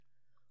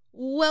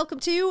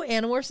Welcome to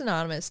Animorphs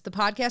Anonymous, the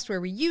podcast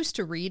where we used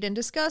to read and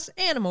discuss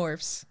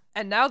Animorphs.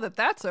 And now that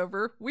that's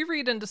over, we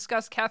read and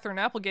discuss Catherine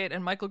Applegate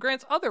and Michael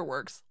Grant's other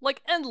works,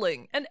 like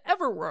Endling and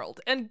Everworld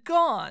and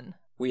Gone.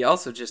 We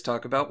also just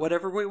talk about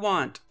whatever we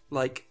want,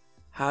 like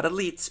how to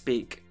leet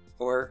speak,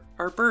 or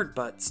our bird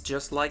butts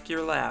just like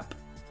your lap.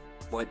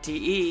 What to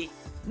eat?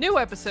 New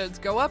episodes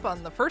go up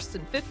on the 1st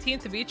and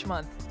 15th of each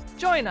month.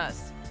 Join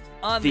us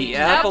on the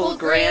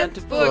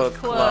AppleGrant Book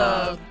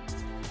Club.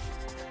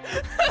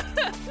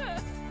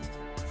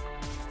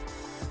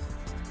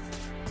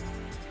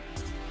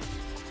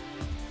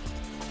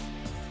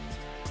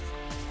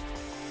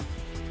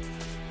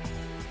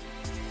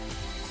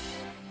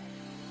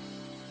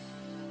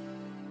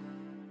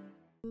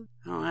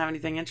 I don't have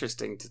anything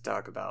interesting to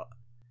talk about.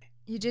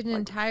 You did an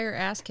entire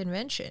ass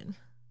convention.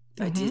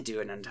 I did do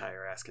an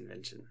entire ass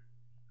convention.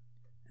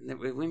 And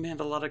we met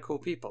a lot of cool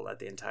people at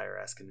the entire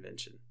ass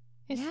convention.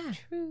 It's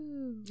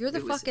true. You're the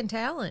fucking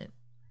talent.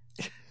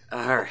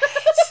 All right.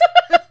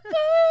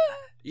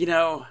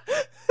 You,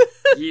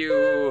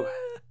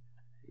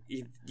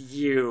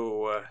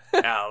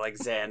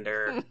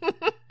 Alexander,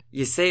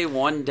 you say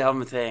one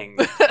dumb thing,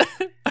 and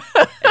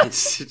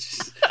it's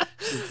just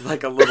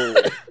like a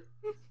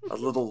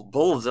little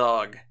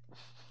bulldog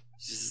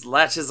just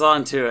latches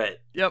onto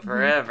it. Yep.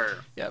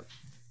 Forever. Yep.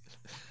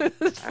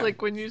 It's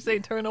like when you say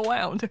turn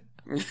around.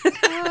 Exactly.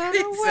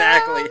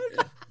 I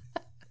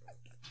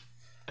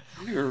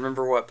don't even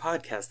remember what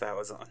podcast that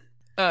was on.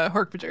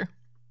 Harkpager.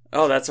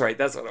 Oh, that's right.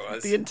 That's what it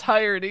was. The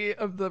entirety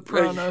of the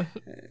piranha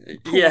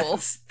pool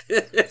yes.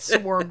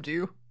 swarmed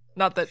you.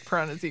 Not that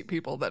piranhas eat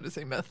people. That is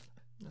a myth.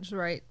 That's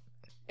right.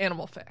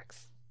 Animal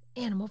facts.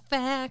 Animal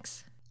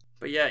facts.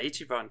 But yeah,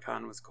 Ichiban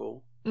Con was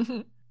cool.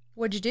 Mm-hmm.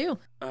 What'd you do?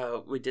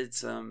 We did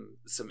some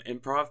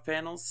improv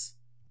panels,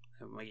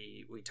 and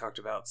we talked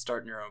about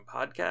starting your own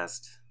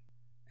podcast,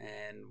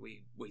 and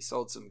we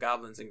sold some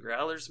Goblins and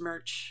Growlers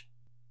merch,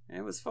 and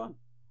it was fun.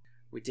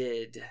 We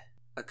did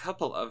a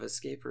couple of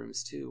escape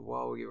rooms too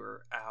while we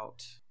were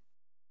out.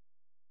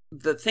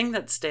 The thing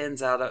that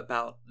stands out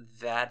about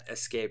that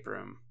escape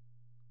room,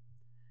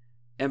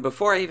 and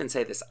before I even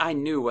say this, I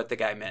knew what the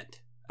guy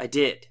meant. I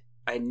did.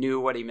 I knew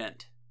what he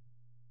meant.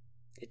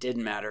 It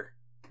didn't matter.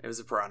 It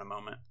was a piranha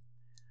moment.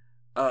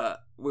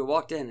 We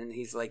walked in and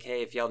he's like,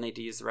 "Hey, if y'all need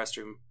to use the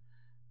restroom,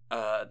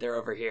 they're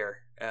over here.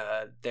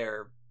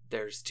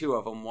 There's two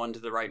of them, one to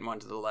the right and one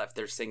to the left.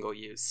 They're single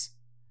use."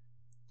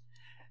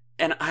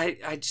 And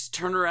I just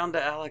turned around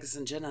to Alex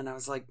and Jenna and I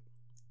was like,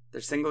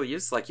 "They're single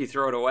use? Like you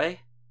throw it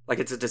away? Like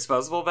it's a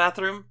disposable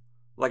bathroom?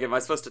 Like am I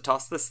supposed to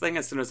toss this thing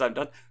as soon as I'm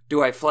done?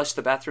 Do I flush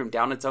the bathroom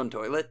down its own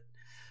toilet?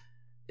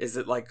 Is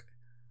it like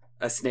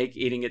a snake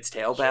eating its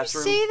tail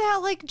bathroom?" You say that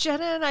like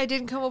Jenna and I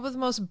didn't come up with the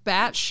most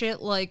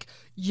batshit, like,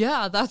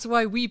 yeah, that's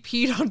why we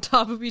peed on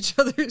top of each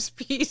other's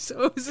pee,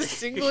 so it was a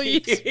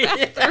single-use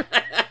bathroom.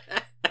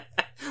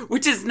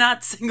 Which is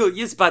not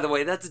single-use, by the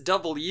way. That's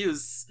double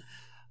use.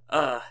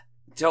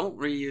 Don't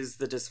reuse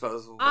the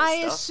disposable I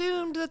stuff.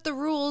 assumed that the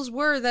rules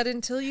were that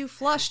until you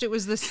flushed, it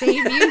was the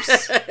same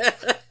use.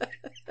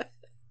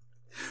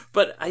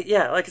 But, like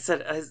I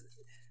said,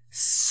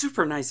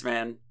 super nice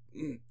man.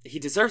 He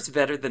deserves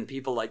better than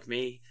people like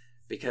me,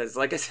 because,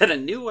 like I said, I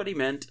knew what he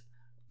meant,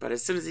 but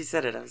as soon as he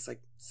said it, I was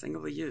like,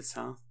 single use,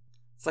 huh?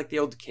 It's like the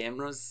old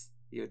cameras.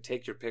 You would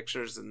take your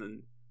pictures and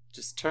then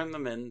just turn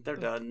them in. They're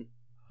done.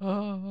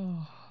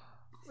 Oh.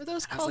 Were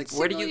those called like,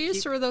 where do single you use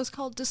keep... or were those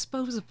called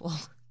disposable?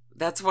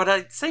 That's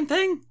what same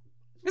thing.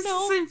 It's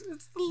No. the same.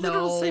 It's the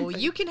literal same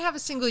thing. You can have a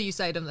single-use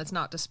item that's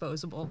not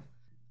disposable.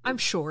 I'm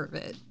sure of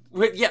it.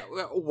 Wait, yeah,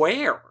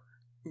 where?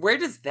 Where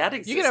does that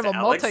exist? You can have a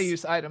Alex?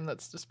 multi-use item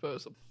that's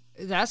disposable.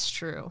 That's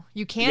true.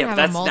 You can but have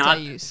a that's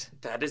multi-use.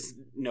 That is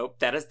nope.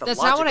 That is the That's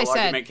logical not what I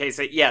said. argument.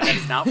 Kaycie. Yeah, that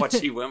is not what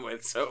she went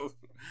with. So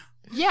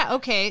Yeah,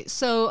 okay.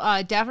 So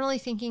definitely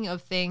thinking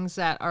of things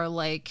that are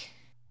like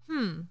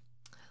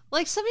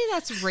something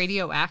that's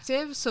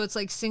radioactive. So it's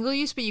like single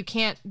use, but you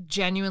can't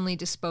genuinely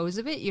dispose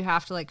of it. You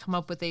have to like come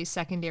up with a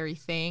secondary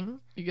thing.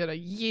 You gotta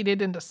yeet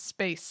it into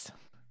space.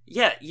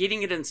 yeah,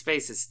 eating it in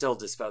space is still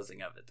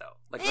disposing of it, though.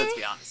 Like, let's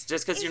be honest.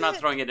 Just because you're not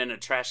throwing it in a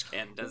trash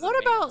can doesn't. What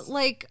mean about it's...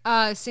 like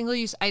a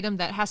single-use item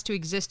that has to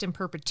exist in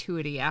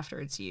perpetuity after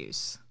its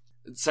use?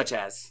 Such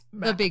as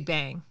The Big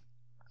Bang.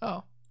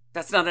 Oh,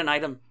 that's not an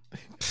item.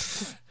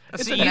 it's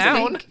So a you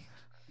noun.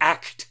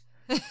 Act.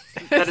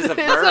 That is a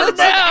It's verb. a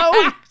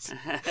noun.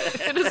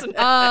 It is a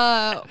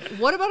noun.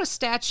 What about a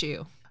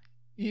statue?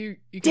 You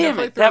can Damn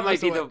definitely it! throw That might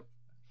those be away. the.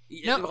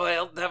 No.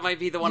 Well, that might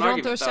be the You one don't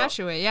argument. throw a though.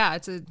 statue away. Yeah,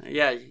 it's a.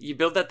 Yeah, you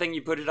build that thing,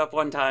 you put it up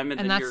one time, and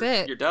then that's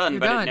it. you're done. You're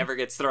but done. it never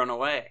gets thrown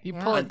away. You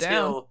pull it down.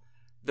 Until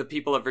the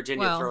people of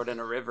Virginia Well, throw it in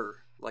a river.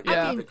 Like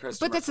Yeah. I mean, the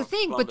Christopher but that's the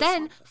thing. Columbus But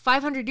then, one.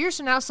 500 years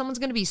from now, someone's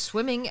going to be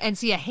swimming and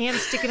see a hand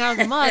sticking out of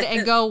the mud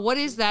and go, "What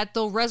is that?"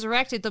 They'll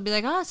resurrect it. They'll be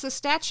like, "Oh, it's a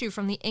statue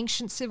from the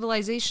ancient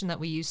civilization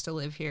that we used to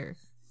live here.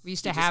 We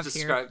used to You have just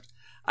here." described.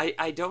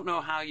 I don't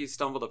know how you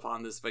stumbled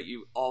upon this, but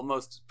you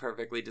almost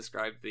perfectly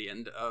described the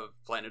end of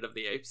Planet of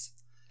the Apes.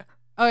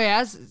 Oh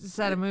yeah, is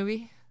that a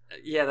movie?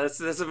 Yeah, that's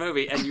a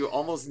movie, and you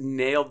almost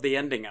nailed the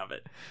ending of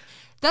it.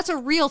 that's a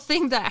real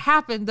thing that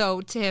happened though,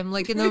 Tim.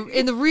 Like in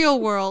the real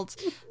world,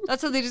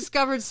 that's how they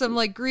discovered some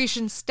like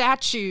Grecian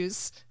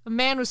statues. A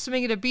man was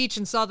swimming at a beach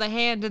and saw the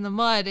hand in the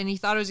mud, and he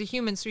thought it was a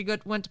human, so he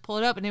went to pull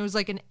it up, and it was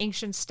like an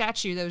ancient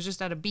statue that was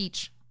just at a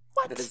beach.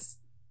 What? That is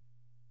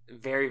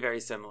very, very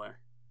similar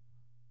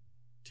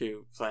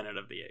to Planet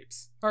of the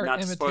Apes. Art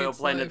Not to spoil imitates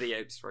Planet life. of the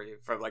Apes for you,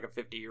 from like a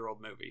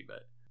 50-year-old movie,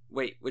 but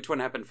wait, which one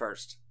happened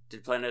first?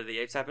 Did Planet of the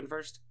Apes happen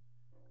first?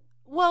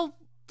 Well,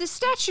 the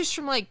statues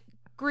from like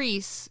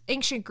Greece,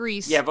 ancient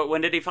Greece. Yeah, but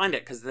when did he find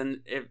it? Because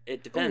then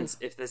it depends.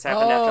 If this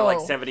happened after like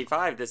Oh.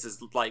 75, this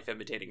is life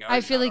imitating art.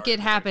 I feel not like art it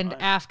imitating happened life.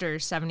 after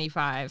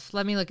 75.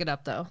 Let me look it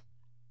up though.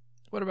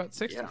 What about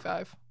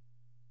 65?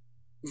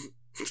 A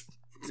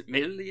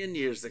million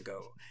years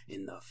ago,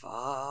 in the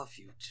far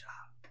future.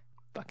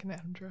 Fucking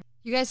Adam Driver.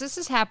 You guys, this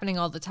is happening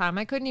all the time.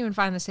 I couldn't even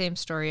find the same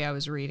story I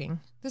was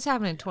reading. This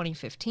happened in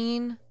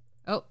 2015.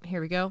 Oh,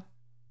 here we go.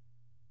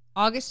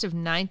 August of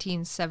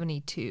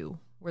 1972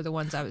 were the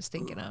ones I was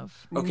thinking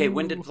of. Okay,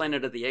 when did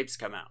Planet of the Apes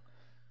come out?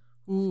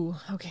 Ooh,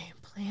 okay.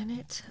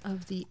 Planet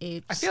of the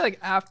Apes. I feel like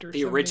after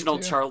The original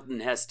 72. Charlton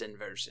Heston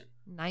version.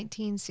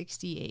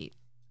 1968.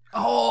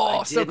 Oh,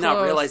 I so did not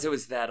close. realize it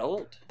was that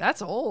old.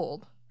 That's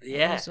old.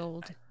 Yeah, was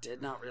old. I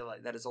did not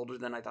realize that is older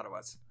than I thought it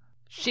was.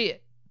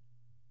 Shit.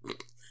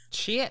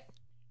 Shit.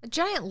 A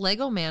giant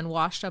Lego man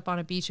washed up on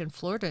a beach in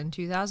Florida in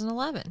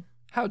 2011.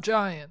 How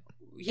giant.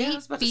 Yeah, I 8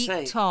 was about to feet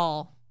say.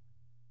 tall.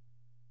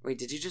 Wait,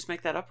 did you just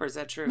make that up, or is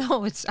that true?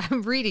 No,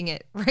 I'm reading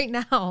it right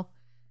now.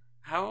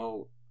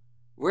 How?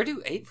 Where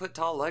do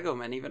 8-foot-tall Lego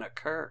men even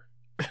occur?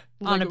 On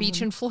a Lego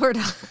beach man. in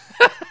Florida.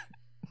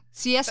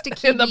 Siesta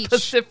Key in the Beach.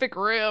 Pacific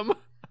Rim.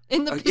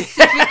 In the Oh, yeah.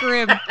 Pacific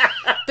Rim.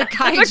 The The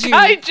kaiju.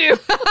 kaiju.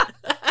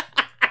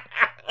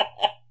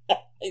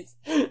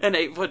 An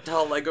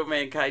 8-foot-tall Lego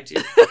man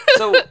kaiju.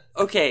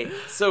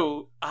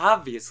 So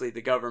obviously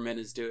the government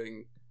is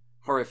doing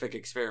horrific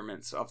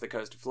experiments off the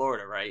coast of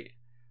Florida, right?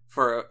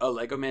 For a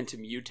Lego man to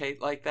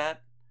mutate like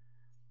that.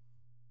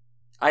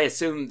 I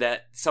assume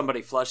that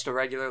somebody flushed a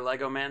regular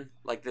Lego man.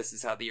 Like, this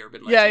is how the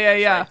urban legend Yeah,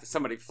 goes, yeah. right?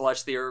 Somebody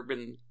flushed the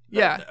urban...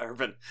 Yeah. The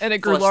urban... And it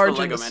grew flushed large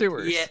the in the Lego man.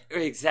 sewers. Yeah,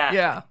 exactly.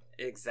 Yeah.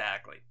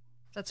 Exactly.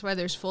 That's why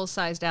there's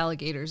full-sized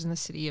alligators in the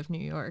city of New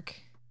York.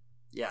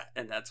 Yeah,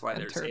 and that's why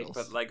And there's turtles.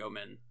 8-foot Lego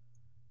men.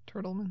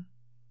 Turtleman.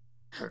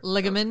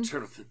 Ligamen.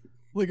 Turtleman.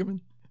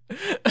 Ligament.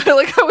 I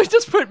like how we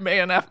just put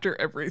man after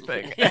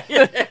everything.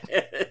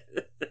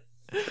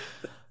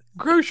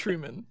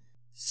 Groceryman.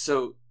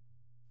 So,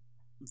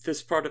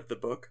 this part of the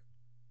book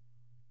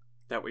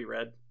that we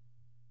read,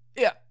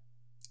 Yeah.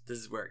 this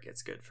is where it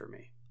gets good for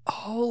me.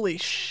 Holy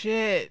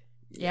shit.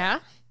 Yeah?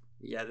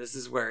 Yeah, this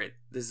is where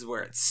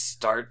it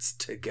starts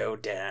to go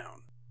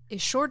down.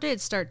 It sure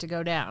did start to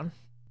go down.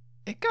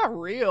 It got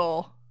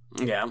real.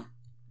 Yeah.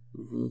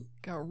 Mm-hmm.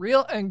 Got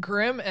real and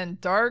grim and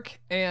dark,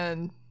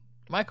 and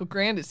Michael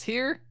Grant is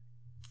here.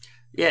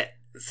 Yeah.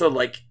 So,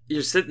 like,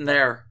 you're sitting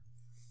there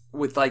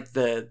with like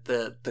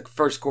the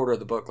first quarter of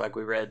the book, like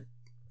we read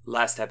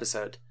last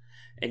episode,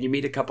 and you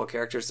meet a couple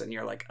characters, and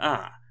you're like,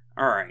 all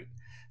right.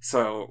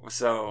 So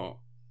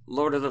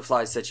Lord of the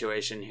Flies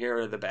situation. Here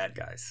are the bad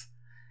guys,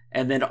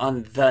 and then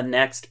on the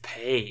next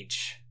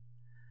page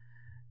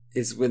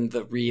is when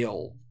the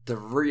real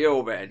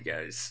bad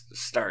guys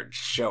start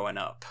showing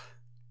up.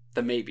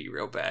 The maybe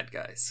real bad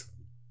guys.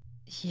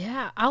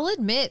 Yeah, I'll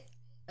admit,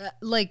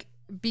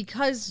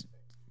 because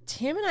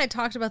Tim and I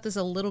talked about this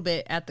a little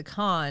bit at the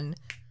con,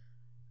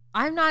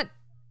 I'm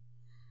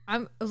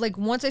like,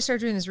 once I start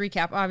doing this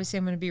recap, obviously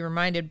I'm going to be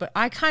reminded, but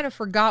I kind of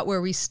forgot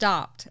where we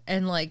stopped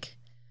and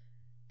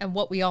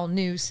what we all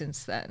knew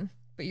since then.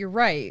 But you're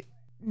right.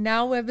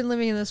 Now I've been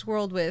living in this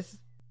world with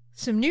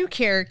some new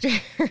characters.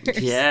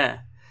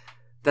 Yeah.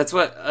 That's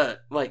what,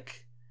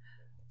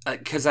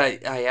 because I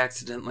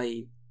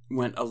accidentally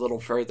went a little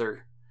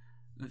further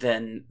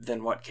than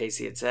what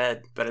Kaycie had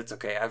said, but it's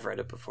okay. I've read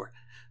it before.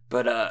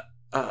 But,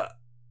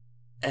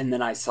 and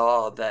then I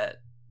saw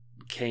that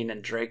Kane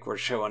and Drake were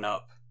showing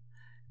up,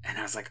 and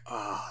I was like,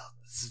 oh,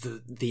 this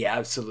is the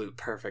absolute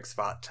perfect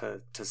spot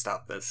to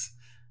stop this,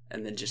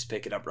 and then just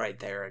pick it up right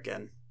there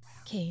again.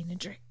 Kane and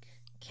Drake.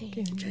 Kane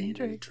Kane and Kane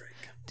Drake. and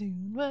Drake.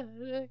 Doing what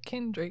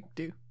can Drake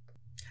do?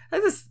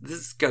 And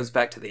this goes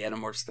back to the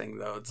Animorphs thing,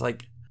 though. It's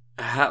like,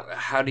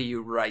 how do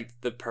you write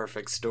the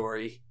perfect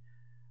story?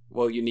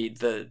 Well, you need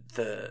the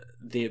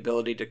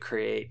ability to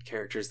create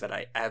characters that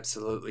I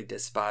absolutely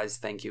despise.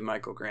 Thank you,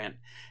 Michael Grant.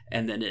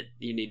 And then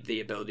you need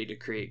the ability to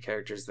create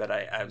characters that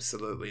I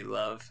absolutely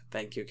love.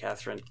 Thank you,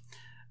 Catherine.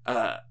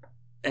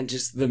 And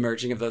just the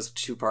merging of those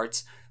two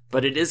parts.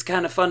 But it is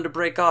kind of fun to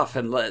break off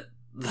and let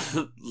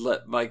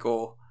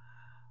Michael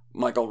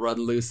run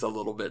loose a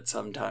little bit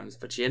sometimes.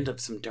 But you end up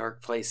some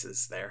dark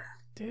places there.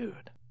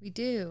 Dude. We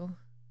do.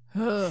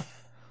 Ugh.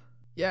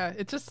 Yeah,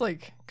 it just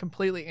like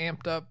completely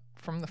amped up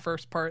from the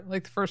first part.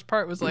 Like the first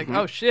part was like,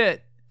 oh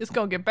shit, it's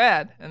gonna get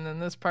bad. And then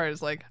this part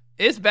is like,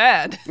 it's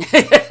bad.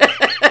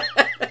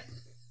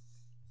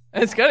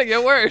 It's gonna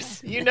get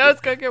worse. You know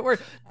it's gonna get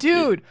worse.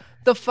 Dude,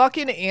 the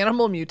fucking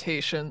animal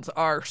mutations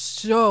are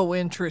so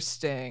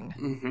interesting.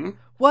 Mm-hmm.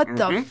 what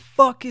the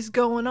fuck is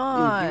going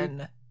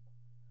on?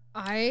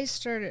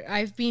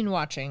 I've been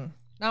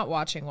not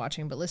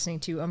watching, but listening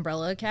to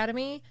Umbrella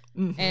Academy.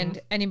 And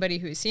anybody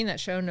who's seen that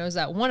show knows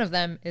that one of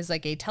them is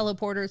like a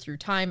teleporter through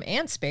time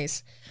and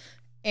space.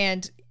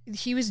 And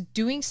he was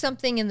doing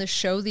something in the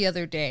show the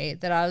other day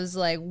that I was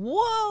like,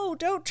 whoa,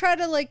 don't try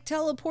to like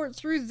teleport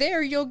through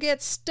there. You'll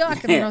get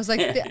stuck. And then I was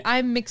like,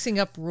 I'm mixing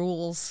up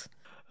rules.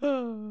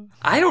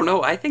 I don't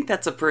know. I think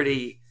that's a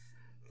pretty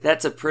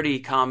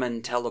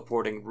common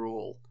teleporting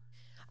rule.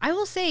 I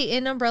will say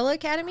in Umbrella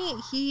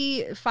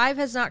Academy, Five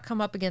has not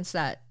come up against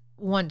that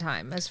one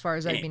time, as far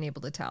as I've been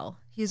able to tell.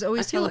 He's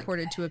always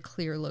teleported to a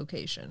clear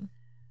location.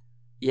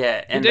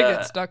 Yeah, and he did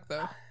get stuck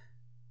though.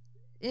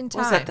 In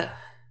time. Was that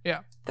yeah.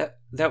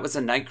 That was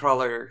a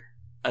Nightcrawler.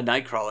 A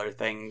Nightcrawler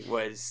thing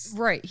was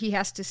right. He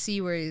has to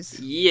see where he's.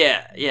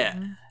 Yeah,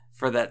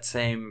 for that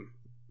same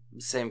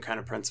kind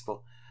of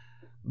principle.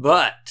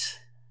 But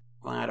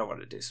I don't want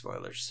to do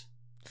spoilers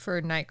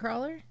for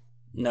Nightcrawler.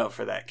 No,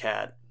 for that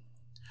cat.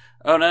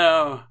 Oh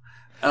no!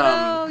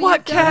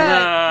 What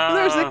cat? No.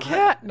 There's a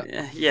cat. No.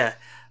 Yeah.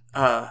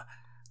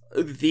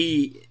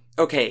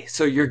 Okay,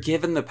 so you're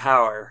given the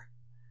power,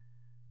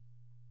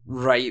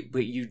 right?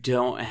 But you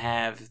don't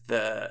have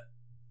the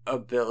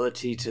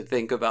ability to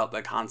think about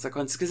the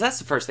consequences. Because that's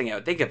the first thing I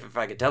would think of if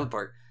I could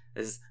teleport.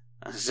 Is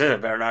shit, I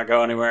better not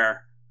go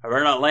anywhere. I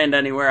better not land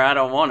anywhere I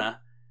don't wanna.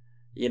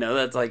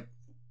 That's like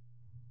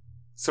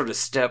sort of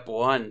step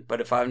one.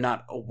 But if I'm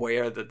not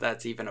aware that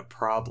that's even a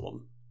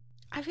problem,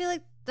 I feel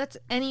like that's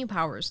any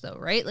powers though,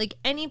 right? Like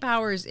any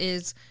powers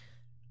is,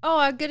 oh,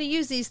 I'm going to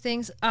use these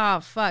things. Oh,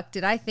 fuck.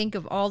 Did I think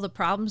of all the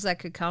problems that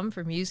could come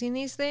from using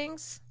these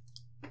things?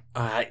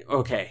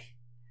 Okay.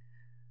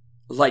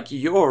 Like,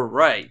 you're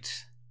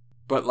right.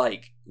 But,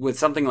 like, with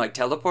something like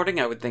teleporting,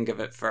 I would think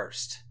of it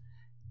first.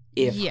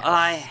 If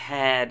I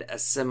had a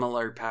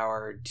similar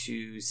power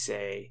to,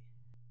 say,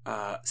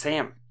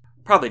 Sam,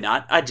 probably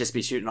not. I'd just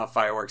be shooting off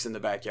fireworks in the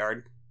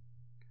backyard.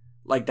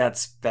 Like,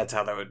 that's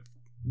how that would...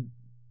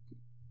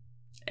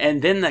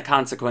 And then the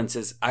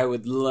consequences, I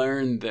would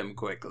learn them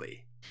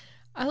quickly.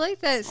 I like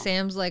that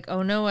Sam's like,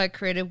 oh no, I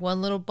created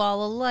one little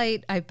ball of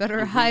light. I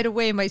better hide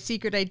away my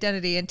secret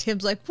identity. And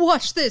Tim's like,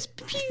 watch this.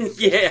 Pew!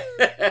 Yeah.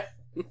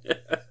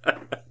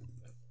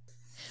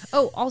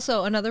 Oh,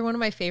 also, another one of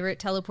my favorite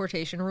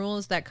teleportation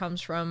rules that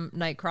comes from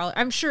Nightcrawler.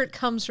 I'm sure it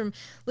comes from,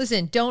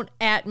 listen, don't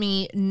at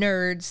me,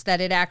 nerds,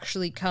 that it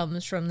actually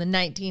comes from the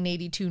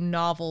 1982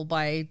 novel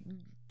by,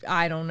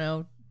 I don't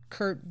know,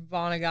 Kurt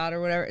Vonnegut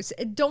or whatever.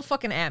 Don't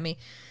fucking at me.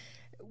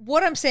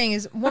 What I'm saying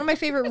is one of my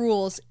favorite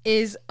rules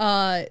is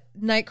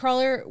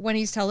Nightcrawler, when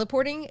he's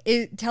teleporting,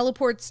 it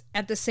teleports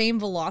at the same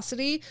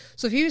velocity.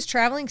 So if he was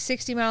traveling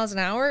 60 miles an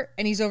hour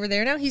and he's over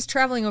there now, he's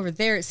traveling over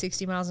there at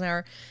 60 miles an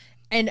hour.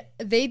 And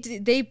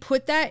they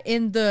put that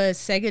in the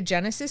Sega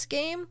Genesis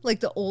game,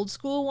 like the old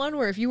school one,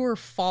 where if you were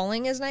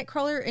falling as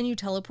Nightcrawler and you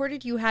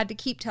teleported, you had to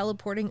keep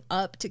teleporting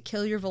up to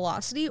kill your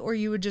velocity or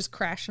you would just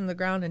crash on the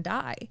ground and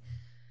die.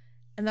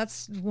 And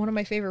that's one of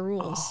my favorite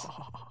rules.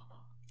 Oh,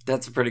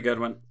 that's a pretty good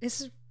one. This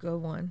is a good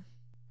one.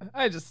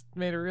 I just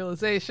made a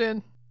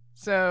realization.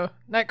 So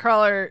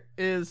Nightcrawler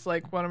is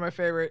like one of my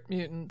favorite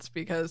mutants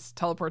because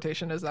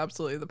teleportation is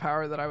absolutely the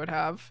power that I would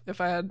have if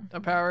I had a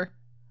power.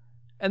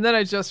 And then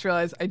I just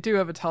realized I do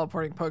have a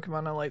teleporting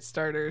Pokemon on Light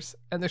Starters,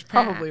 and there's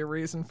probably a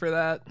reason for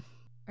that.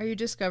 Are you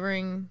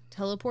discovering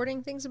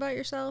teleporting things about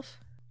yourself?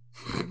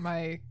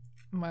 My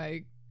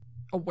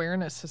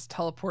awareness has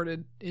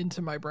teleported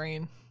into my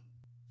brain.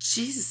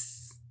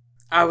 Jeez.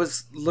 I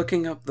was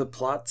looking up the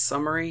plot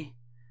summary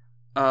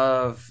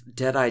of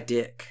Dead-Eye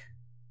Dick.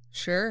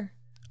 Sure.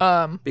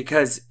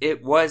 Because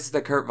it was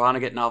the Kurt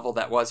Vonnegut novel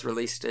that was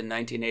released in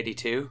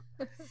 1982.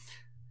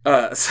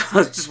 So I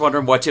was just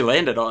wondering what you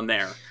landed on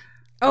there.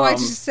 Oh, I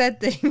just said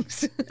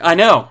things. I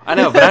know, but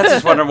I was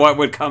just wondering what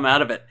would come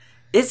out of it.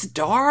 It's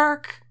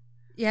dark.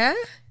 Yeah?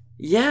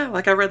 Yeah,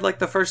 like I read like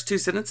the first 2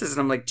 sentences and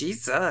I'm like,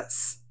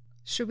 Jesus.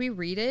 Should we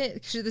read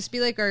it? Should this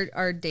be like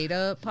our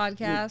data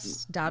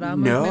podcast? Data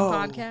movement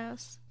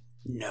podcast?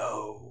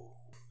 No.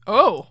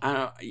 Oh.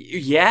 I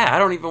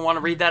don't even want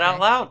to read that out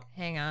loud.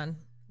 Hang on.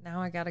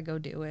 Now I gotta go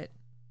do it.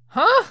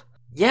 Huh?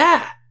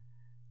 Yeah.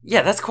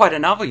 Yeah, that's quite a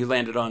novel you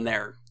landed on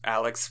there,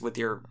 Alex, with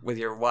your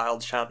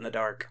wild shot in the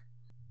dark.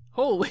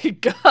 Holy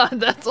God,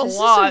 that's a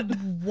lot. This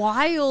is a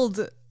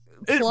wild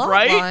plot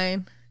right?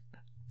 line.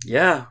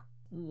 Yeah.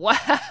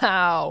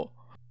 Wow.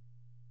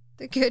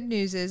 The good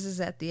news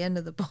is at the end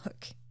of the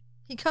book,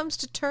 he comes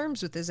to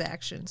terms with his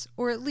actions,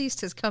 or at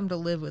least has come to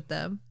live with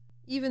them,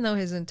 even though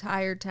his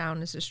entire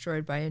town is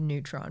destroyed by a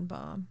neutron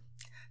bomb.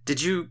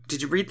 Did you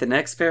read the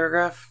next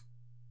paragraph?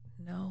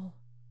 No.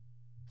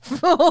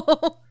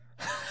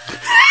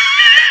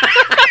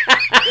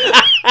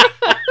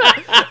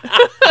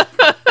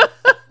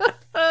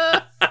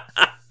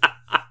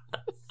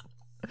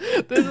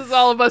 This is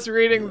all of us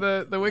reading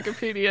the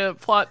Wikipedia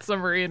plot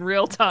summary in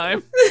real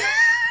time.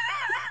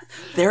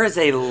 There is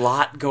a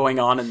lot going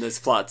on in this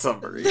plot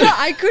summary. Yeah,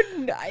 I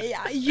couldn't.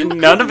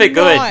 None of it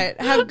good.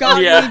 Have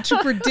gotten me to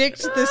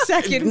predict the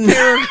second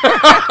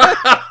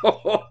paragraph.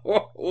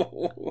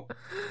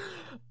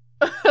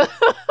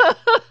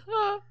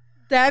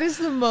 That is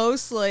the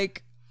most,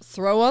 like,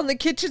 throw on the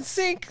kitchen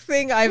sink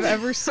thing I've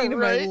ever seen in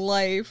my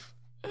life.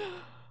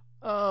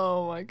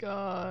 Oh my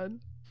god.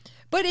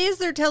 But is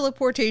there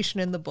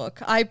teleportation in the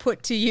book? I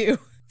put to you.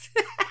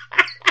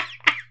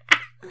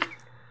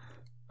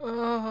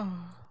 Oh.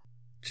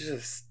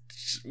 Just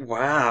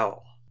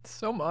wow.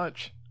 So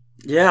much.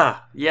 Yeah,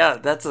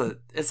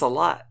 it's a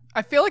lot.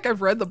 I feel like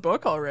I've read the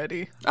book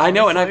already. I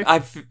know, and I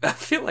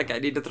feel like I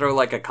need to throw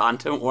like a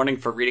content warning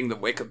for reading the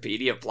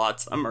Wikipedia plot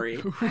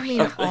summary. I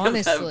mean,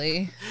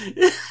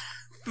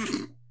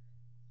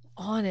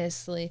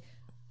 honestly,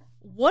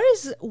 what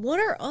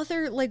are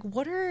other, like,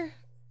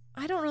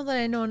 I don't know that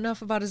I know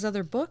enough about his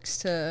other books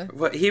to...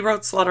 What, he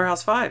wrote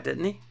Slaughterhouse-5,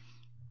 didn't he?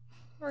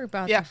 We're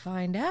about to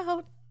find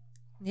out.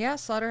 Yeah,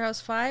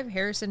 Slaughterhouse-5,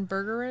 Harrison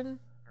Bergeron,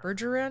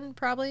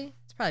 probably.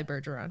 It's probably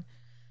Bergeron.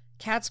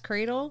 Cat's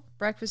Cradle,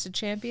 Breakfast of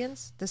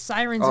Champions, The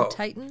Sirens of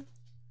Titan.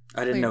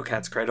 I didn't know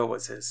Cat's Cradle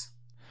was his.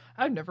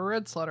 I've never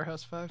read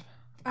Slaughterhouse-5.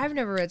 I've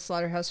never read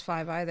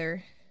Slaughterhouse-5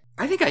 either.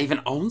 I think I even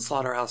own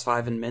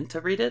Slaughterhouse-5 and meant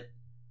to read it.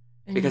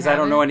 Because I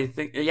don't know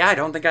anything. Yeah, I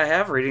don't think I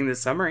have reading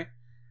this summary.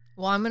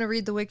 Well, I'm going to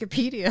read the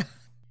Wikipedia.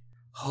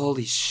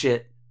 Holy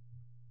shit.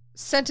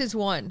 Sentence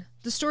 1.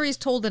 The story is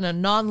told in a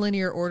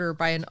non-linear order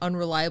by an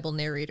unreliable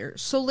narrator.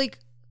 So, like,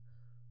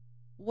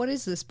 what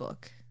is this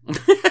book?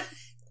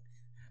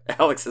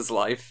 Alex's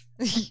life.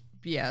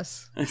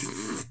 Yes.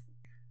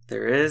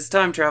 There is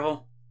time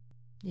travel.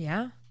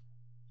 Yeah.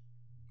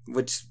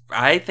 Which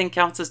I think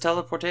counts as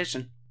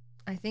teleportation.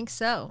 I think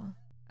so.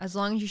 As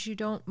long as you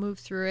don't move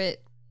through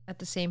it at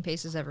the same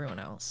pace as everyone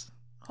else.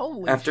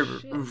 Holy After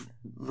shit.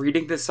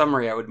 reading this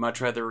summary, I would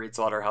much rather read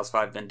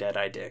Slaughterhouse-5 than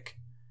Dead-Eye Dick.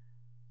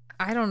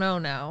 I don't know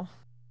now.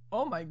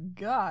 Oh my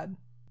god.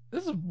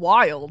 This is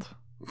wild.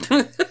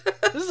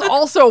 This is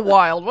also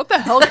wild. What the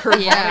hell, Kurt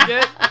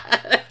Vonnegut?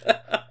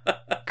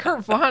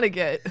 Kurt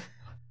Vonnegut.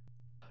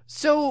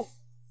 So,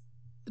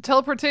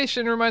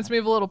 teleportation reminds me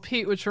of a Little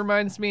Pete, which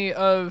reminds me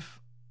of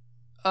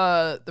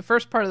the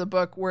first part of the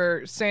book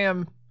where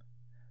Sam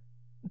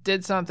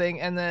did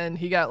something and then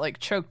he got like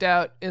choked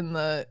out in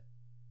the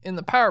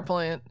power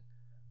plant,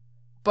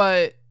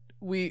 but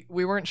we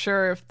weren't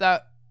sure if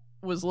that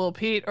was Little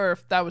Pete or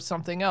if that was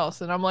something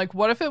else. And I'm like,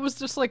 what if it was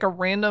just like a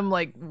random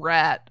like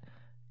rat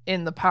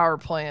in the power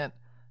plant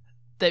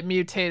that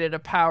mutated a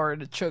power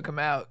to choke him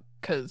out?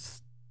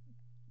 Because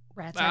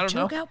rats have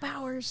choke out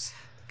powers.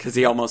 Because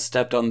he almost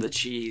stepped on the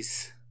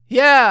cheese.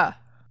 Yeah.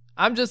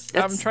 I'm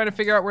trying to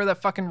figure out where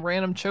that fucking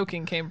random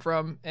choking came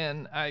from,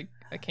 and I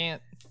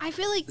can't. I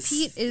feel like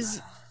Pete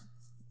is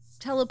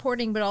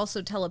teleporting, but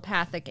also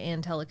telepathic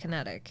and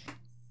telekinetic.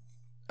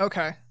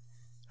 Okay.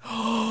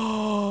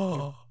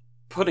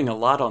 Putting a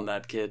lot on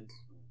that kid.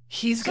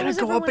 He's gonna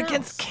go up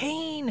against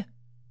Kane.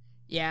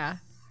 Yeah.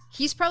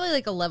 He's probably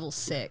like a level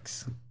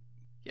 6.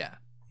 Yeah.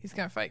 He's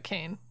gonna fight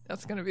Kane.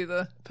 That's gonna be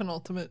the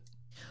penultimate.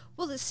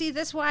 Well, see,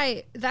 that's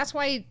why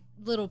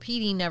Little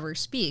Petey never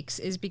speaks,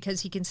 is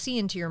because he can see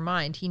into your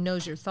mind. He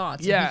knows your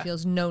thoughts, and he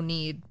feels no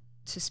need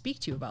to speak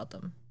to you about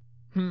them.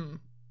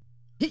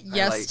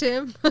 Yes,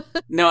 Tim?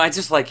 No, I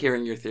just like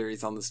hearing your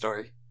theories on the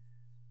story.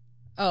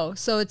 Oh,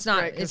 so it's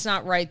not it's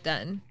not right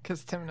then.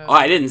 Because Tim knows. Oh,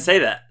 I didn't say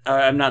that.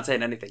 I'm not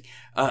saying anything.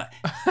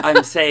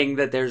 I'm saying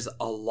that there's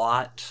a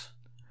lot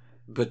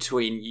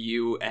between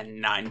you and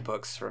 9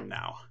 books from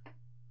now.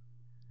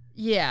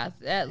 Yeah,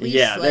 at least.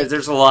 Yeah,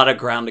 there's a lot of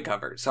ground to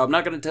cover. So I'm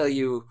not going to tell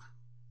you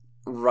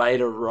right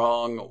or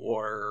wrong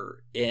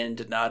or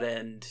end, not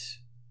end,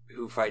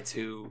 who fights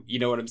who. You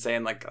know what I'm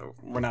saying? Like,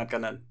 we're not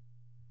going to...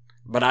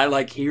 But I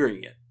like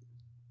hearing it.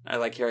 I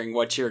like hearing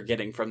what you're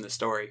getting from the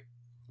story.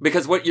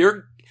 Because what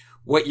you're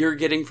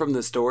getting from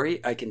the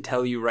story, I can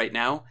tell you right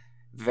now,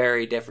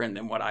 very different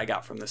than what I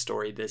got from the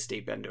story this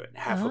deep into it.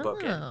 Half a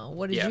book in.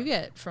 What did you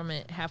get from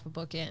it half a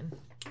book in?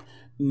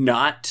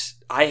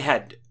 I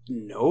had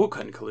no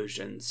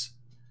conclusions.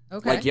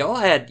 Okay. Like y'all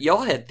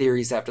had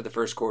theories after the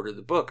first quarter of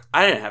the book.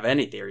 I didn't have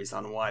any theories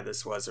on why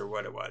this was or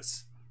what it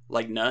was.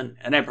 Like none.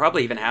 And I'm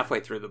probably even halfway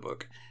through the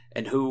book.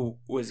 And who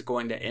was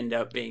going to end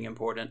up being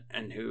important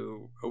and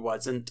who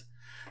wasn't.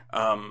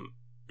 I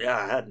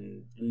had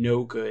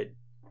no good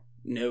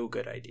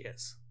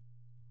ideas.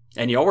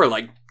 And y'all were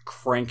like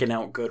cranking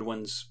out good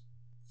ones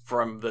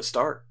from the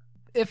start.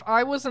 If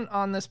I wasn't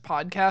on this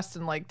podcast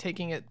and like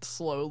taking it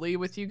slowly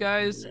with you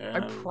guys,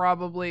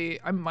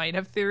 I might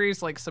have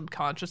theories like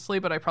subconsciously,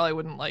 but I probably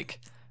wouldn't like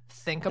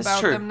think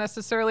about them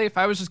necessarily. If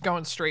I was just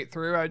going straight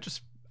through,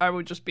 I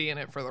would just be in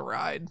it for the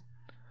ride.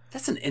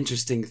 That's an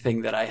interesting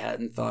thing that I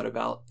hadn't thought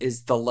about,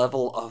 is the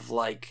level of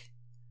like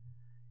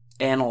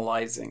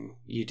analyzing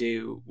you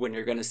do when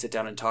you're going to sit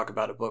down and talk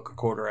about a book a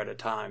quarter at a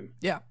time.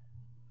 Yeah.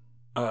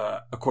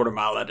 A quarter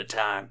mile at a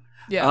time.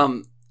 Yeah.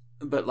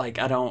 But like,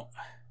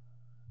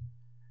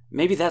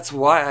 maybe that's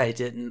why I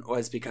didn't,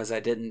 was because I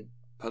didn't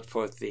put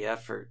forth the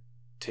effort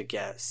to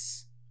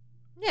guess.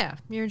 Yeah.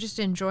 You're just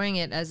enjoying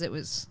it as it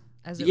was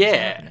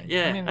happening.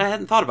 Yeah. I mean, I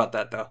hadn't thought about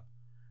that though.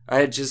 I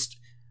had just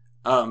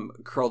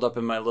curled up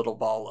in my little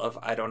ball of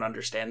I don't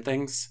understand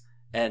things,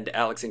 and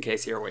Alex and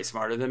Kaycie are way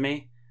smarter than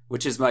me,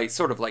 which is my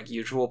sort of like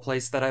usual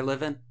place that I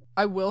live in.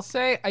 I will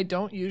say I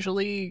don't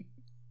usually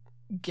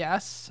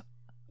guess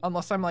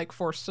unless I'm like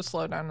forced to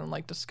slow down and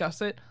like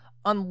discuss it,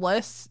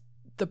 unless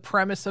the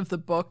premise of the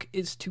book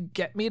is to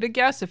get me to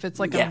guess. If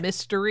it's like a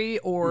mystery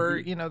or,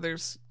 you know,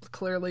 there's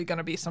clearly going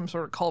to be some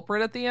sort of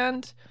culprit at the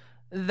end,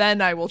 then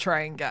I will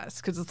try and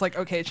guess, because it's like,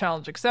 okay,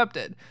 challenge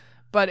accepted.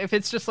 But if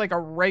it's just like a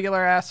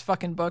regular ass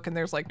fucking book and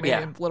there's like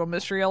maybe a little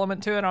mystery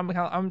element to it,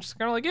 I'm just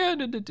kind of like, yeah,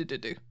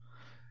 do.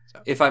 So.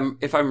 If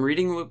I'm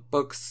reading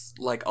books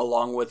like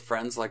along with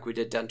friends, like we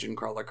did Dungeon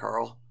Crawler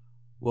Carl,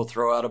 we'll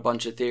throw out a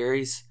bunch of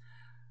theories.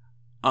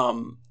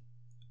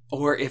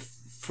 Or if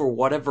for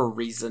whatever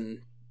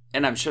reason,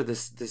 and I'm sure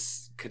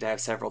this could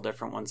have several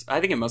different ones. I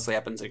think it mostly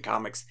happens in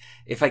comics.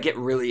 If I get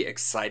really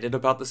excited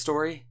about the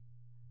story,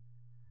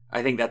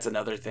 I think that's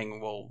another thing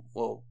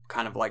will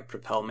kind of like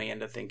propel me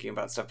into thinking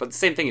about stuff. But the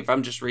same thing, if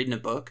I'm just reading a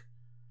book,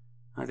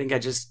 I think I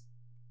just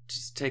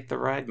take the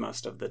ride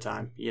most of the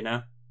time, you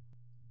know?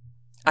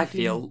 I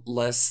feel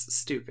less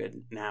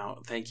stupid now.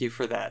 Thank you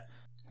for that.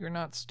 You're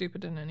not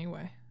stupid in any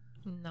way.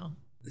 No.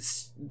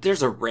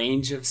 There's a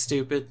range of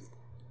stupid.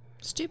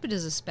 Stupid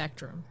is a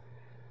spectrum.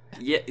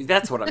 Yeah,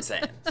 that's what I'm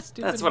saying.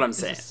 That's what I'm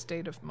saying. Is a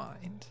state of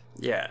mind.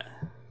 Yeah.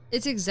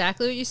 It's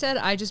exactly what you said.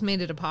 I just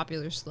made it a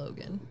popular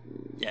slogan.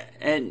 Yeah,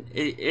 and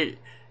it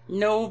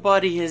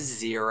nobody is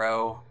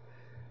 0.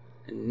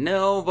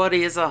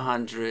 Nobody is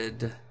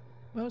 100.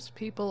 Most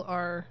people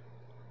are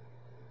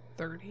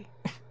 30.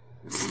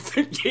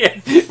 Yeah,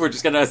 we're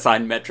just going to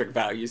assign metric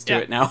values to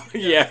it now.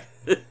 Yeah.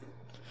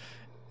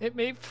 It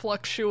may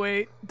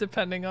fluctuate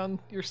depending on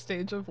your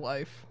stage of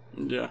life.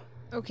 Yeah.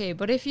 Okay,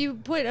 but if you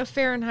put a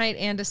Fahrenheit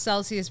and a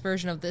Celsius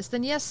version of this,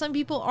 then yes, some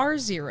people are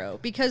 0,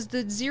 because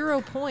the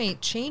 0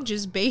 point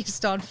changes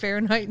based on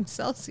Fahrenheit and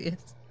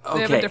Celsius. Okay,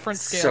 they have a different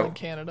scale in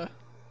Canada.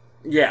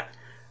 Yeah.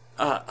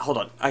 Hold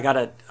on. I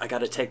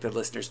gotta take the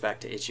listeners back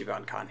to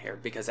Ichiban Con here,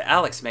 because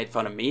Alex made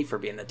fun of me for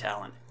being the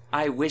Talon.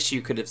 I wish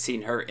you could have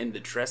seen her in the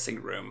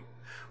dressing room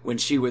when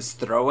she was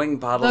throwing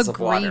bottles of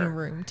water. The green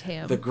room,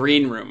 Tam. The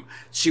green room.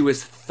 She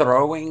was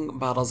throwing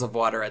bottles of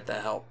water at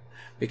the help,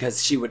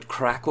 because she would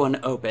crack one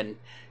open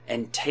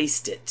and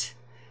taste it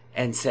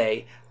and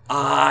say,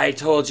 I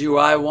told you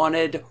I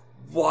wanted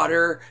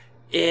water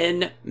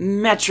in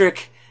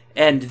metric,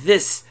 and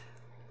this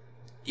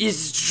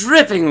is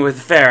dripping with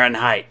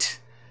Fahrenheit.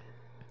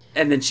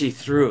 And then she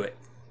threw it,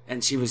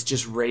 and she was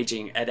just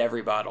raging at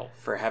every bottle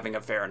for having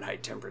a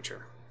Fahrenheit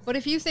temperature. But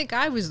if you think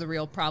I was the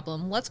real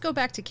problem, let's go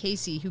back to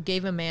Kaycie, who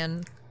gave a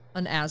man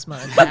an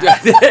asthma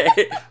attack.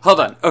 Hold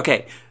on.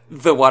 Okay.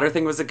 The water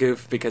thing was a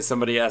goof because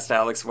somebody asked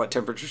Alex what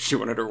temperature she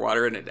wanted her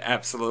water, and it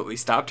absolutely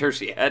stopped her.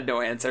 She had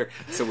no answer,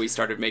 so we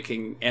started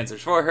making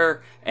answers for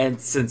her. And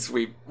since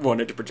we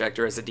wanted to project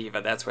her as a diva,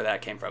 that's where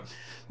that came from.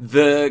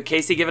 The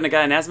Kaycie giving a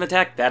guy an asthma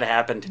attack, that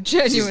happened.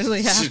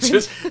 Genuinely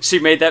happened. She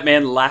made that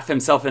man laugh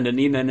himself into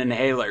needing an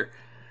inhaler.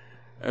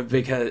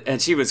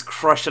 And she was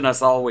crushing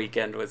us all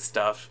weekend with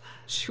stuff.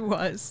 She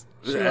was.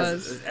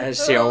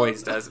 As she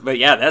always does. But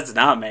yeah, that's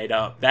not made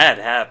up. That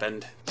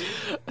happened.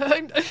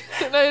 And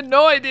I had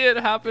no idea it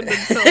happened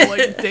until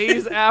like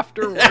days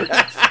afterwards.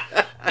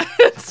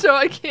 So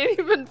I can't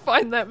even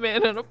find that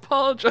man and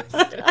apologize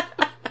to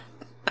him.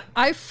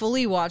 I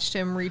fully watched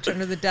him reach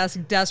under the desk,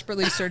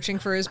 desperately searching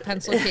for his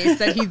pencil case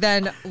that he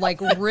then,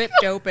 like,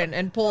 ripped open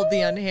and pulled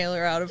the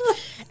inhaler out of.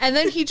 And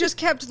then he just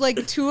kept,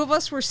 like, 2 of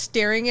us were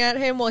staring at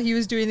him while he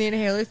was doing the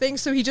inhaler thing,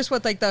 so he just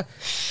went, like,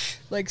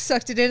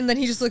 sucked it in, and then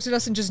he just looked at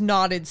us and just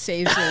nodded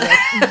sagely, like,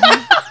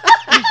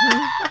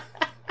 I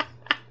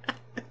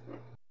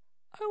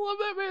love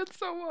that man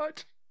so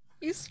much.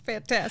 He's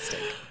fantastic.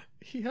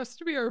 He has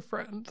to be our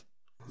friend.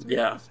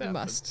 Yeah. He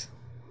must.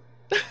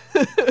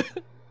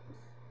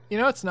 You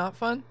know what's not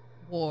fun?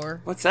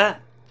 War. What's that?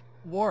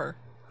 War.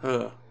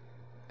 Huh.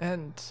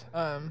 And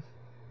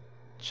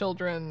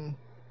children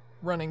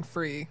running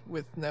free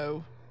with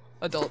no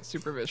adult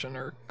supervision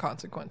or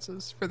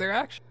consequences for their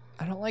action.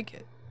 I don't like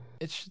it.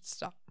 It should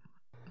stop.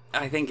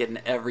 I think in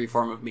every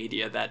form of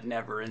media that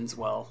never ends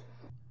well.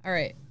 All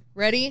right.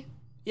 Ready?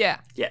 Yeah.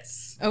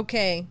 Yes.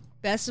 Okay.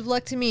 Best of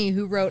luck to me,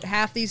 who wrote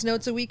half these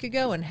notes a week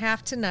ago and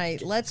half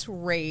tonight. Let's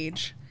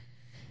rage.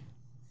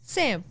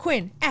 Sam,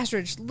 Quinn,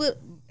 Astridge.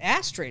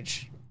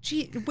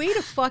 Gee, way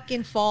to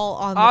fucking fall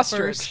on the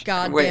first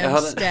goddamn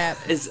step.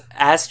 Is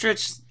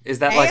Astridge, is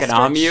that like an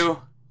amu?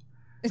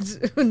 It's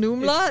an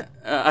umlaut?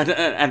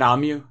 An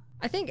amu?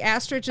 I think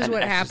Astridge is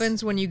what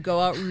happens when you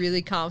go out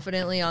really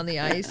confidently on the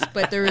ice,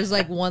 but there is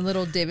like one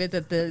little divot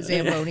that the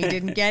Zamboni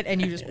didn't get,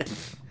 and you just...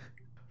 Pff.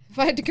 If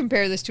I had to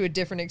compare this to a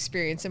different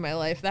experience in my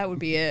life, that would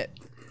be it.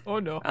 Oh,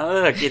 no.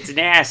 Oh, look, it's an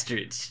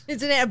Astridge.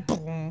 It's an...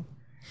 Boom.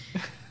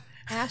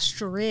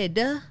 Astrid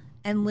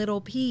and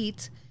Little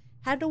Pete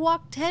had to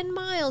walk 10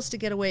 miles to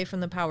get away from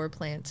the power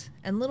plant,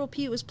 and Little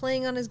Pete was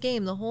playing on his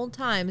game the whole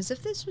time as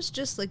if this was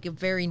just like a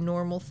very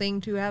normal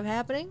thing to have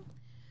happening.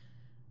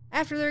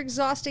 After their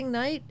exhausting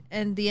night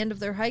and the end of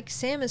their hike,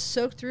 Sam is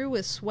soaked through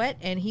with sweat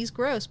and he's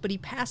gross, but he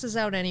passes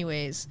out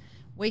anyways,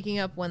 waking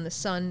up when the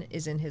sun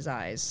is in his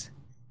eyes.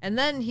 And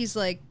then he's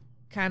like,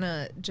 kind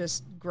of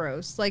just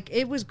gross. Like,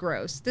 it was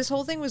gross. This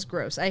whole thing was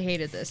gross. I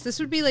hated this. This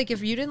would be like,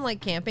 if you didn't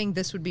like camping,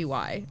 this would be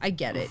why. I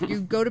get it.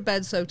 You go to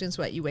bed soaked in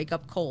sweat. You wake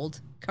up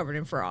cold, covered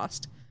in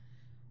frost.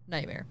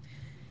 Nightmare.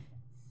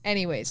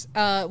 Anyways,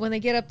 when they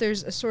get up,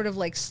 there's a sort of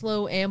like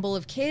slow amble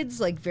of kids,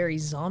 like very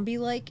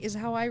zombie-like is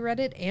how I read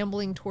it,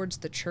 ambling towards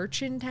the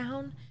church in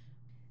town.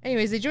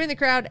 Anyways, they join the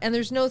crowd, and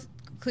there's no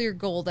clear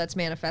goal that's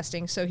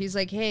manifesting. So he's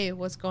like, hey,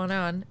 what's going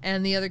on?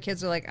 And the other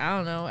kids are like, I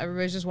don't know.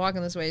 Everybody's just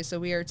walking this way, so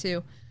we are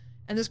too.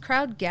 And this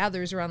crowd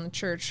gathers around the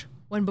church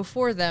when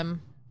before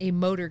them, a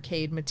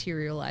motorcade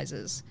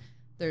materializes.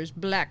 There's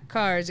black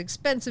cars,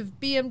 expensive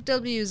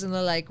BMWs, and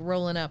the like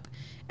rolling up.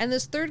 And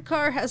this third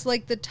car has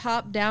like the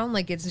top down,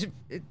 like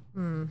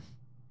we're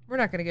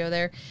not going to go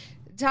there.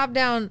 Top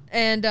down,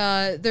 and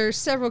there's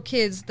several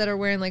kids that are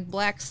wearing like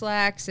black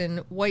slacks and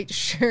white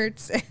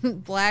shirts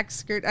and black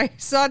skirt. I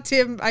saw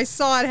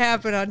it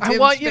happen on Tim's face. I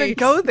want you to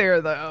go there,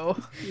 though.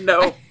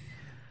 No.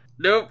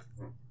 Nope.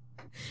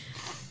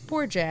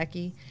 Poor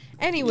Jackie.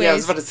 Anyways. Yeah, I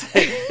was about to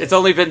say, it's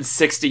only been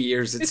 60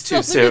 years. It's too soon.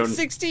 It's only been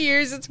 60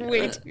 years. It's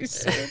way too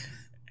soon.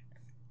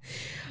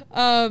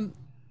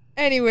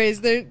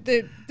 Anyways,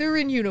 they're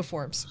in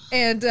uniforms,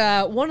 and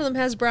one of them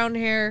has brown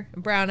hair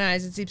and brown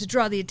eyes. It seems to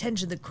draw the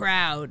attention of the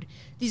crowd.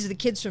 These are the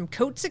kids from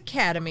Coates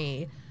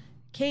Academy.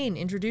 Kane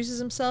introduces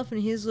himself,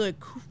 and he's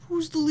like,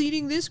 "Who's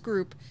leading this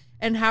group?"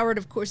 And Howard,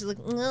 of course, is like,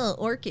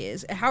 Orc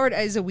is. Howard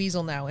is a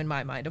weasel now, in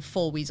my mind, a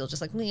full weasel,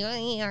 just like little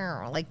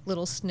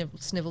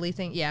snivelly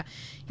thing. Yeah,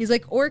 he's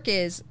like, Orc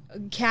is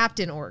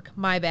Captain Orc.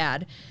 My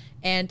bad.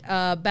 And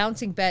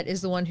Bouncing Bet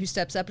is the one who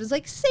steps up and is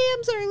like,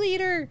 Sam's our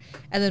leader.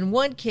 And then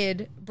one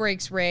kid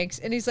breaks ranks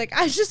and he's like,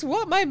 I just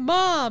want my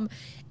mom.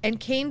 And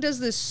Kane does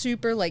this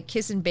super like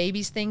kissing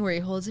babies thing where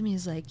he holds him.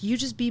 He's like, you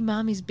just be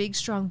mommy's big,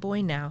 strong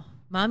boy now.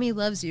 Mommy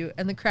loves you.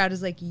 And the crowd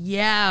is like,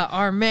 yeah,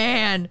 our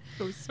man.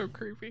 It was so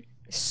creepy.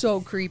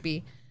 So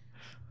creepy.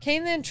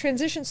 Kane then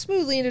transitions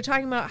smoothly into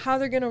talking about how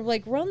they're going to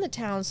like run the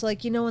town. So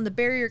like, when the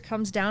barrier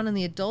comes down and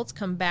the adults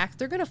come back,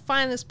 they're going to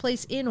find this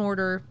place in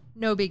order.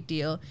 No big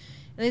deal.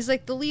 And he's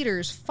like, the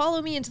leaders,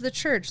 follow me into the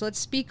church. Let's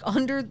speak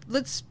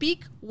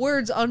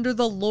words under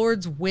the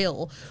Lord's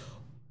will.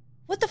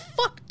 What the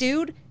fuck,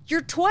 dude?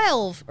 You're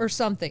 12 or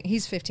something.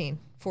 He's 14.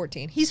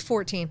 He's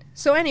 14.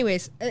 So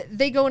anyways,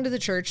 they go into the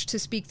church to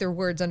speak their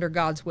words under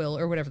God's will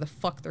or whatever the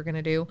fuck they're going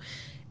to do.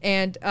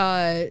 And,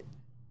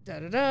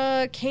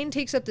 Kane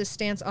takes up this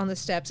stance on the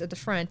steps at the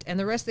front, and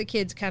the rest of the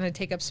kids kind of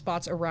take up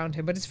spots around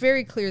him. But it's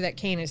very clear that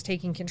Kane is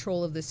taking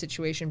control of this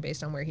situation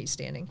based on where he's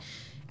standing.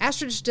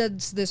 Astrid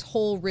does this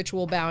whole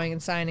ritual bowing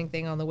and signing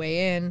thing on the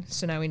way in,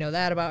 so now we know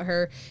that about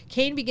her.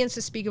 Kane begins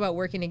to speak about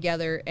working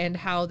together and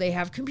how they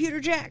have Computer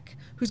Jack,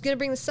 who's going to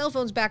bring the cell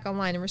phones back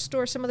online and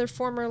restore some of their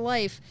former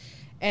life.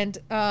 And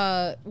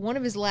one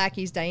of his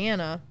lackeys,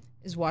 Diana,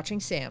 is watching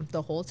Sam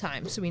the whole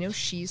time, so we know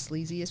she's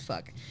sleazy as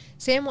fuck.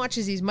 Sam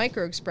watches these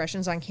micro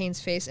expressions on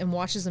Kane's face and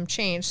watches them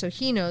change, so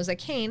he knows that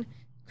Kane,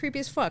 creepy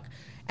as fuck.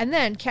 And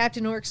then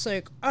Captain Orc's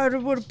like, I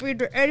don't want to be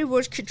under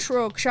anyone's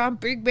control because I'm a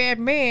big bad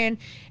man.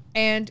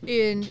 And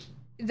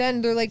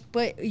then they're like,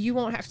 but you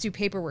won't have to do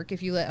paperwork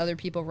if you let other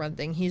people run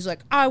things. He's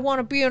like, I want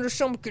to be under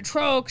some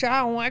control because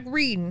I don't like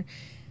reading.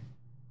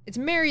 It's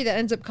Mary that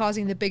ends up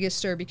causing the biggest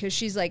stir because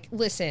she's like,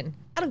 listen,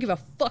 I don't give a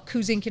fuck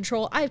who's in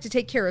control. I have to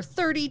take care of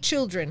 30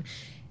 children.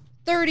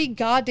 30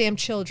 goddamn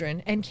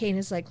children. And Kane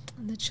is like,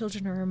 the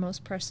children are our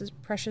most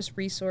precious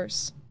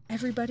resource.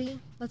 Everybody,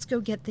 let's go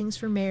get things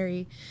for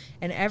Mary.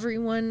 And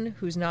everyone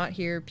who's not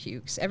here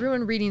pukes.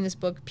 Everyone reading this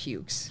book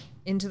pukes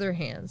into their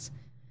hands.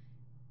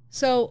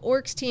 So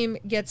Orc's team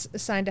gets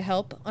assigned to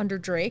help under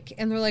Drake,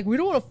 and they're like, we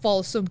don't want to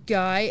follow some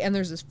guy, and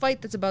there's this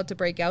fight that's about to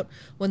break out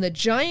when the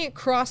giant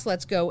cross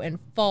lets go and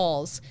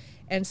falls.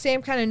 And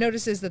Sam kind of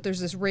notices that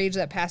there's this rage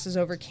that passes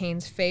over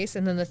Kane's face,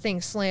 and then the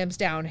thing slams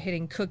down,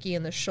 hitting Cookie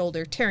in the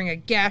shoulder, tearing a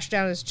gash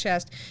down his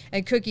chest,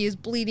 and Cookie is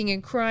bleeding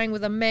and crying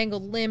with a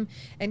mangled limb,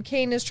 and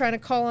Kane is trying to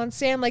call on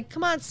Sam, like,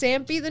 come on,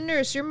 Sam, be the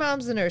nurse, your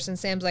mom's the nurse, and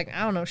Sam's like,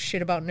 I don't know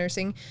shit about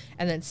nursing,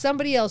 and then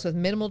somebody else with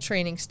minimal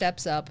training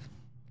steps up,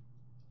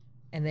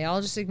 and they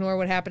all just ignore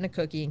what happened to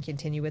Cookie and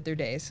continue with their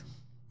days.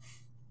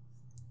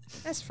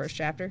 That's the first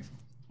chapter.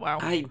 Wow.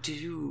 I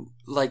do,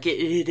 like,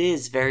 it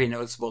is very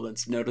noticeable.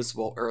 It's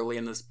noticeable early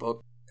in this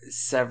book.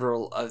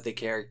 Several of the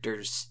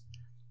characters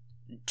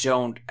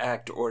don't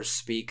act or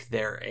speak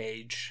their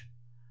age.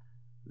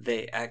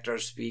 They act or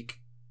speak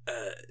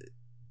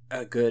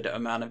a good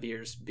amount of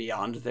years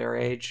beyond their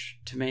age,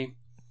 to me.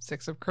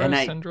 Six of Crows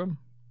syndrome.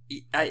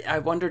 I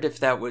wondered if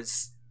that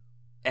was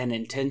an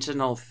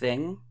intentional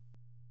thing,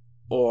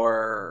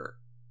 or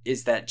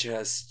is that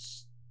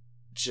just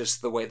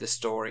the way the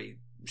story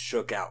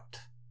shook out?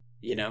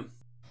 You know?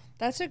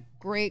 That's a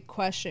great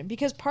question,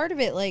 because part of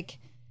it, like,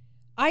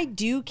 I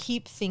do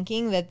keep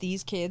thinking that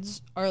these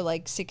kids are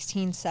like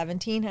 16,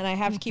 17, and I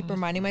have to keep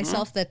reminding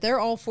myself that they're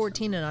all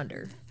 14 and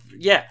under.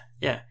 Yeah.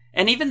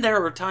 And even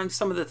there are times,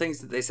 some of the things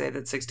that they say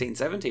that 16,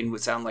 17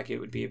 would sound like it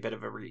would be a bit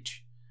of a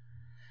reach.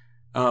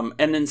 And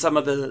then some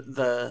of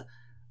the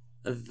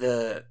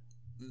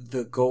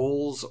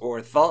goals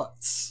or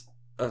thoughts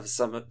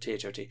some of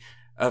THOT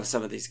of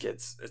some of these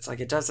kids. It's like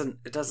it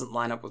doesn't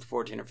line up with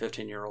 14 or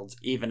 15-year-olds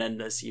even in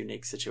this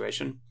unique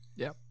situation.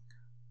 Yeah.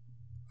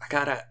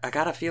 I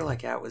gotta feel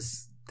like that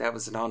was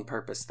an on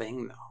purpose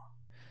thing though.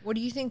 What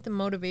do you think the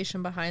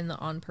motivation behind the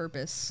on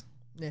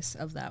purposeness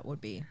of that would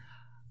be?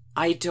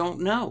 I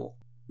don't know.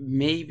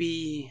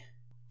 Maybe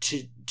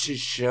to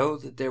show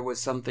that there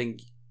was something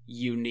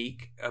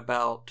unique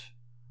about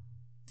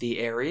the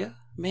area,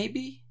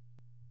 maybe?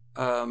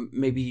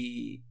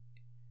 Maybe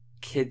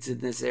kids in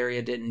this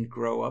area didn't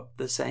grow up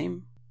the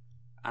same?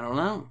 I don't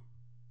know.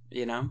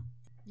 You know?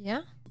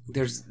 Yeah.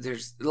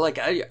 There's like,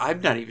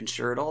 I'm not even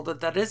sure at all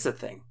that is a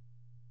thing.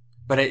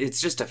 But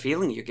it's just a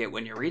feeling you get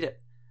when you read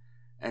it.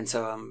 And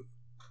so,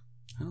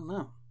 I don't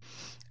know.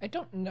 I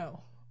don't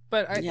know.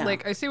 But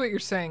I see what you're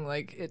saying.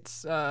 Like,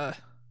 it's,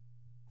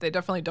 they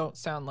definitely don't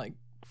sound like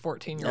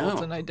 14-year-olds.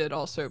 No. And I did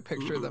also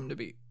picture them to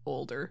be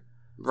older.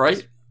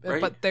 Right?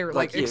 Right. But they were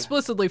like you.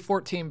 explicitly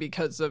 14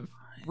 because of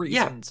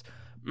reasons. Yeah.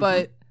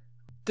 But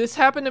this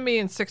happened to me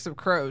in Six of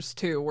Crows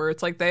too, where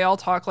it's like they all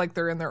talk like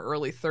they're in their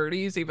early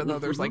 30s, even though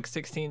there's like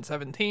 16,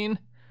 17.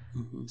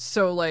 Mm-hmm.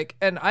 So like,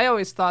 and I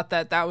always thought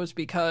that was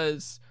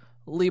because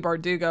Leigh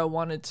Bardugo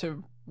wanted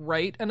to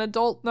write an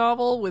adult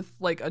novel with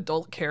like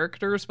adult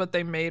characters, but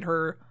they made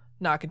her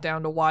knock it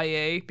down to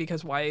YA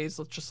because YA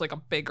is just like a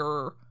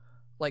bigger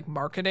like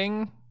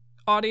marketing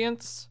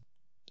audience.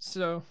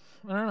 So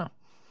I don't know.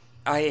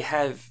 I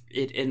have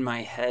it in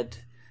my head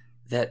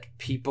that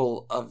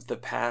people of the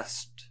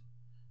past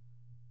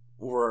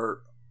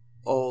were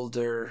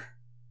older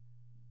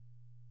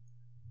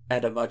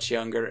at a much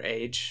younger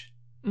age.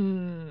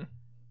 Mm.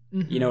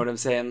 Mm-hmm. You know what I'm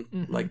saying?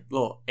 Mm-hmm. Like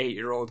little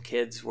 8-year-old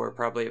kids were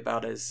probably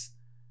about as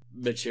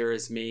mature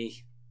as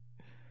me.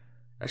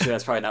 Actually,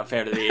 that's probably not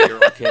fair to the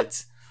 8-year-old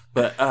kids.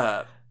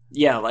 But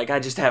yeah, like I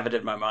just have it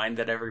in my mind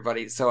that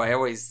everybody. So I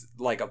always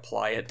like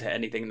apply it to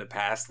anything in the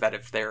past. That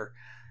if they're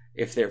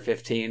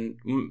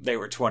 15, they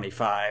were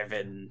 25,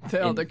 and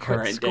They'll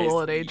quit school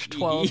days, at age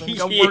 12 and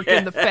go work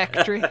in the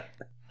factory.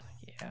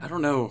 Yeah. I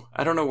don't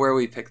know where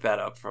we picked that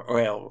up from.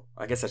 Well,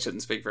 I guess I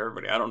shouldn't speak for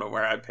everybody. I don't know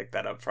where I picked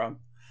that up from.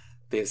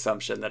 The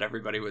assumption that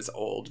everybody was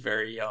old,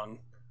 very young.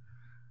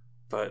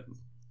 But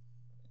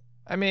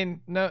I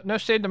mean, no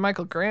shade to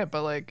Michael Grant,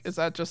 but like, is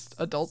that just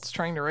adults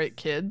trying to write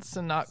kids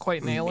and not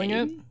quite nailing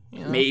it?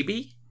 You know?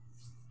 Maybe.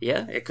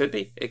 Yeah, it could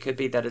be. It could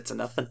be that it's a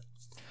nothing.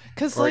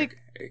 Because like,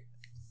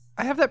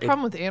 I have that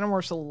problem with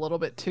Animorphs a little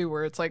bit too,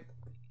 where it's like,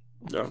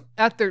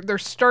 at their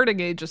starting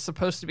age is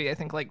supposed to be, I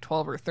think, like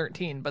 12 or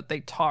 13, but they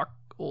talk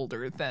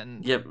older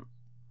than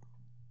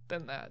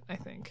that, I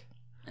think.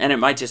 And it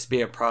might just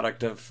be a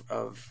product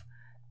of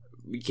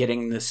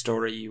getting the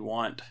story you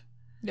want.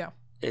 Yeah.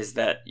 Is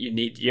that you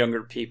need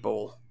younger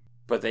people,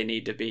 but they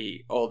need to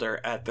be older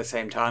at the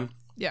same time.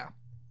 Yeah.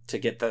 To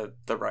get the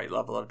right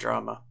level of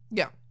drama.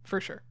 Yeah, for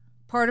sure.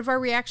 Part of our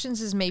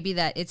reactions is maybe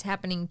that it's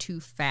happening too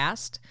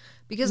fast,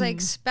 because I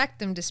expect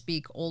them to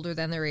speak older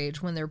than their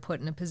age when they're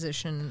put in a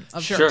position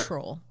of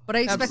control. But I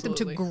expect them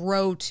to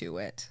grow to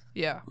it.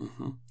 Yeah.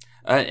 Mm-hmm.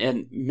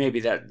 And maybe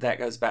that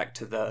goes back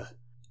to the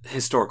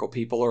historical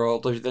people are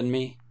older than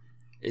me,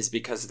 is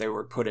because they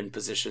were put in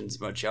positions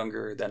much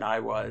younger than I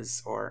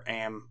was or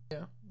am.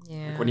 Yeah.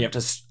 Yeah. Like when you have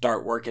to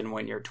start working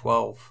when you're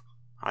 12.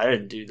 I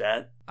didn't do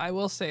that. I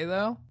will say,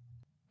 though,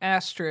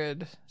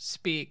 Astrid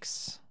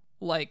speaks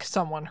like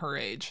someone her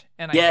age,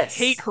 and I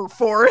hate her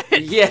for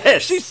it.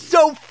 Yes. She's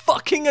so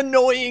fucking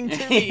annoying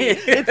to me.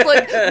 It's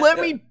like,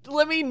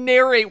 let me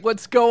narrate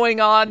what's going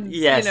on.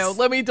 Yes. You know,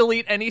 let me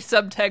delete any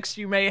subtext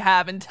you may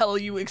have and tell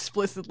you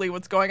explicitly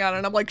what's going on.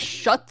 And I'm like,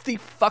 shut the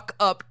fuck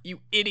up, you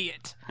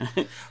idiot.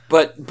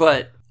 but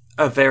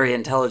a very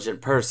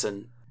intelligent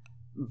person,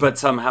 but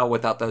somehow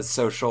without those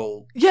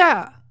social,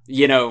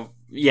 you know,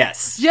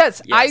 yes.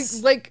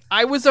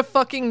 I was a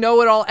fucking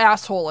know-it-all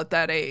asshole at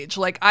that age.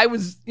 Like, I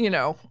was,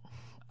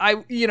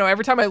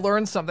 every time I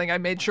learned something, I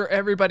made sure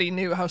everybody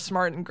knew how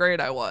smart and great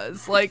I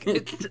was. Like,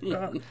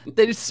 that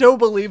is so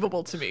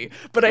believable to me.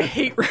 But I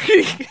hate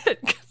reading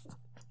it.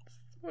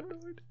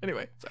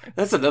 Anyway, sorry.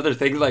 That's another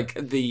thing. Like,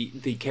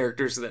 the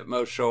characters that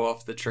most show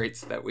off the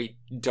traits that we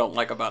don't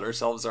like about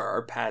ourselves, or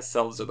our past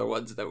selves, are the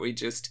ones that we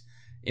just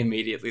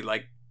immediately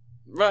like,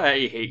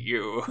 I hate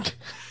you.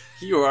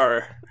 You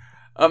are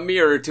a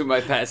mirror to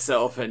my past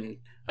self, and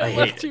I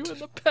left hate you in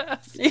the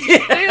past. Stay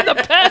in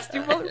the past,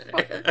 you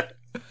motherfucker.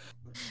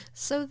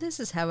 So this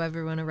is how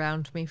everyone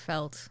around me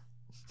felt.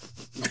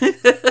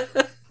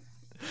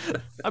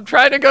 I'm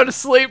trying to go to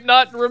sleep,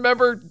 not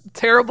remember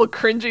terrible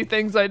cringy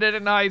things I did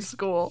in high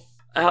school.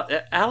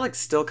 Alex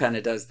still kind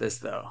of does this,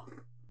 though.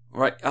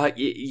 Right?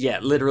 Yeah,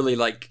 literally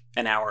like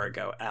an hour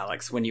ago,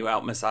 Alex, when you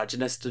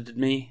out-misogynisted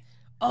me.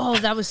 Oh,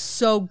 that was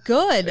so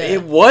good.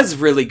 It was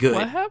really good.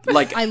 What happened?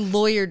 Like, I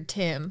lawyered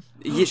Tim.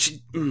 Yeah,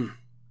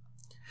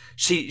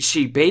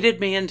 she baited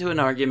me into an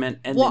argument,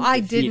 and then I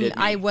defeated didn't.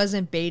 me. I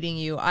wasn't baiting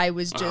you. I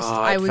was just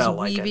I was felt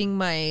like weaving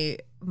my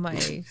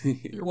my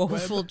Your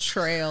woeful web.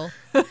 trail.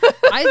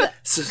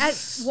 So-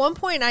 At one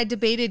point, I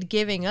debated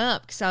giving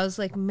up because I was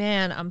like,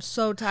 man, I'm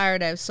so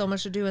tired. I have so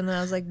much to do. And then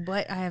I was like,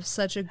 but I have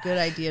such a good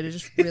idea to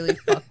just really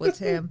fuck with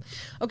Tim.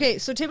 Okay,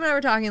 so Tim and I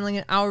were talking like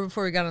an hour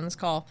before we got on this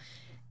call.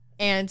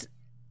 And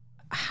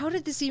how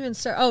did this even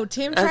start? Oh,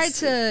 Tim tried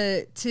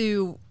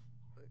to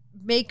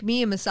make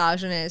me a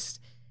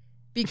misogynist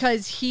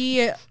because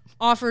he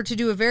offered to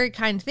do a very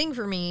kind thing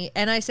for me,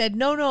 and I said,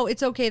 no,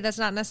 it's okay, that's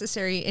not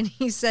necessary. And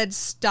he said,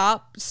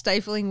 stop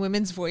stifling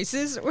women's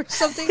voices or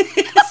something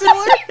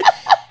similar.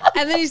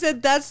 And then he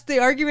said, that's the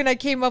argument I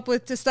came up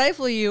with to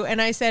stifle you.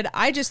 And I said,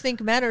 I just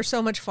think men are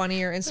so much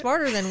funnier and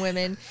smarter than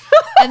women.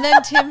 And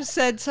then Tim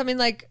said something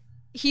like,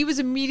 he was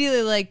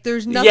immediately like,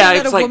 there's nothing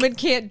that a woman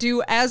can't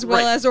do as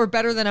well as or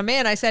better than a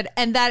man. I said,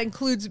 and that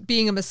includes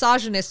being a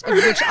misogynist, of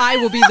which I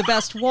will be the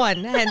best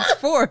one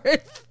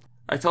henceforth.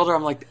 I told her,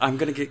 I'm like, I'm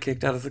going to get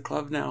kicked out of the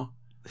club now.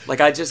 Like,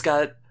 I just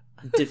got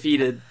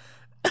defeated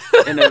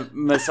in a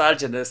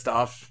misogynist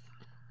off.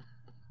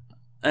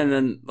 And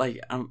then, like,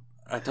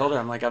 I told her,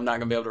 I'm like, I'm not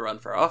going to be able to run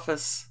for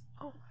office.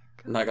 Oh my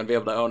God. I'm not going to be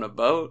able to own a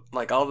boat.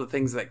 Like, all the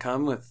things that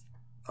come with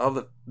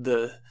all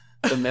the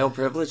male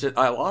privilege.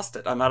 I lost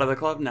it. I'm out of the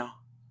club now.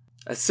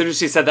 As soon as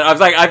she said that, I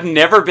was like, I've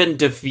never been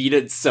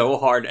defeated so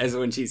hard as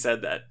when she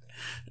said that.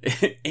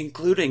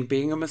 Including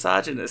being a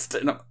misogynist.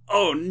 And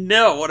oh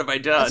no, what have I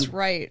done? That's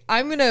right.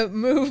 I'm going to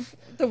move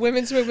the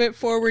women's movement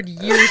forward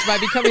years by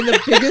becoming the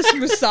biggest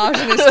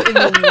misogynist in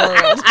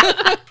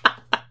the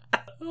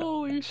world.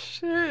 Holy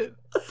shit.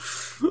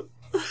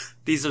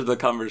 These are the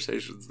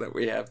conversations that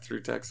we have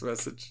through text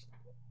message.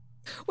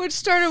 Which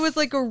started with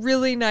like a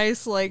really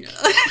nice, like,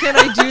 can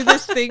I do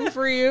this thing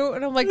for you?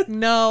 And I'm like,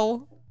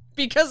 no,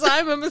 because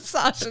I'm a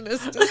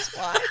misogynist is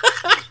why.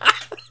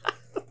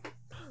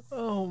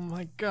 Oh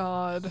my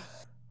God.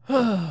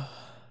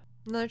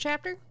 Another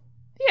chapter?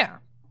 Yeah.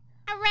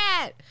 All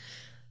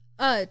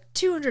right.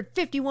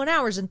 251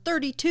 hours and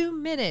 32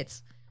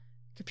 minutes.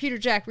 Computer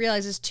Jack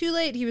realizes too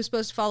late he was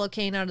supposed to follow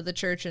Kane out of the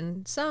church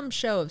in some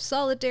show of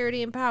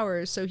solidarity and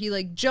power. So he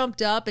like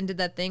jumped up and did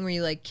that thing where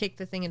you like kick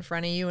the thing in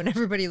front of you and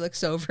everybody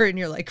looks over and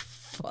you're like,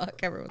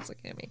 fuck, everyone's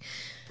looking at me.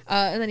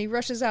 And then he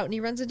rushes out and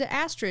he runs into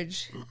Astrid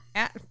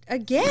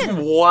again.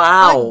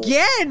 Wow.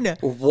 Again.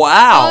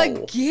 Wow.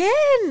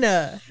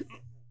 Again.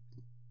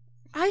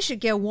 I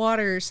should get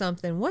water or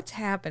something. What's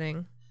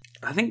happening?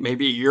 I think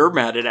maybe you're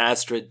mad at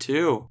Astrid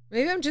too.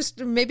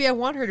 Maybe I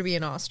want her to be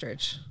an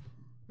ostrich.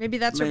 Maybe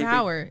that's her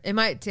power.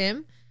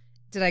 Tim?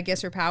 Did I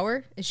guess her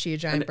power? Is she a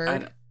giant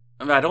bird?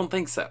 I don't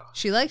think so.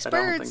 She likes birds.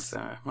 I don't think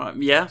so. Well,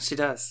 yeah, she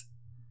does.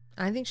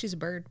 I think she's a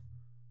bird.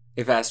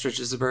 If Astrid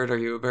is a bird, are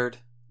you a bird?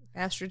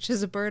 Astrid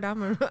is a bird.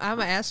 I'm a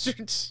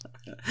Astrid.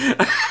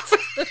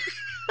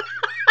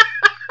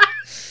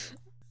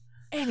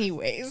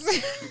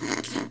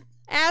 Anyways,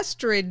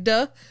 Astrid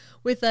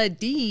with a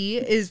D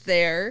is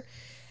there.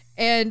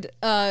 And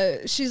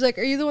she's like,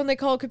 are you the one they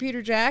call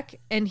Computer Jack?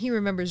 And he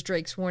remembers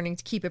Drake's warning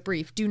to keep it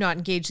brief. Do not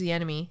engage the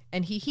enemy.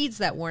 And he heeds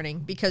that warning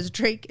because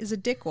Drake is a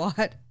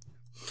dickwad.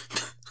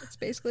 That's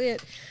basically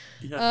it.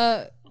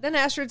 Yeah. Then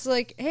Astrid's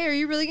like, hey, are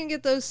you really going to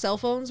get those cell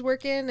phones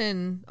working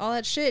and all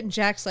that shit? And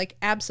Jack's like,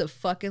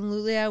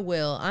 abso-fucking-lutely I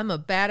will. I'm a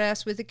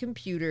badass with a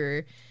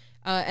computer.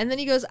 And then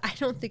he goes, I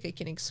don't think I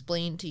can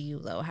explain to you,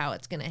 though, how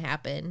it's going to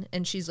happen.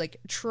 And she's like,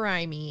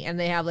 try me. And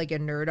they have like a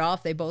nerd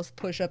off. They both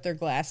push up their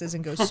glasses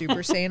and go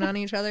Super Saiyan on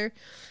each other.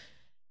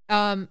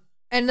 And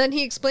then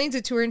he explains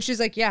it to her and she's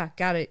like, yeah,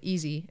 got it.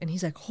 Easy. And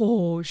he's like,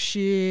 oh,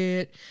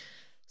 shit.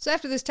 So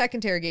after this tech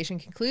interrogation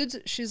concludes,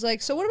 she's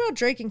like, so what about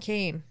Drake and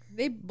Kane?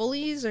 They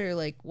bullies or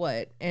like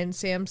what? And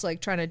Sam's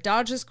like trying to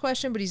dodge this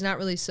question, but he's not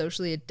really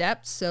socially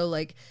adept. So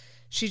like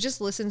she just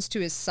listens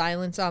to his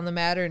silence on the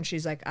matter and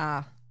she's like,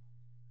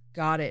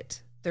 got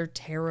it. They're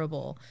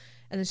terrible.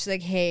 And then she's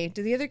like, hey,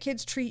 do the other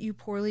kids treat you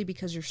poorly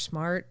because you're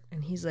smart?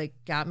 And he's like,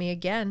 got me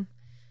again.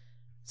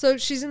 So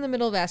she's in the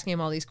middle of asking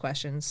him all these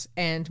questions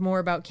and more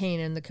about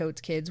Kane and the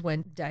Coates kids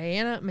when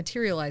Diana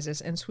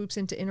materializes and swoops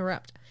in to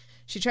interrupt.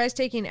 She tries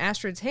taking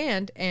Astrid's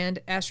hand and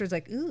Astrid's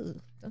like, ooh,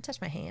 don't touch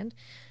my hand.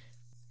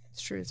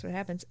 It's true, that's what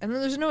happens. And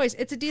then there's a noise.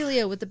 It's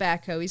Adelio with the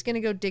backhoe. He's going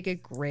to go dig a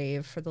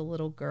grave for the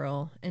little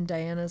girl. And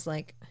Diana's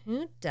like,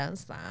 who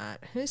does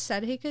that? Who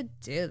said he could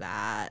do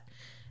that?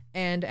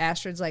 And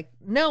Astrid's like,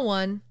 no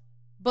one.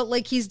 But,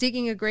 like, he's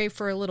digging a grave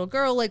for a little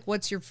girl. Like,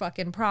 what's your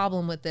fucking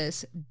problem with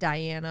this,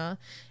 Diana?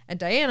 And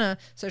Diana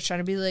starts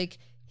trying to be like,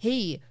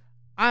 hey,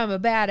 I'm a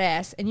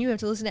badass, and you have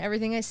to listen to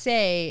everything I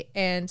say.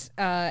 And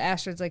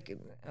Astrid's like,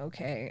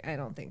 okay, I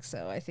don't think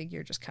so. I think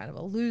you're just kind of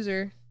a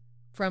loser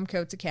from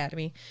Coates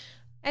Academy.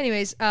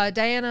 Anyways,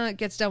 Diana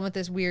gets done with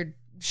this weird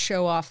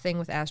show-off thing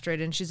with Astrid,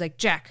 and she's like,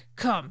 Jack,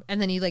 come.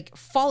 And then he, like,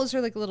 follows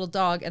her like a little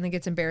dog and then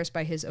gets embarrassed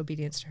by his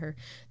obedience to her.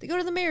 They go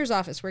to the mayor's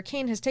office where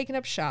Kane has taken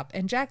up shop,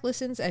 and Jack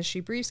listens as she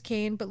briefs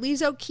Kane, but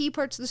leaves out key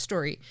parts of the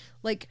story.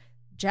 Like,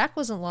 Jack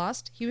wasn't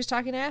lost. He was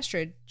talking to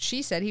Astrid.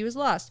 She said he was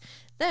lost.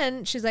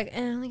 Then she's like, I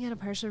only got a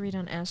partial read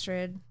on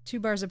Astrid. 2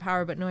 bars of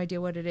power, but no idea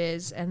what it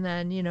is. And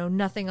then,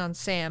 nothing on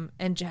Sam.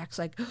 And Jack's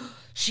like,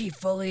 she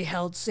fully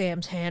held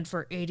Sam's hand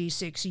for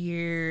 86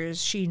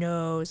 years. She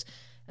knows.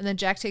 And then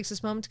Jack takes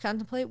this moment to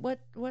contemplate what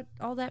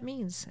all that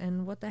means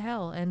and what the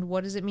hell. And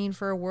what does it mean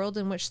for a world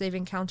in which they've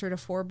encountered a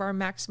 4-bar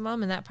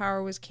maximum and that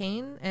power was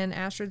Kane and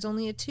Astrid's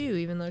only a 2,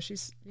 even though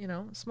she's,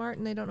 smart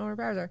and they don't know what her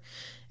powers are.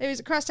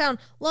 Anyways, across town,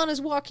 Lana's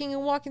walking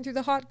through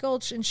the hot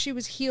gulch and she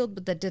was healed,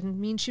 but that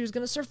didn't mean she was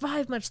going to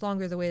survive much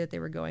longer the way that they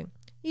were going.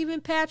 Even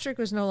Patrick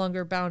was no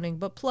longer bounding,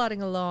 but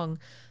plodding along.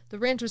 The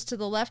ranch was to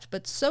the left,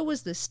 but so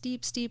was the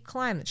steep, steep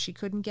climb that she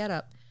couldn't get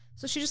up.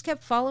 So she just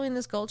kept following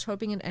this gulch,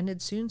 hoping it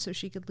ended soon so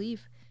she could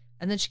leave.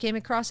 And then she came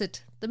across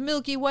it, the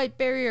milky white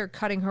barrier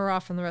cutting her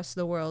off from the rest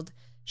of the world.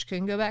 She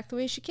couldn't go back the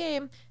way she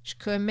came. She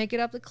couldn't make it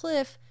up the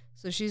cliff.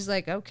 So she's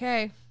like,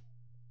 okay,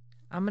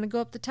 I'm going to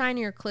go up the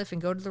tinier cliff and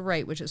go to the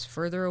right, which is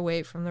further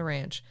away from the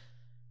ranch.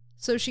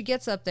 So she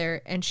gets up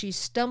there and she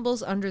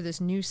stumbles under this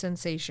new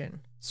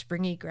sensation,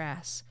 springy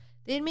grass.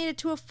 They had made it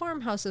to a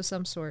farmhouse of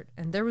some sort,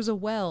 and there was a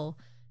well.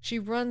 She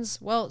runs,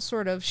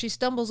 sort of. She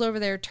stumbles over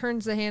there,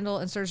 turns the handle,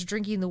 and starts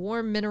drinking the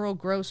warm, mineral,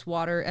 gross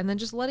water, and then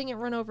just letting it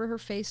run over her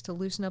face to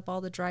loosen up all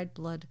the dried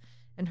blood.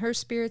 And her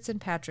spirits and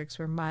Patrick's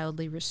were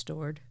mildly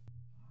restored.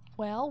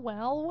 Well.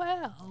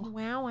 Wow.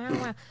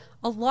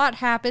 A lot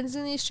happens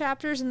in these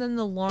chapters, and then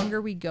the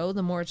longer we go,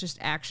 the more it's just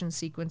action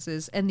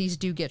sequences, and these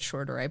do get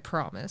shorter, I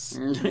promise.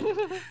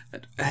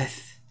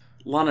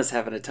 Lana's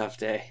having a tough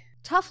day.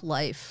 Tough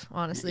life,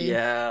 honestly.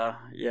 Yeah.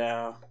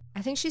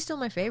 I think she's still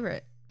my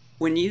favorite.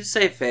 When you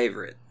say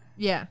favorite,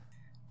 yeah,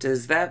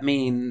 does that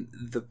mean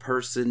the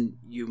person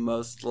you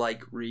most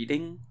like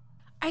reading?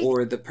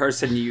 Or the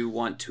person you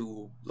want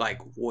to,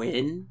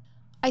 win?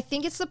 I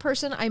think it's the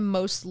person I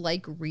most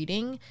like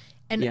reading.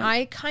 And Yeah.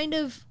 I kind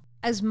of,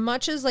 as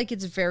much as,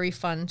 it's very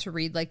fun to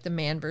read, the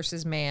man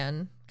versus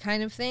man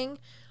kind of thing,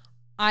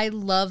 I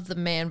love the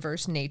man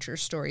versus nature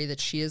story that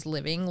she is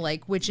living,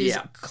 which is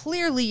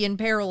clearly in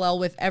parallel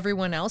with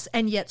everyone else,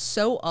 and yet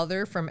so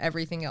other from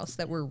everything else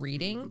that we're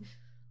reading.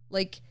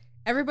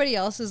 Everybody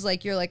else is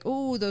you're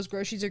ooh, those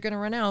groceries are going to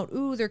run out.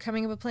 Ooh, they're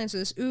coming up with plans for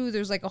this. Ooh,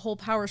 there's a whole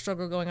power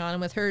struggle going on.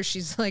 And with her,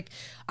 she's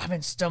I've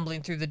been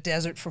stumbling through the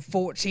desert for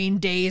 14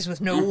 days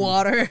with no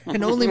water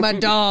and only my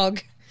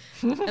dog.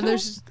 And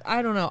there's,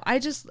 I don't know.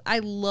 I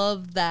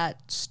love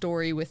that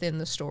story within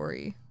the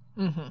story.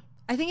 Mm-hmm.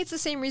 I think it's the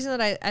same reason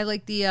that I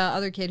like the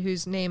other kid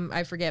whose name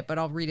I forget, but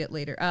I'll read it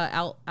later.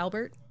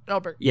 Albert?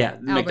 Albert. Yeah,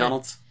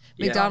 McDonald's.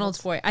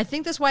 McDonald's boy. I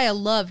think that's why I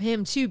love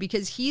him too,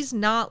 because he's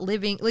not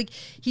living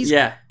he's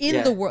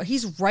in the world.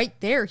 He's right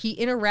there. He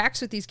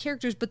interacts with these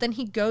characters, but then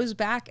he goes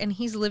back and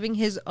he's living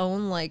his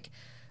own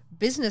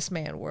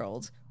businessman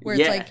world where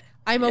it's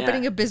I'm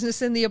opening a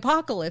business in the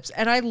apocalypse,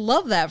 and I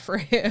love that for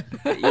him.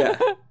 Yeah.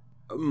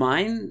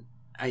 Mine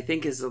I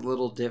think is a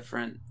little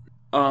different.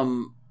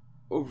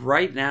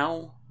 Right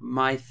now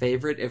my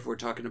favorite, if we're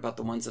talking about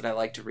the ones that I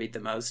like to read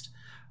the most,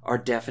 are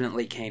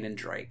definitely Kane and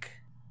Drake.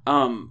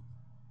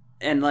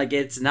 And,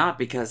 it's not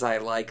because I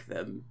like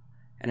them,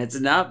 and it's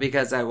not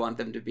because I want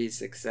them to be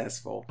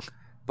successful,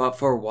 but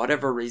for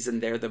whatever reason,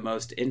 they're the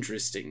most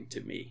interesting to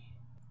me.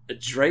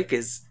 Drake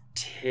is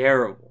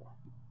terrible.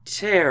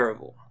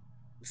 Terrible.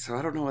 So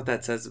I don't know what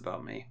that says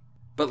about me.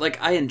 But,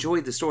 I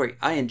enjoy the story.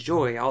 I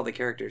enjoy all the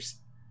characters.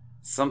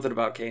 Something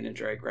about Kane and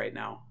Drake right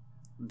now,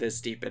 this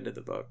deep into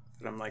the book,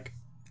 that I'm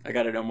I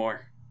gotta know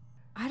more.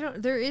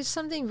 There is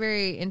something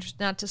very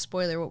interesting, not to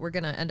spoiler what we're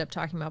going to end up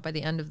talking about by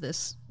the end of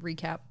this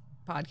recap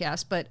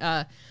podcast,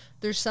 but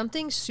there's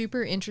something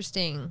super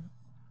interesting,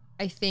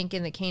 I think,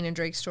 in the Kane and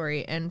Drake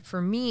story, and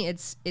for me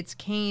it's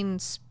Kane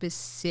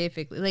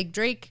specifically.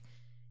 Drake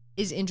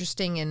is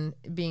interesting in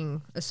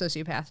being a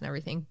sociopath and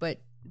everything, but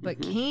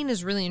Kane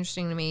is really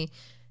interesting to me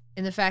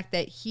in the fact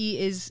that he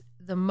is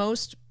the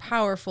most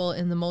powerful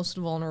in the most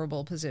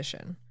vulnerable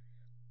position,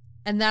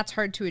 and that's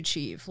hard to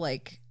achieve,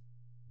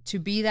 to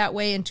be that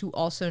way, and to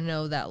also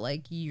know that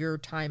your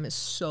time is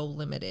so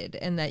limited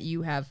and that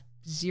you have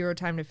zero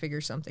time to figure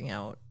something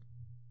out.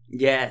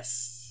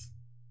 Yes.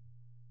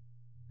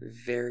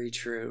 Very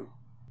true.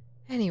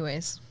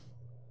 Anyways,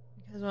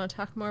 you guys want to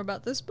talk more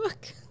about this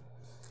book?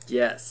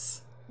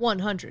 Yes.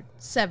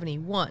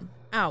 171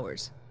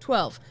 hours,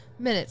 12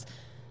 minutes.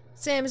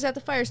 Sam is at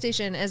the fire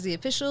station as the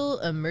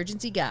official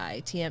emergency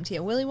guy. TMT,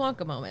 a Willy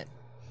Wonka moment.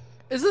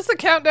 Is this a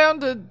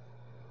countdown to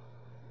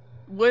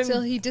when?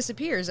 Till he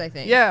disappears, I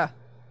think. Yeah.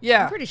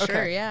 I'm pretty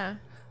sure, yeah.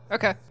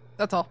 Okay,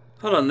 that's all.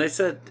 Hold on, they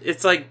said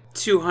it's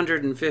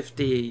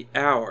 250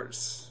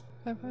 hours.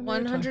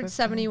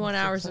 171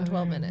 hours and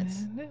 12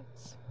 minutes.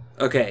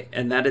 Okay,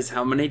 and that is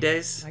how many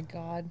days? My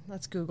God,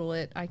 let's Google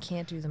it. I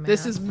can't do the math.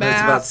 This is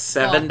math. That's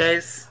about 7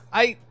 days?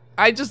 I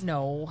just...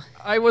 No.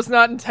 I was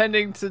not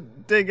intending to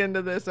dig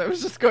into this. I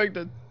was just going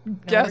to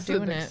guess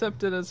and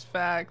accept it as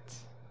fact.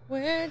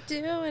 We're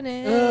doing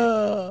it.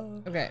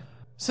 Okay.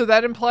 So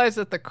that implies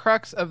that the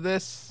crux of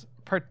this...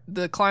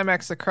 the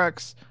climax, the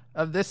crux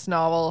of this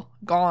novel,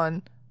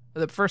 Gone,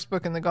 the first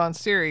book in the Gone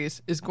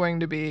series, is going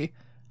to be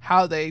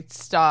how they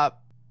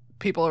stop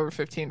people over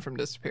 15 from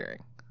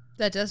disappearing.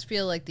 That does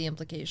feel like the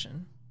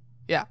implication.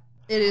 Yeah.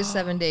 It is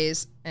 7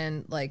 days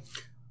and like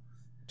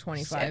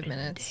 25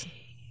 minutes.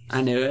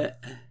 I knew it.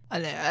 I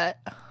know it.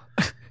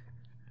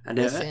 I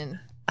knew it. Listen.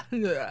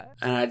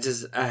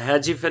 And I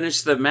had you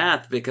finish the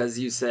math because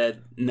you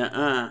said,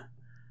 nuh-uh.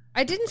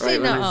 I didn't say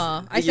Right when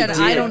nuh-uh. I you said, did.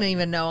 I don't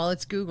even know.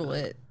 Let's Google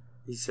it.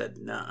 You said,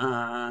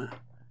 nuh-uh.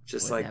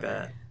 Just Would like never.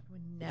 that.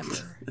 Would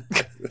never.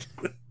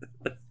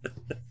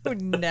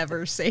 Would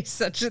never say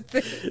such a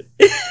thing.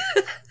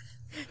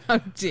 How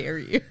dare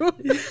you?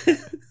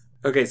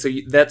 Okay, so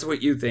that's what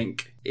you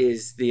think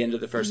is the end of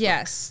the first book.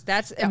 Yes.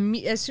 That's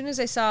as soon as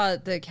I saw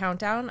the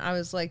countdown, I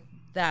was like,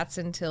 that's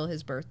until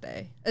his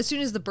birthday. As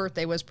soon as the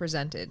birthday was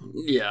presented.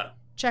 Yeah.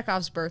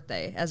 Chekov's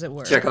birthday, as it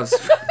were. Chekov's.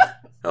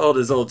 How old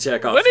is old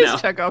Chekov When now?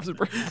 is Chekov's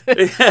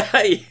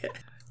birthday?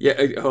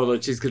 Yeah, hold on.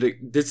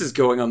 This is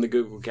going on the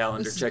Google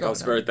Calendar. This is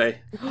Chekov's going on.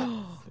 birthday.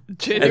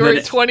 January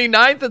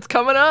 29th, it's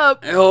coming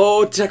up.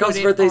 Oh, Chekov's Put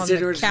it birthday is on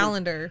January. the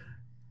calendar.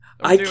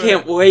 I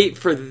can't wait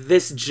for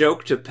this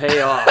joke to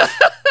pay off.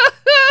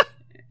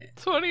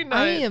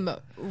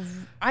 29th.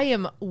 I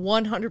am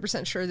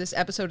 100% sure this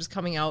episode is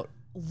coming out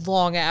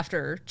long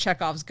after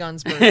Chekov's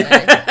gun's birthday.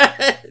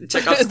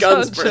 Chekhov's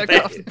gun's birthday.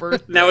 Chekhov's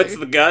birthday. Now it's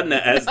the gun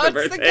that has Now the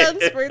it's birthday. the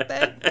gun's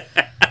birthday.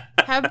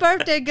 Happy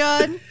birthday,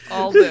 gun.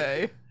 All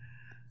day.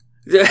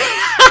 Check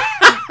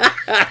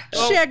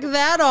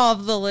that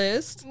off the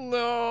list.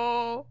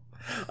 No.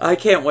 I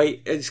can't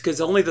wait. It's because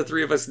only the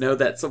three of us know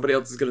that somebody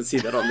else is going to see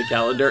that on the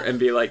calendar and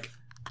be like,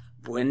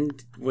 when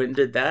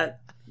did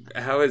that?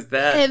 How is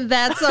that? And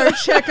that's our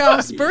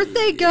Chekov's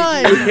birthday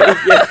gun.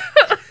 Yeah.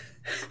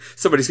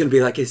 Somebody's going to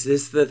be like, is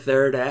this the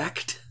third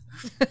act?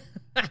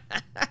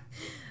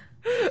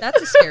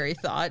 That's a scary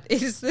thought.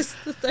 Is this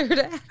the third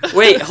act?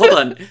 Wait, hold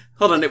on.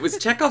 It was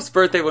Chekhov's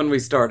birthday when we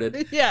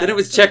started. Yeah. Then it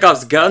was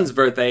Chekhov's gun's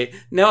birthday.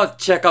 Now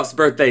it's Chekhov's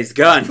birthday's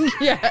gun.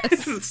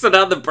 Yes. So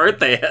now the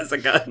birthday has a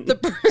gun. The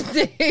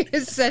birthday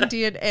is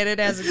sentient and it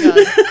has a gun.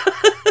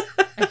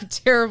 I have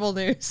terrible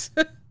news.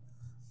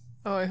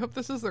 Oh, I hope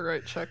this is the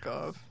right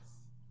Chekov.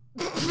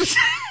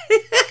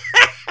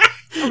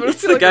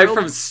 It's the guy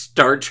from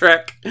Star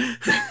Trek.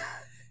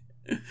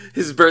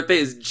 His birthday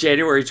is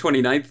January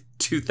 29th,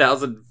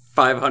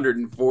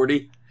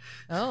 2540.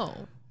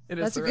 Oh. It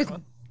is That's the a right good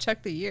one.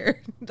 check the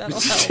year. That'll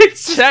help.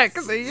 Check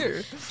the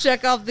year.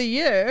 Check off the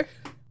year.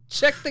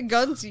 Check the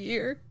guns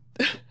year.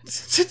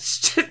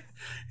 That's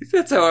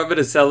how I'm going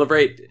to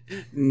celebrate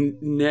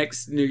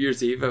next New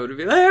Year's Eve. I'm going to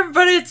be like,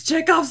 everybody, it's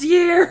Chekhov's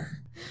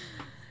year.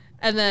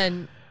 And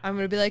then I'm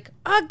going to be like,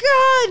 a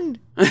gun!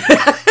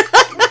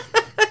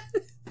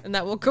 And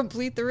that will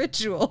complete the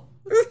ritual.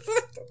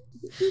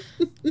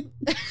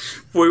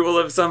 We will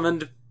have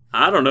summoned,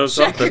 I don't know,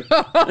 something.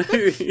 Chekov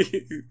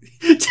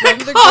from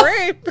the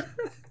grave.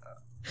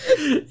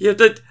 You have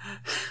to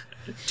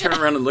turn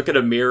around and look at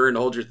a mirror and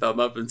hold your thumb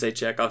up and say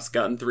Chekhov's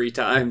gun 3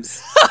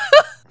 times.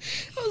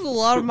 That was a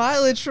lot of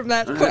mileage from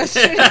that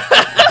question.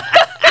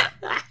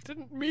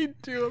 Didn't mean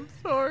to, I'm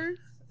sorry.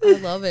 I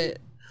love it.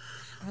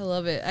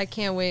 I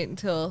can't wait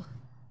until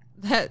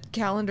that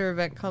calendar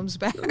event comes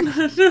back.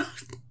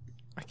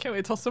 I can't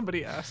wait till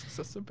somebody asks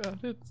us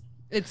about it.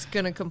 It's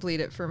gonna complete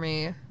it for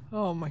me.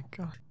 Oh my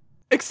god.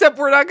 Except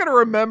we're not gonna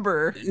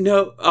remember.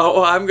 No,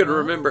 I'm going to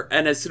remember.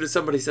 And as soon as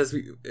somebody says,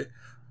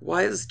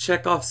 why is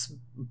Chekhov's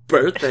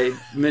birthday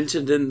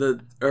mentioned on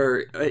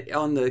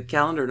the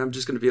calendar? And I'm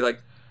just going to be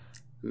like,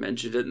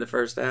 mentioned it in the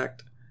first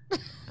act.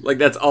 Like,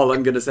 that's all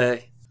I'm going to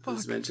say. It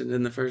was mentioned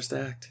in the first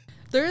act.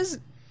 There is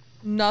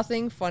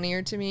nothing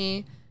funnier to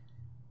me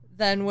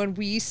than when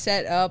we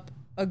set up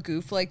a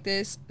goof like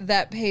this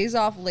that pays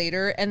off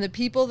later, and the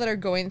people that are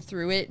going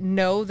through it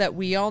know that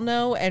we all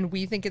know, and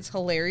we think it's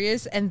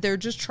hilarious, and they're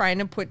just trying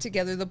to put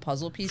together the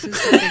puzzle pieces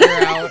to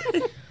figure out.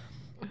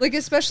 Like,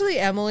 especially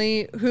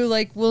Emily, who,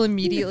 like, will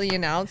immediately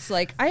announce,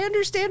 like, I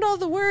understand all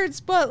the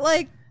words, but,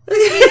 like,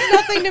 this means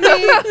nothing to me.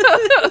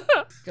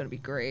 It's gonna be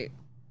great.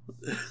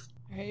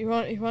 All right, you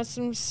want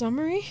some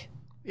summary?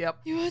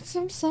 Yep. You want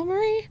some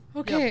summary?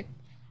 Okay. Yep.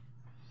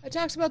 I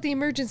talked about the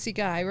emergency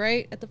guy,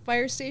 right? At the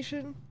fire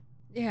station?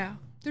 Yeah.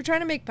 They're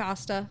trying to make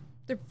pasta.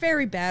 They're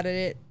very bad at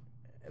it.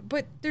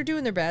 But they're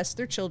doing their best.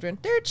 They're children.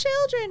 They're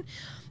children!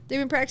 They've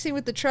been practicing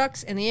with the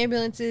trucks and the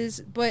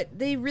ambulances, but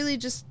they really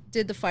just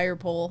did the fire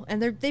pole.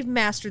 And they've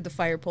mastered the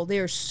fire pole. They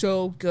are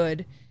so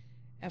good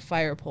at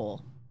fire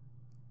pole.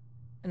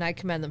 And I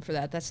commend them for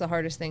that. That's the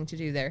hardest thing to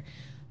do there.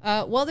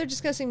 While they're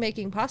discussing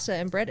making pasta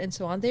and bread and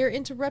so on, they are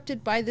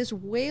interrupted by this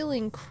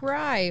wailing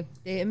cry.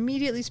 They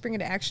immediately spring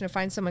into action to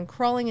find someone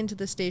crawling into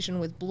the station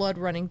with blood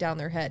running down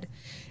their head.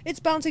 It's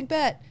Bouncing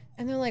Bet.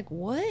 And they're like,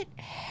 what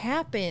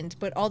happened?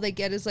 But all they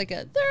get is like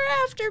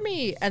they're after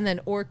me. And then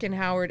Orc and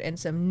Howard and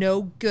some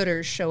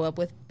no-gooders show up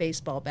with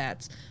baseball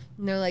bats.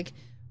 And they're like,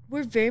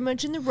 we're very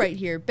much in the right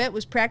here. Bet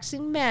was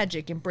practicing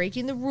magic and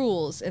breaking the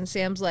rules. And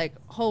Sam's like,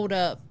 hold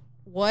up.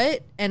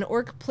 what? And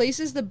Orc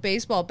places the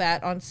baseball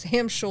bat on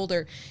Sam's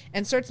shoulder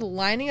and starts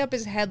lining up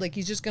his head like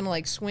he's just gonna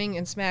like swing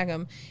and smack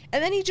him.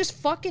 And then he just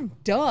fucking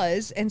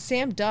does, and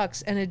Sam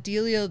ducks, and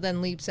Adelio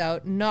then leaps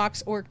out,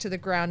 knocks Orc to the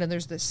ground, and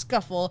there's this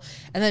scuffle,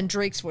 and then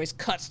Drake's voice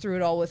cuts through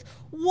it all with,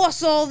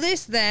 "What's all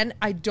this then?"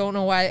 I don't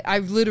know why. I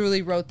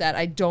literally wrote that.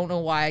 I don't know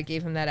why I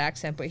gave him that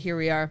accent, but here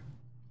we are.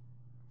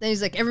 Then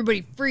he's like,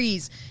 "Everybody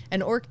freeze,"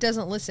 and Orc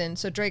doesn't listen,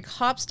 so Drake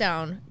hops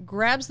down,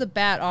 grabs the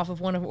bat off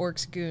of one of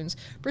Orc's goons,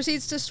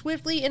 proceeds to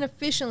swiftly and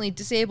efficiently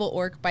disable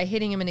Orc by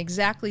hitting him in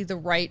exactly the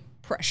right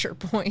pressure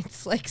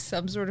points, like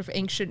some sort of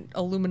ancient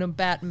aluminum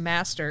bat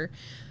master.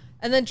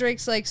 And then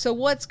Drake's like, "So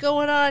what's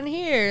going on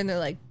here?" And they're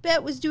like,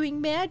 "Bet was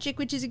doing magic,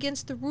 which is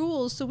against the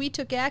rules, so we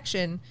took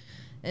action."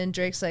 And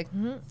Drake's like,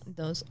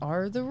 "Those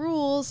are the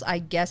rules. I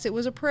guess it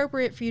was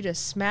appropriate for you to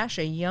smash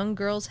a young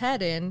girl's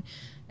head in."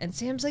 And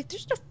Sam's like,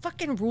 "There's no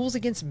fucking rules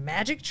against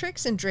magic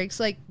tricks." And Drake's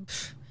like,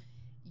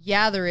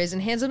 "Yeah, there is,"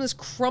 and hands him this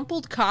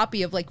crumpled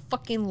copy of like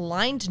fucking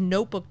lined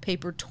notebook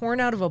paper torn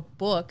out of a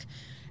book.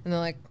 And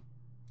they're like,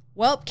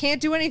 "Well, can't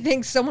do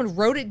anything. Someone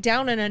wrote it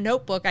down in a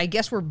notebook. I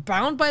guess we're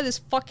bound by this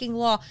fucking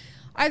law."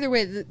 Either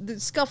way, the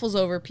scuffle's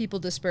over. People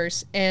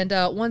disperse. And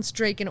once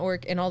Drake and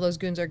Orc and all those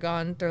goons are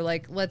gone, they're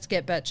like, "Let's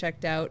get Bet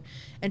checked out."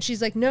 And she's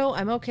like, "No,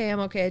 I'm okay.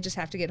 I just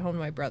have to get home to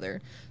my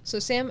brother." So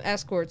Sam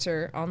escorts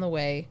her on the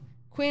way.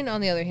 Quinn,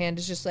 on the other hand,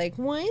 is just like,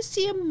 "Why is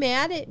Sam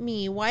mad at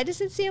me? Why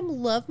doesn't Sam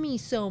love me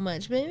so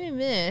much?"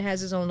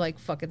 Has his own, like,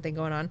 fucking thing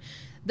going on.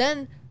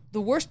 Then,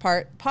 the worst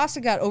part, pasta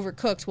got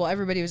overcooked while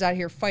everybody was out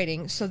here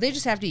fighting, so they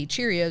just have to eat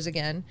Cheerios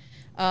again.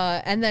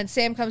 And then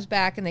Sam comes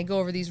back, and they go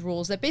over these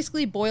rules that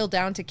basically boil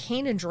down to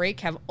Kane and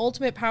Drake have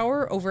ultimate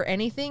power over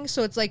anything.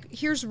 So it's like,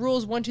 here's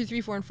rules 1, 2,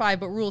 3, 4, and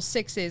 5, but rule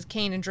 6 is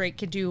Kane and Drake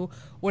can do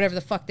whatever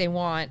the fuck they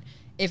want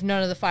if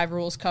none of the 5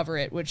 rules cover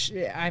it, which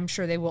I'm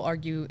sure they will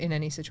argue in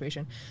any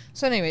situation.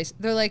 So anyways,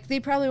 they're like, they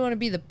probably want to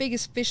be the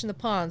biggest fish in the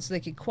pond so they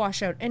could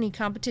quash out any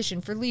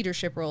competition for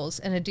leadership roles.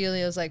 And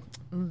Adelio's like,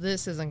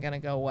 "This isn't going to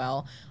go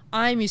well.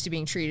 I'm used to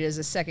being treated as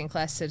a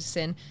second-class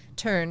citizen."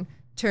 Turn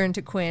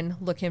to Quinn,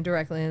 look him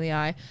directly in the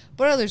eye.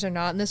 But others are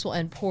not, and this will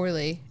end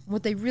poorly.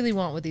 What they really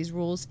want with these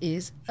rules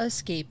is a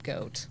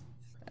scapegoat.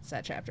 That's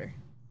that chapter.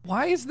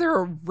 Why is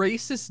there a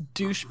racist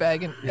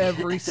douchebag in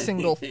every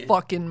single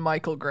fucking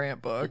Michael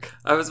Grant book?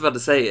 I was about to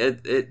say,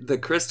 the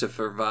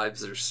Christopher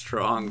vibes are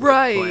strong.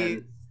 Right. With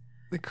Quinn.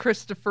 The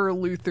Christopher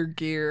Luther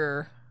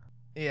Gear.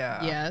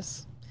 Yeah.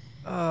 Yes.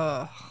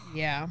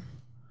 Yeah.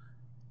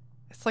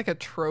 It's like a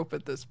trope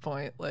at this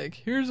point. Like,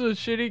 here's a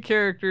shitty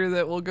character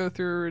that will go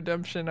through a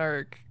redemption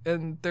arc,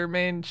 and their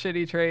main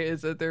shitty trait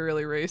is that they're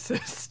really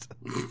racist.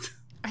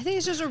 I think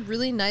it's just a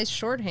really nice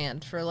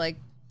shorthand for, like,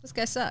 this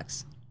guy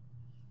sucks.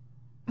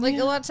 Like,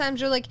 a lot of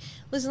times you're like,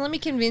 "Listen, let me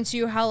convince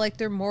you how, like,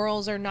 their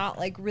morals are not,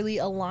 like, really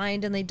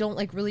aligned, and they don't,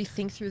 like, really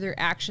think through their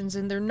actions,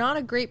 and they're not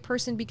a great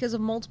person because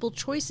of multiple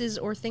choices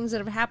or things that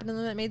have happened to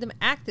them that made them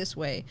act this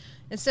way."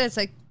 Instead, it's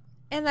like,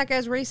 "And that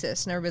guy's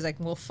racist." And everybody's like,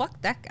 "Well,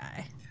 fuck that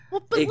guy."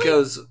 Well, but it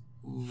goes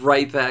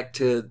right back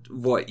to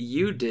what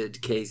you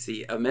did,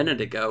 Kaycie, a minute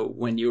ago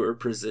when you were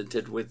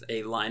presented with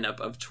a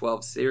lineup of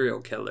 12 serial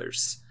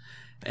killers.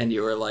 And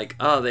you were like,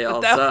 "Oh, they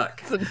all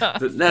suck."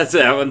 That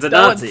one's a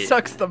Nazi. One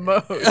sucks the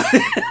most.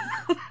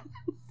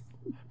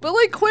 But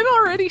like, Quinn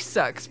already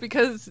sucks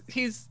because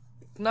he's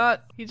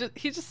not. He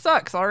just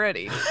sucks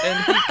already,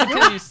 and he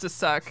continues to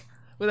suck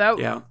without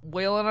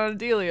wailing on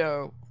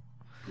Adelio.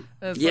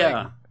 It's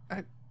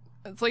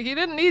it's like he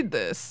didn't need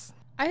this.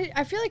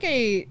 I feel like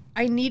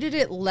I needed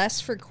it less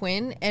for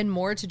Quinn and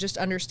more to just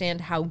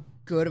understand how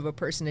good of a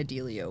person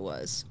Adelio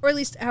was. Or at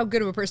least how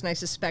good of a person I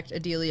suspect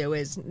Adelio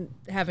is,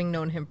 having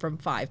known him from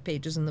 5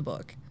 pages in the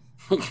book.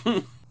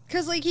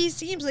 Because, like, he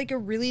seems like a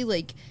really,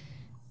 like,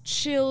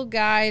 chill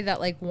guy that,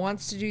 like,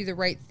 wants to do the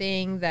right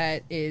thing,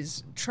 that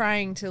is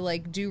trying to,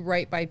 like, do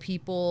right by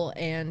people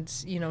and,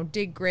 you know,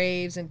 dig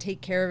graves and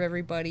take care of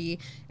everybody.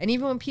 And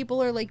even when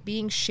people are, like,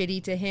 being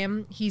shitty to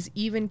him, he's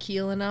even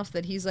keel enough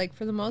that he's like,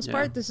 for the most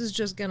part, this is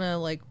just gonna,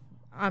 like,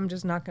 I'm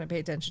just not going to pay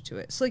attention to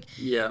it. So, like,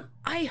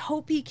 I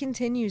hope he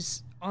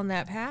continues on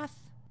that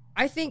path.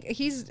 I think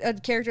he's a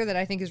character that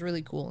I think is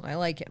really cool, and I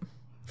like him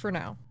for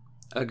now.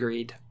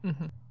 Agreed.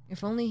 Mm-hmm.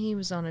 If only he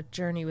was on a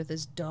journey with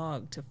his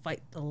dog to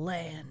fight the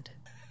land.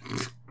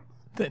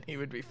 Then he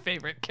would be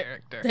favorite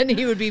character.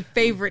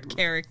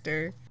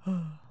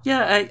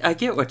 Yeah, I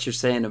get what you're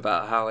saying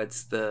about how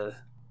it's the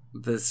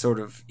sort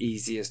of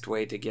easiest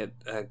way to get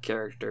a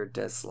character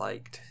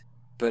disliked.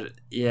 But,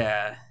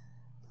 yeah,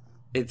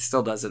 it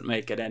still doesn't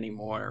make it any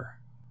more.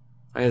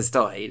 I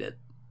still hate it,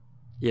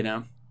 you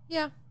know?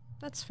 Yeah,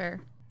 that's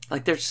fair.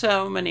 Like, there's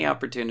so many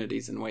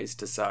opportunities and ways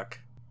to suck.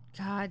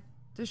 God,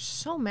 there's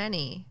so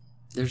many.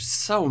 There's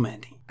so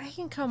many. I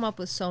can come up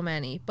with so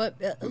many,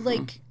 but,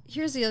 like,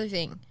 here's the other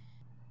thing.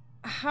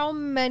 How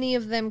many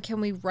of them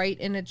can we write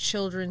in a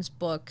children's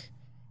book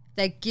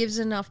that gives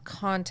enough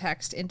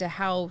context into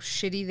how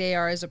shitty they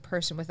are as a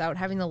person without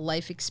having the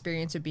life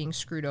experience of being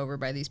screwed over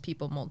by these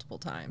people multiple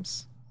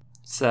times?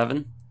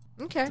 7.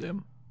 Okay.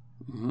 Dim.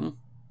 Mm-hmm.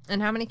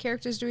 And how many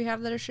characters do we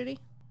have that are shitty?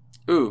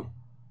 Ooh.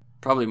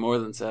 Probably more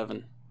than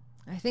 7.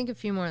 I think a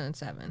few more than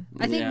 7.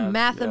 I think Yeah,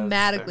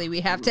 mathematically we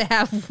have to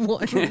have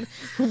one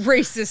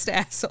racist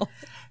asshole.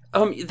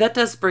 That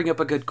does bring up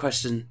a good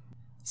question.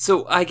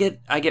 So I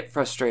get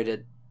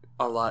frustrated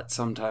a lot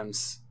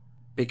sometimes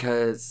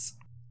because,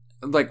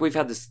 like, we've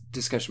had this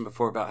discussion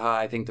before about how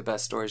I think the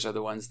best stories are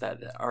the ones that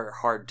are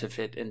hard to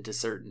fit into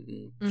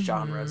certain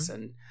genres,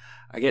 and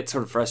I get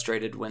sort of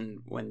frustrated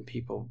when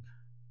people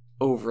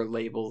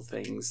over-label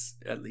things,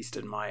 at least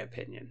in my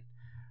opinion.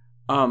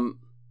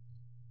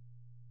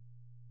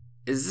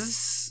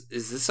 Is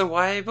this a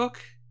YA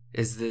book?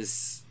 Is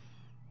this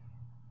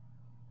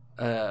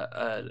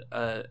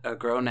a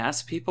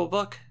grown-ass people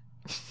book?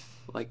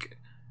 Like,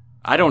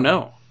 I don't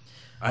know.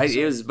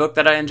 It was a book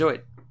that I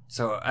enjoyed,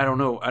 so I don't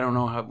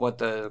know what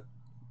the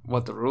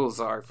rules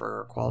are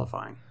for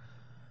qualifying.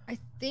 I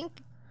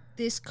think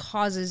this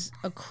causes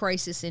a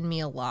crisis in me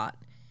a lot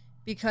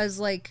because,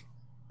 like,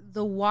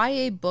 the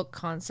YA book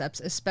concepts,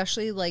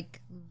 especially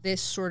like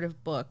this sort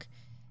of book,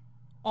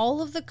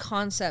 all of the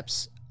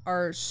concepts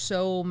are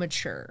so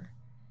mature,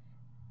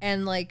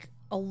 and like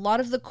a lot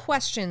of the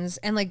questions,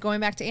 and like going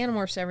back to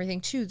Animorphs and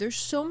everything too, there's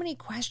so many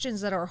questions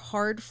that are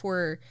hard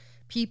for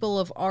people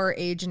of our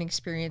age and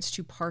experience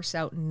to parse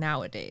out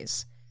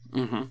nowadays.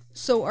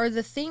 So are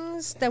the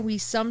things that we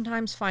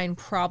sometimes find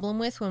problem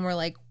with when we're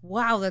like,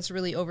 wow, that's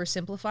really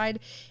oversimplified,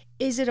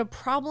 is it a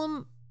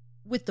problem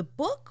with the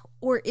book,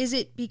 or is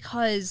it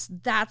because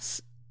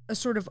that's a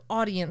sort of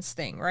audience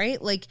thing,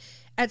 right? Like,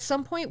 at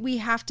some point we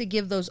have to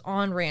give those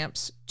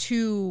on-ramps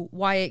to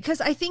YA,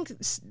 because I think,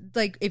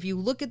 like, if you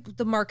look at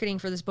the marketing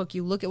for this book,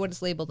 you look at what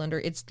it's labeled under,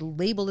 it's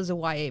labeled as a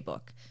YA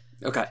book.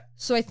 Okay.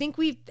 So I think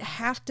we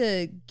have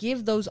to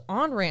give those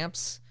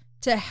on-ramps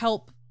to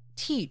help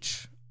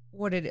teach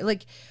what it is.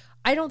 Like,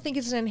 I don't think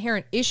it's an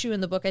inherent issue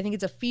in the book. I think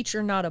it's a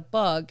feature, not a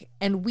bug.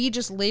 And we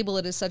just label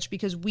it as such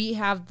because we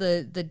have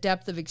the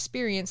depth of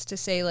experience to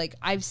say, like,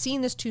 I've seen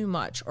this too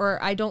much, or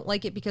I don't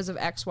like it because of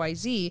X, Y,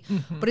 Z.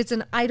 But it's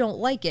an I don't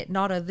like it,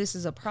 not a this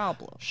is a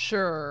problem.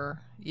 Sure.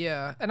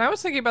 Yeah. And I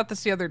was thinking about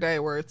this the other day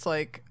where it's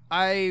like,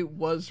 I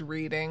was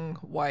reading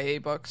YA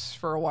books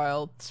for a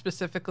while,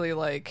 specifically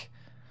like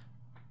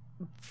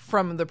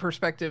from the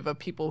perspective of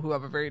people who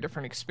have a very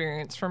different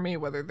experience from me,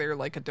 whether they're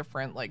like a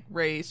different like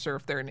race, or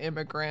if they're an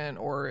immigrant,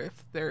 or if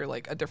they're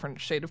like a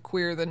different shade of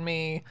queer than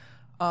me.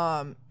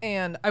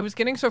 And I was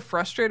getting so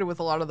frustrated with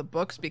a lot of the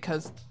books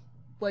because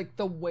like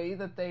the way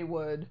that they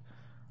would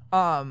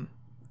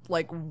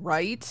like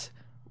write,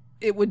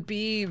 it would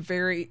be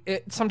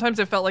sometimes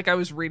it felt like I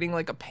was reading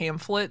like a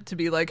pamphlet to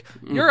be like,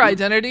 your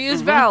identity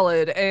is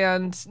valid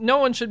and no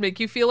one should make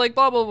you feel like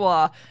blah, blah,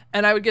 blah.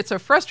 And I would get so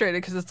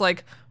frustrated because it's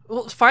like,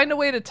 well, find a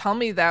way to tell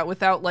me that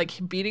without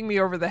like beating me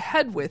over the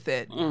head with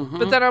it.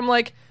 But then I'm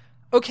like,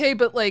 okay,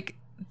 but like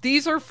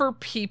these are for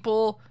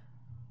people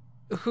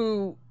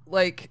who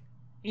like,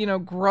 you know,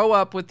 grow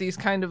up with these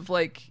kind of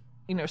like,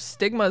 you know,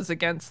 stigmas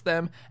against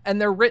them, and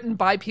they're written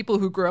by people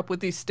who grew up with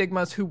these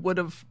stigmas who would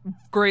have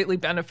greatly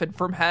benefited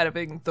from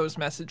having those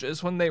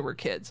messages when they were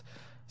kids.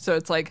 So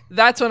it's like,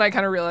 that's when I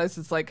kind of realized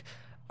it's like,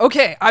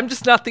 okay, I'm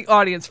just not the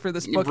audience for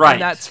this book,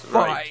 and that's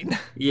fine.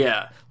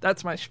 Yeah.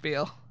 That's my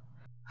spiel.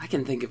 I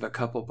can think of a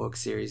couple book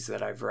series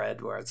that I've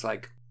read where it's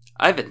like,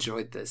 I've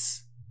enjoyed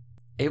this.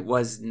 It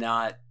was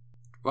not,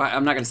 well,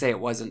 I'm not going to say it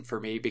wasn't for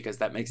me because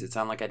that makes it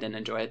sound like I didn't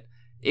enjoy it.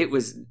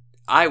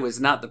 I was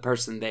not the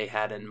person they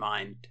had in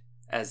mind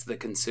as the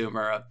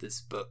consumer of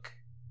this book,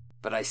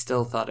 but I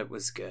still thought it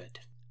was good.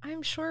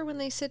 I'm sure when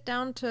they sit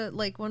down to,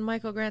 like, when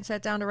Michael Grant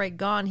sat down to write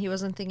Gone, he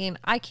wasn't thinking,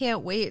 I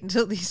can't wait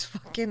until these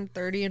fucking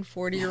 30 and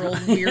 40-year-old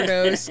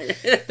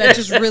weirdos that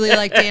just really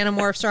like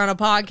Animorphs are on a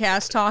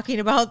podcast talking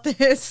about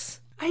this.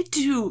 I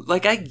do.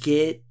 Like, I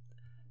get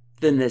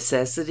the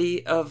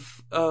necessity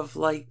of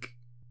like,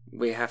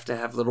 we have to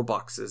have little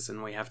boxes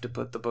and we have to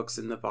put the books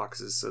in the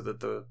boxes so that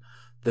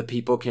the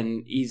people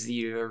can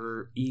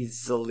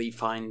easily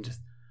find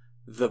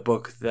the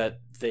book that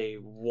they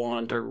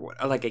want, or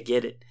like, I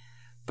get it.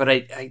 But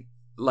I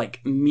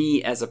like,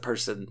 me as a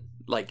person,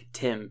 like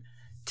Tim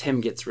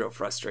gets real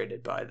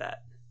frustrated by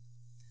that.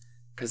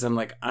 Because I'm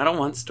like, I don't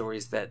want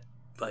stories that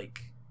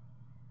like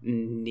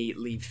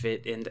neatly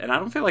fit in, and I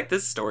don't feel like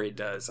this story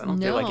does. I don't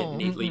feel like it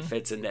neatly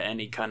fits into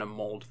any kind of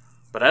mold,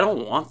 but I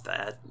don't want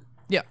that.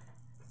 Yeah.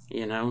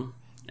 You know?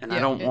 And I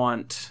don't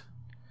want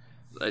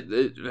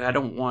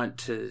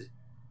to,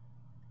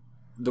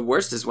 the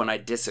worst is when I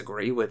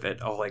disagree with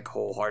it all, like,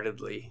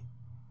 wholeheartedly,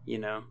 you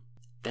know?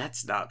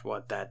 That's not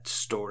what that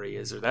story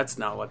is, or that's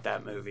not what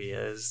that movie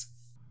is.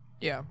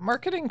 Yeah,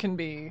 marketing can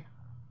be,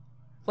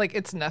 like,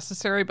 it's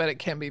necessary, but it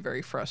can be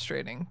very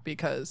frustrating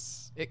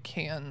because it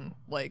can,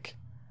 like,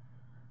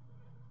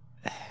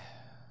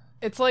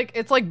 it's like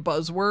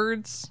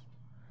buzzwords,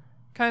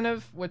 kind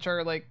of, which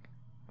are, like,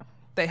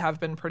 they have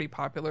been pretty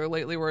popular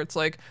lately, where it's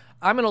like,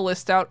 I'm going to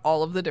list out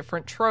all of the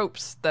different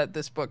tropes that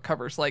this book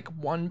covers, like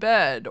one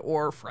bed,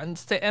 or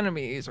friends to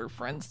enemies, or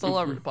friends to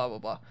lovers, blah, blah,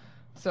 blah.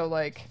 So,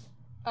 like,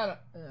 I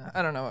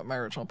don't know what my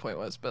original point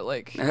was, but,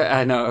 like,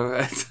 I know.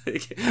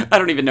 I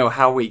don't even know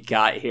how we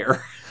got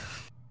here.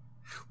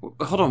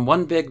 Hold on,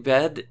 one big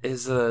bed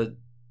is a...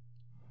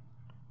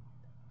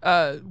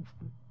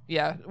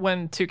 Yeah,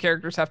 when two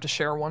characters have to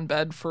share one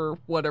bed for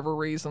whatever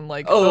reason,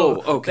 like,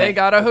 okay. they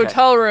got a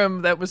hotel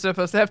room that was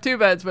supposed to have two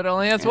beds, but it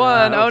only has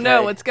one. Oh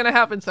no, what's gonna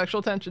happen?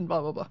 Sexual tension,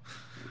 blah, blah, blah.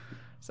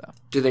 So.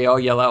 Do they all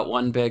yell out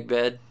one big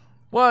bed?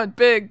 One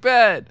big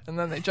bed! And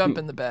then they jump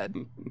in the bed.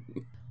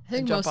 I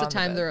think most of the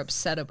time they're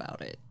upset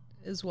about it,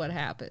 is what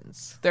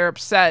happens. They're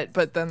upset,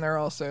 but then they're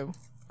also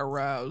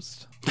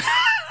aroused.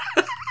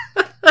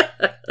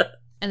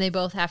 And they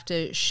both have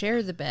to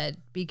share the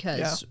bed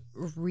because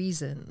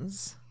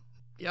reasons.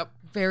 Yep.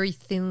 Very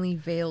thinly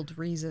veiled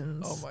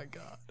reasons. Oh my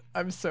god.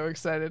 I'm so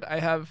excited. I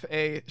have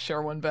a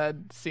share one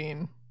bed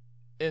scene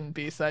in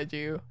B-Side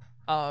U.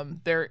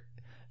 There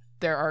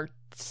are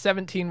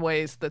 17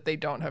 ways that they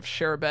don't have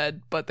share a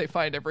bed, but they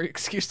find every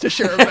excuse to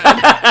share a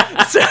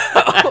bed. So,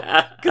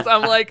 because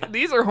I'm like,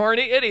 these are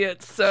horny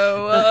idiots.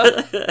 So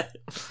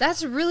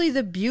that's really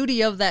the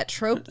beauty of that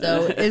trope,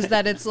 though, is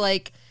that it's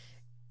like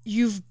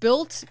you've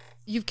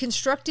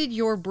constructed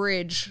your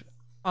bridge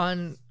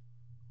on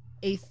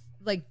a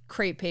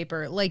crepe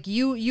paper. Like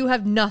you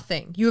have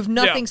nothing. You have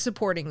nothing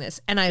supporting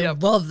this, and I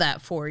love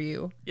that for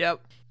you.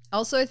 Yep.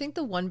 Also, I think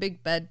the one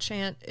big bed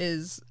chant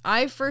is,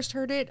 I first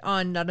heard it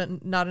on Not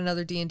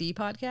Another D&D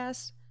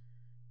podcast,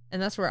 and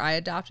that's where I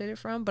adopted it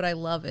from, but I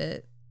love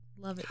it.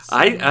 Love it so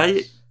much.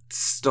 I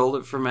stole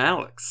it from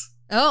Alex.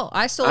 Oh,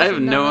 I stole it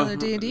from Not Another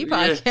D&D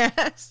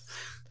podcast.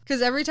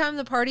 Because every time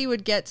the party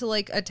would get to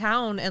like a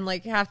town and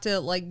like have to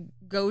like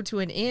go to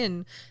an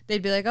inn,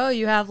 they'd be like, oh,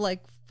 you have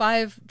like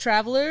 5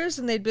 travelers,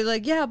 and they'd be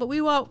like, yeah, but we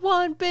want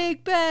one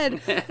big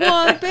bed.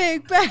 One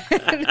big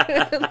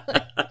bed.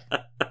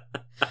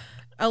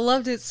 I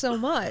loved it so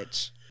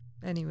much.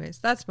 Anyways,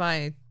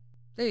 there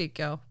you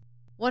go.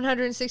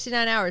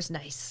 169 hours.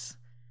 Nice.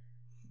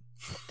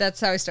 That's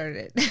how I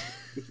started it.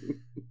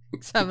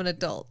 Because I'm an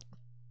adult.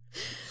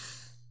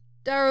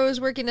 Darrow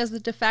was working as the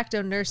de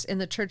facto nurse in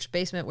the church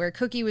basement where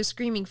Cookie was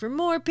screaming for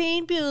more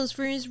pain pills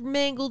for his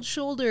mangled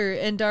shoulder,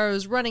 and Darrow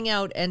was running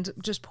out and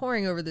just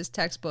poring over this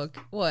textbook.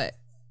 What?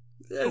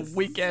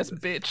 Weak-ass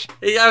bitch.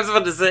 Yeah, I was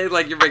about to say,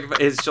 like, you're making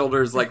his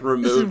shoulders, like,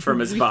 removed from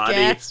his body.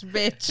 Weak-ass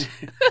bitch.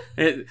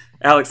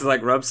 Alex is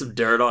like, rub some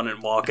dirt on it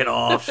and walk it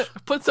off.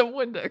 Put some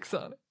Windex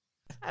on it.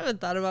 I haven't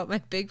thought about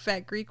my big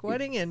fat Greek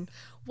wedding in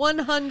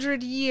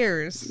 100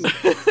 years.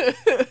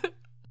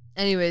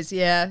 Anyways,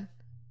 yeah.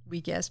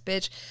 Weak-ass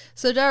bitch.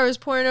 So Dara was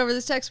poring over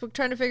this textbook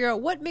trying to figure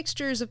out what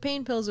mixtures of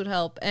pain pills would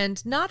help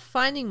and not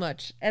finding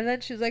much. And then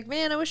she's like,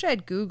 man, I wish I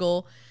had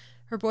Google.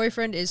 Her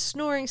boyfriend is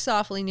snoring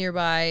softly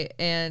nearby,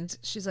 and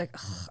she's like,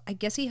 I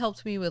guess he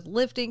helped me with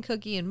lifting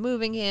Cookie and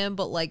moving him,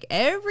 but like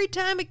every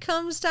time it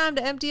comes time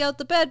to empty out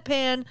the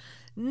bedpan,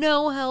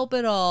 no help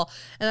at all.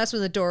 And that's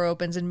when the door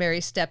opens and Mary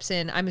steps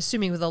in, I'm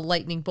assuming with a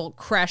lightning bolt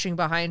crashing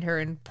behind her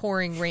and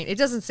pouring rain. It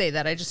doesn't say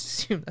that. I just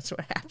assume that's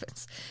what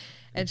happens.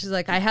 And she's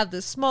like, I have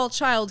this small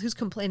child who's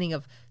complaining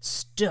of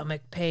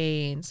stomach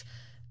pains.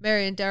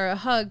 Mary and Dara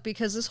hug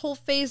because this whole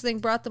phase thing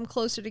brought them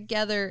closer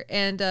together,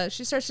 and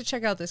she starts to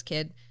check out this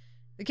kid.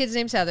 The kid's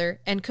name's Heather,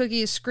 and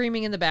Cookie is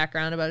screaming in the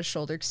background about his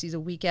shoulder because he's a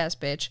weak-ass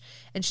bitch.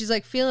 And she's,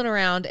 like, feeling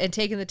around and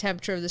taking the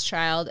temperature of this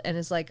child and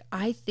is like,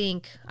 I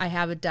think I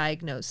have a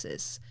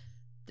diagnosis.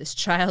 This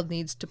child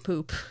needs to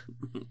poop.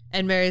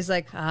 And Mary's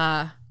like,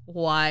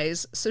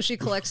 wise. So she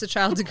collects the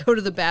child to go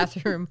to the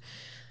bathroom.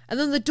 And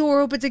then the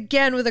door opens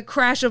again with a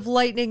crash of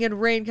lightning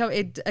and rain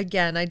coming.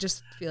 Again, I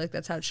just feel like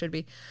that's how it should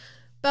be.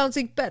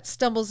 Bouncing Bet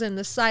stumbles in,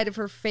 the side of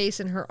her face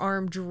and her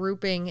arm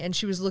drooping, and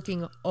she was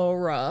looking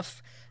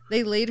rough.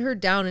 They laid her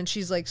down and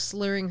she's like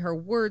slurring her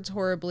words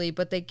horribly,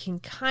 but they can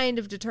kind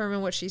of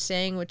determine what she's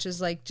saying, which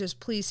is like, just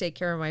please take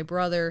care of my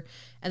brother.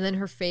 And then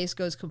her face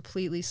goes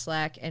completely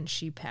slack and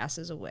she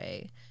passes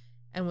away.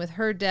 And with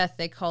her death,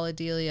 they call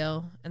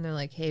Adelio and they're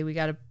like, hey, we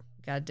gotta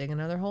dig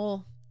another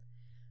hole.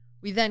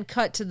 We then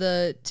cut to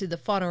the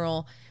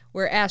funeral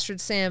where Astrid,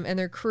 Sam, and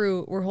their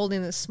crew were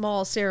holding this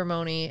small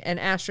ceremony, and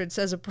Astrid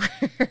says a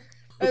prayer.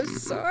 I'm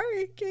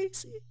sorry,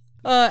 Kaycie.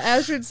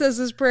 Astrid says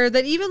this prayer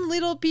that even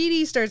little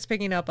Petey starts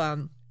picking up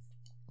on.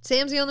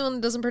 Sam's the only one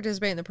that doesn't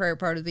participate in the prayer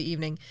part of the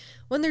evening.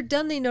 When they're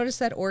done, they notice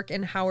that Orc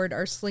and Howard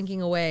are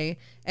slinking away,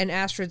 and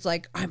Astrid's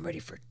like, I'm ready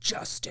for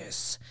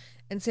justice.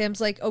 And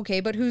Sam's like,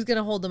 okay, but who's going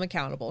to hold them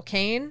accountable?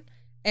 Kane?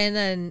 And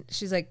then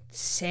she's like,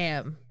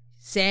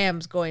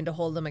 Sam's going to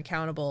hold them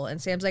accountable.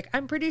 And Sam's like,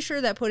 I'm pretty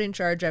sure that put in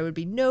charge I would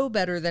be no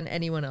better than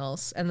anyone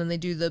else. And then they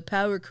do the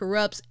power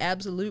corrupts,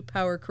 absolute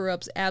power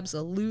corrupts,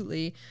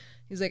 absolutely.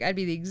 He's like, I'd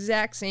be the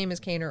exact same as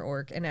Kane or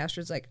Orc. And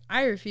Astrid's like,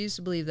 I refuse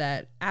to believe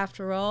that.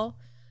 After all,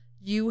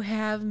 you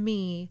have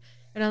me.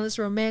 And on this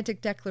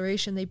romantic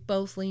declaration, they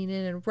both lean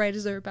in, and right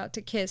as they're about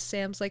to kiss,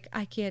 Sam's like,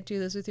 I can't do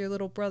this with your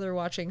little brother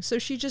watching. So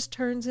she just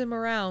turns him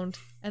around,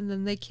 and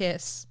then they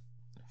kiss.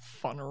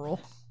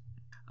 Funeral.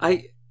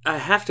 I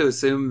have to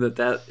assume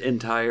that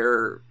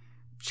entire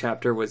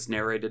chapter was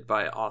narrated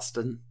by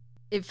Austin.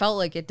 It felt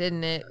like it,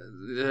 didn't it?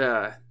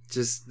 Yeah,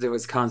 just there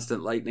was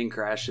constant lightning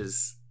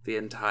crashes the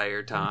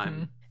entire time.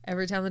 Mm-hmm.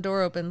 Every time the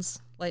door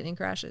opens, lightning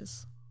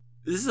crashes.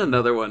 This is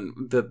another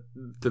one. The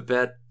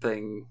bet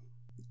thing,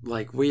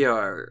 like, we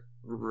are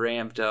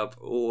ramped up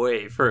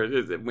way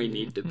further than we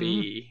need to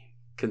be,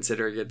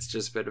 considering it's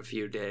just been a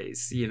few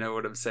days. You know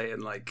what I'm saying?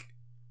 Like,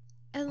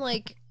 And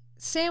like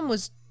Sam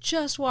was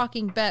just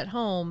walking Bet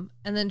home,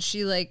 and then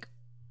she like,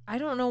 I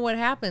don't know what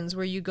happens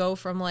where you go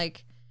from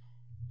like,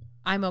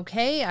 I'm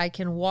okay, I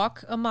can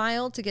walk a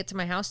mile to get to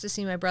my house to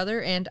see my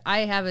brother, and I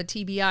have a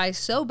TBI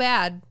so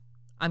bad,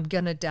 I'm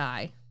gonna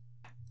die.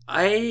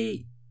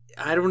 I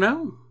don't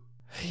know.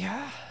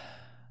 Yeah.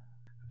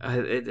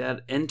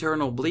 That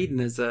internal bleeding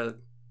is a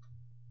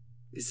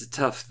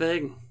tough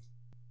thing.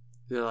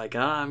 You're like,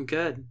 I'm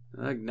good.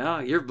 Like, no,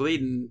 you're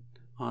bleeding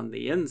on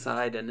the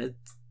inside, and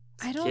it's.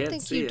 I don't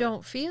think you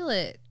don't feel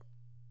it.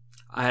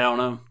 I don't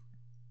know.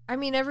 I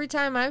mean, every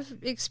time I've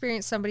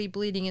experienced somebody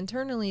bleeding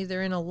internally,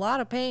 they're in a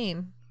lot of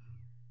pain.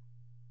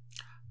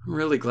 I'm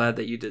really glad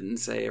that you didn't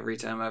say every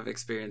time I've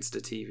experienced a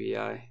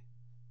TBI.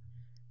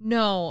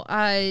 No,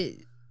 I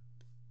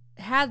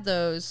had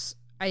those.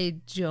 I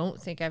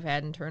don't think I've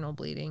had internal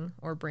bleeding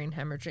or brain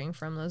hemorrhaging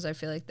from those. I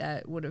feel like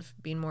that would have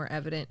been more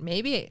evident.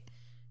 Maybe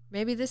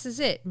this is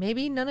it.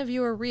 Maybe none of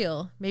you are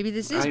real. Maybe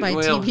this is my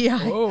TBI.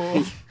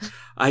 Oh.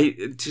 I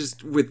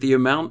just, with the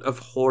amount of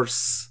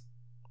horse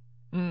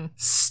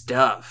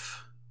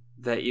stuff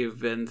that you've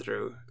been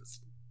through,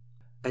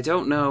 I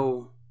don't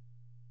know.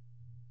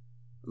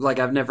 Like,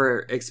 I've never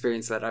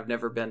experienced that. I've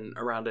never been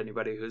around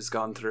anybody who's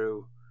gone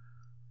through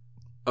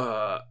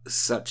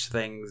such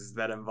things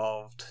that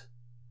involved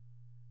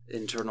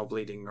internal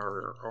bleeding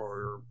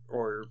or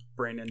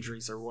brain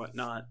injuries or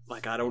whatnot.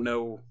 Like, I don't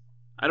know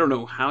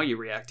how you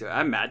react to it.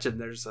 I imagine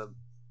there's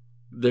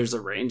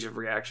a range of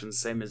reactions,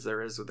 same as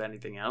there is with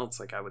anything else,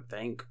 like, I would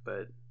think,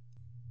 but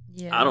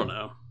yeah. I don't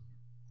know.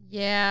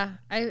 Yeah,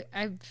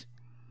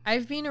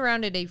 I've been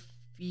around it a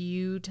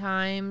few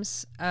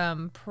times,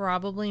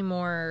 probably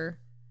more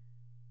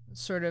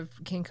sort of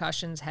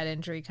concussions, head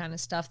injury kind of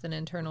stuff than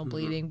internal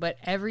bleeding, but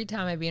every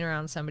time I've been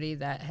around somebody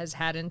that has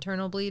had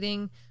internal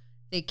bleeding,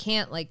 they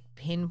can't like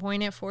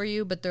pinpoint it for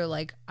you, but they're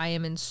like, I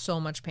am in so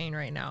much pain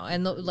right now.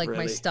 And like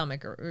really? My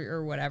stomach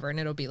or whatever. And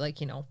it'll be like,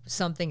 you know,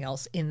 something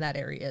else in that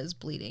area is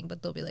bleeding,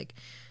 but they'll be like,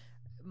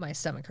 my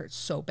stomach hurts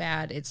so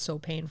bad. It's so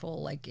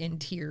painful, like in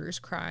tears,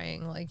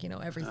 crying, like, you know,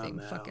 everything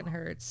fucking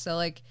hurts. So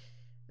like,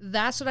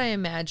 that's what I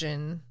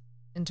imagine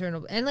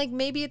internal. And like,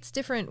 maybe it's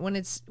different when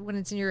it's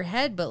in your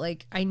head, but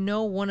like, I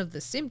know one of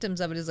the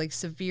symptoms of it is like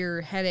severe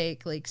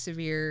headache, like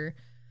severe,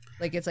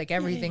 like it's like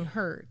everything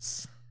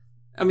hurts.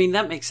 I mean,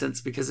 that makes sense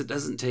because it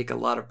doesn't take a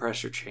lot of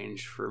pressure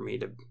change for me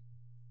to,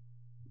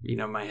 you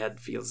know, my head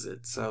feels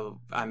it.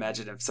 So I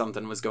imagine if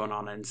something was going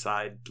on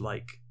inside,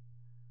 like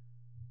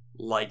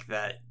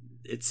that,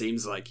 it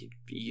seems like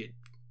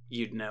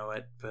you'd know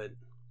it. But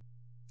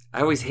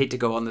I always hate to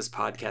go on this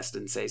podcast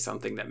and say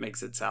something that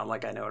makes it sound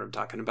like I know what I'm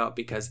talking about,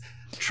 because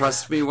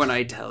trust me when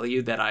I tell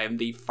you that I am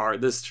the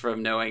farthest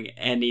from knowing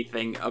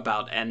anything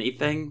about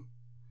anything.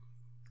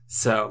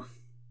 So.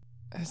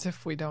 As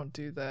if we don't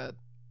do that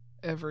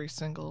every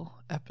single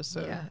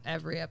episode. Yeah,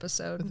 every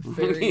episode. With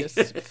various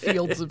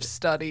fields of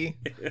study.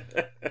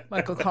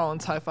 Michael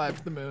Collins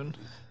high-fived the moon.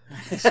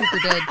 Super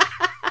did.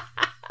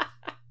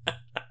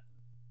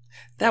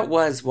 That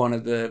was one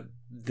of the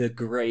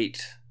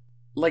great,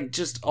 like,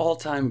 just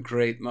all-time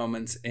great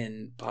moments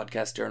in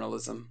podcast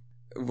journalism,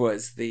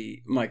 was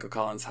the Michael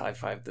Collins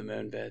high-fived the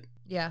moon bit.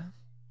 Yeah.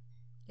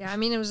 Yeah, I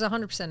mean, it was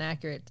 100%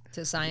 accurate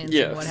to science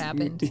and what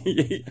happened.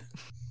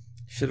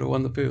 Should have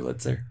won the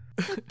Pulitzer.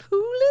 Pulitzer?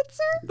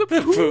 The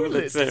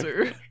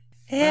Pulitzer.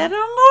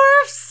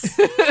 Animorphs.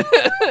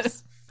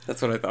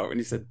 That's what I thought when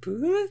you said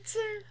Pulitzer.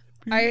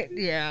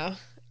 Yeah.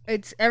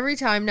 It's every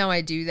time now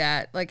I do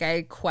that, like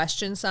I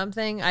question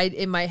something,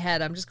 in my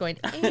head I'm just going,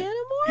 Animorphs?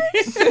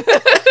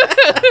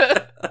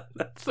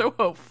 That's so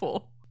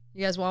hopeful.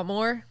 You guys want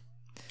more?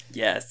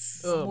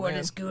 Yes. Oh, what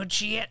is good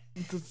shit?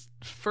 The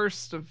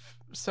first of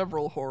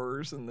several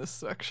horrors in this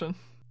section.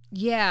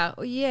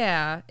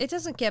 Yeah. It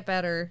doesn't get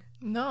better.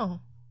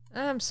 No.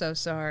 I'm so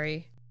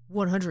sorry.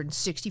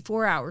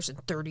 164 hours and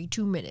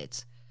 32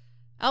 minutes.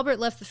 Albert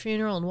left the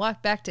funeral and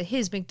walked back to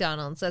his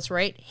McDonald's. That's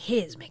right,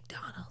 his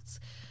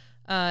McDonald's.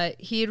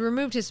 He had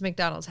removed his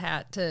McDonald's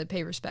hat to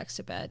pay respects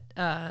to Bet.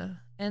 And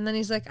then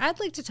he's like, I'd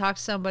like to talk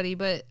to somebody,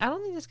 but I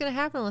don't think that's going to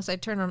happen unless I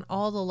turn on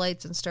all the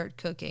lights and start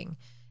cooking.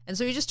 And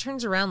so he just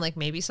turns around like,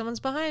 maybe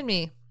someone's behind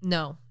me.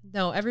 No,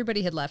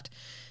 everybody had left.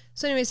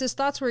 So anyways, his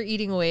thoughts were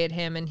eating away at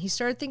him, and he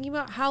started thinking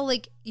about how,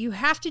 like, you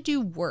have to do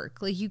work.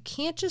 Like, you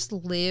can't just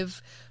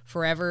live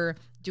forever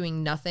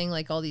doing nothing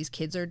like all these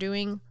kids are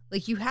doing.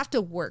 Like, you have to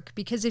work,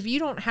 because if you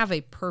don't have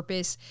a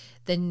purpose,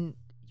 then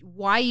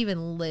why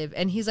even live?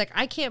 And he's like,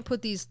 I can't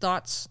put these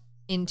thoughts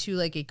into,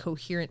 like, a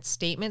coherent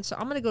statement, so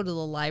I'm going to go to the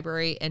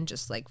library and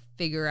just, like,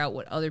 figure out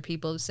what other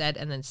people have said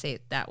and then say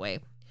it that way.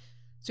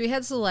 So he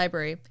heads to the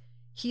library.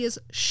 He is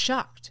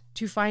shocked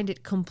to find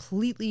it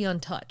completely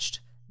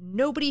untouched.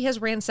 Nobody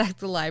has ransacked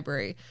the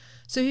library.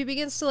 So he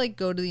begins to like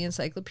go to the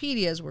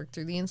encyclopedias, work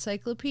through the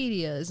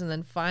encyclopedias, and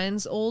then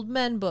finds old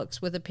men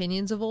books with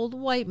opinions of old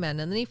white men.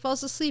 And then he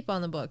falls asleep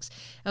on the books.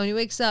 And when he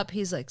wakes up,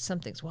 he's like,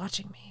 something's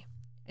watching me.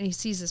 And he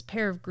sees this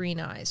pair of green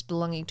eyes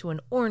belonging to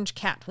an orange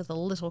cat with a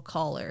little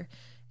collar.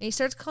 And he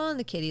starts calling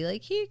the kitty,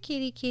 like, here,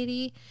 kitty,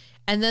 kitty.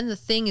 And then the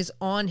thing is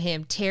on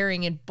him,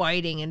 tearing and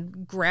biting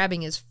and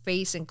grabbing his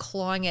face and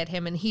clawing at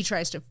him. And he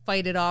tries to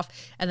fight it off.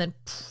 And then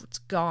it's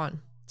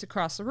gone. It's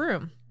across the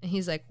room. And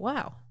he's like,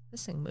 wow,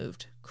 this thing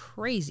moved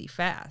crazy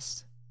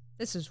fast.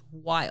 This is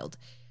wild.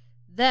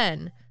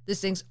 Then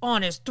this thing's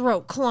on his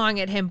throat, clawing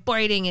at him,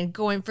 biting and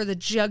going for the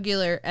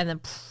jugular. And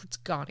then it's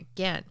gone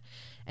again.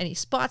 And he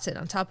spots it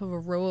on top of a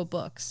row of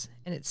books.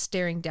 And it's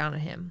staring down at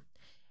him.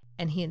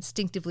 And he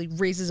instinctively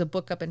raises a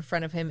book up in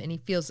front of him, and he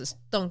feels this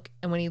thunk.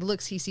 And when he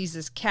looks, he sees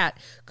this cat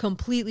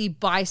completely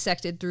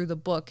bisected through the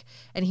book.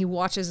 And he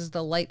watches as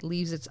the light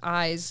leaves its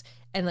eyes.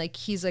 And like,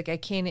 he's like, I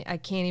can't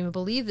even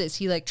believe this.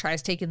 He like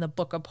tries taking the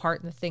book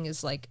apart, and the thing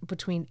is like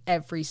between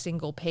every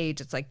single page.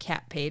 It's like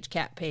cat page,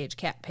 cat page,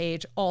 cat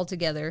page, all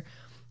together.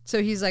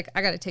 So he's like,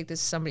 I got to take this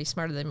to somebody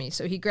smarter than me.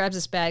 So he grabs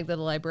this bag that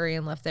the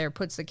librarian left there,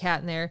 puts the cat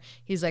in there.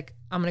 He's like,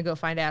 I'm going to go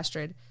find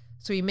Astrid.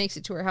 So he makes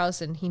it to her house,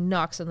 and he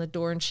knocks on the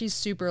door, and she's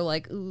super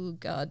like, ooh,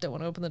 God, don't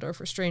want to open the door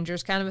for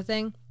strangers kind of a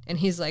thing. And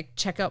he's like,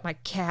 check out my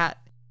cat.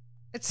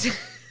 It's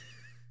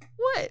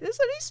what? That's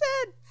what he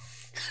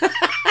said.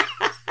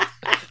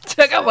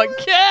 Check out my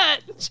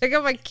cat. Check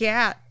out my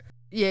cat.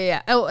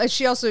 Yeah. Oh, and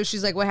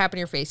she's like, what happened to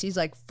your face? He's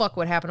like, fuck,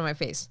 what happened to my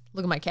face?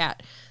 Look at my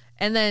cat.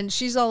 And then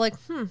she's all like,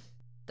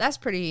 that's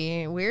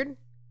pretty weird.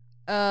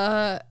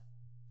 All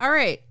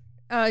right.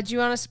 Do you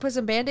want us to put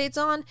some Band-Aids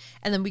on?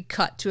 And then we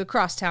cut to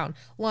across town.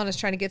 Lana's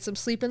trying to get some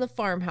sleep in the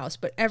farmhouse,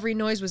 but every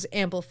noise was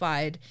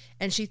amplified,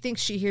 and she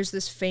thinks she hears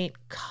this faint,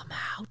 come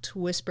out,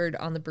 whispered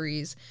on the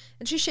breeze.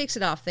 And she shakes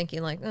it off,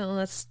 thinking like,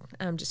 oh,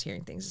 I'm just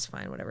hearing things, it's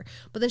fine, whatever.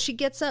 But then she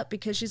gets up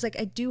because she's like,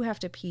 I do have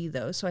to pee,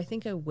 though, so I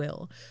think I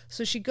will.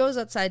 So she goes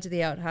outside to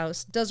the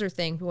outhouse, does her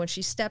thing, but when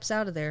she steps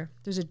out of there,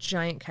 there's a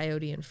giant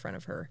coyote in front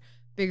of her,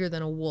 bigger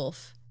than a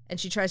wolf.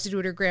 And she tries to do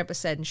what her grandpa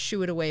said and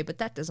shoo it away, but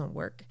that doesn't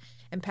work.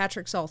 And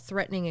Patrick's all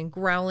threatening and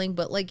growling,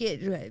 but like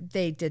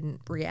they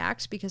didn't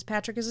react because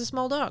Patrick is a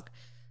small dog.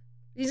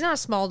 He's not a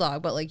small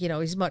dog, but like,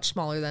 he's much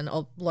larger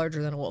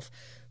than a wolf.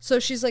 So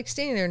she's like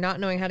standing there not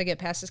knowing how to get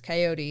past this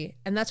coyote.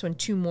 And that's when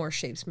two more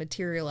shapes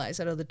materialize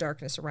out of the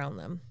darkness around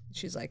them.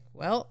 She's like,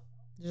 well,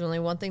 there's only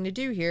one thing to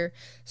do here.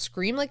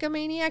 Scream like a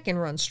maniac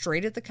and run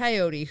straight at the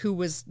coyote, who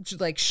was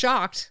like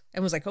shocked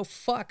and was like, oh,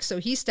 fuck. So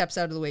he steps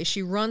out of the way.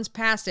 She runs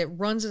past it,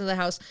 runs into the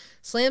house,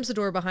 slams the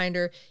door behind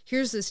her,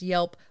 hears this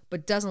yelp,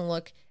 but doesn't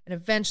look. And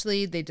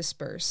eventually they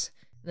disperse.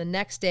 The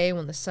next day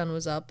when the sun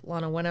was up,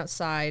 Lana went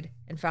outside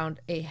and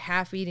found a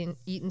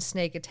half-eaten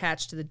snake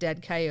attached to the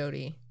dead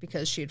coyote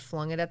because she had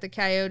flung it at the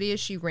coyote as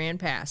she ran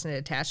past, and it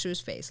attached to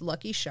his face.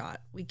 Lucky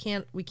shot. We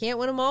can't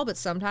win them all, but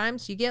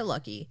sometimes you get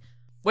lucky.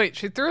 Wait,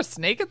 she threw a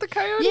snake at the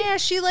coyote? Yeah,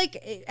 she like,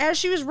 as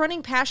she was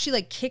running past, she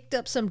like kicked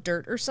up some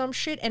dirt or some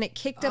shit, and it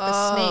kicked up a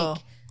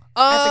snake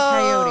at the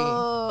coyote.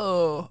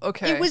 Oh,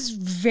 okay. It was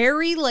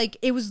very like,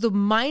 it was the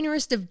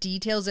minorest of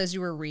details as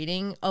you were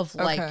reading of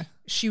like,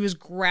 she was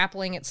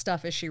grappling at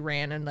stuff as she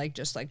ran and like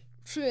just like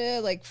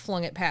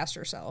flung it past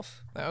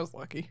herself. That was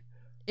lucky.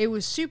 It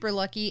was super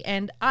lucky,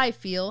 and I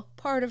feel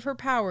part of her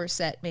power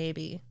set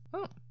maybe.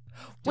 Oh.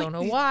 Don't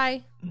know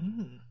why.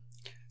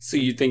 So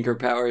you think her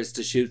power is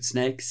to shoot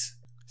snakes?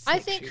 I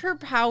think her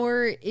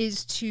power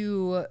is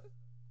to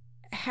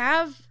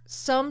have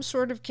some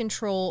sort of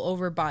control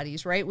over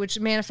bodies, right? Which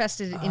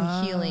manifested in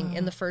healing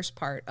in the first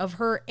part of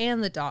her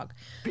and the dog.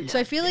 So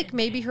I feel like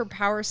maybe her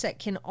power set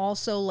can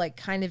also like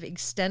kind of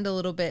extend a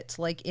little bit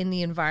to, like in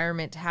the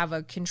environment, to have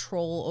a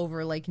control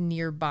over like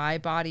nearby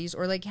bodies,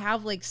 or like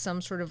have like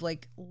some sort of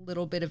like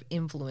little bit of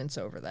influence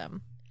over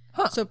them.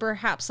 So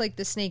perhaps like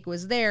the snake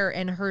was there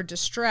and her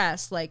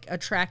distress like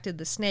attracted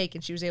the snake,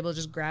 and she was able to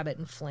just grab it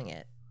and fling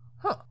it.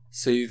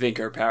 So you think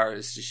her power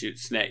is to shoot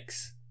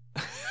snakes?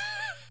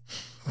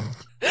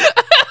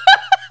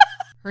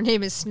 Her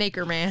name is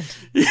Snakerman.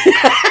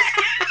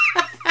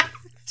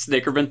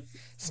 Snakerman?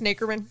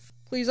 Snakerman.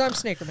 Please, I'm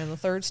Snakerman the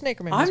Third.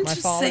 Snakerman was my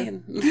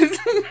father.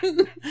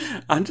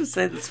 I'm just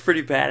saying that's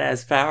pretty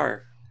badass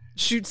power.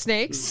 Shoot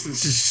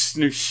snakes?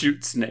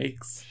 Shoot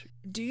snakes.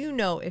 Do you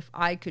know if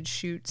I could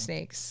shoot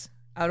snakes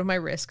out of my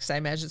wrist, because I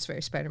imagine it's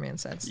very Spider-Man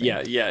sense thing,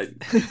 Yeah.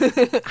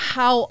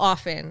 how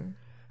often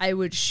I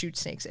would shoot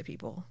snakes at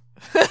people?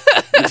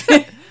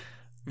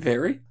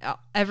 Very?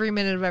 Every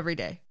minute of every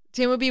day.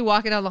 Tim would be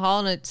walking down the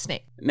hall and a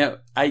snake. No,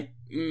 I'd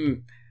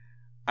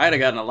have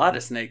gotten a lot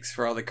of snakes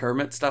for all the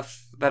Kermit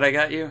stuff that I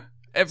got you.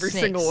 Every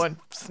Snakes. single one,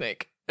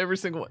 snake. Every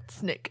single one,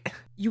 snake.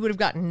 You would have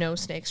gotten no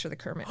snakes for the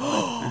Kermit.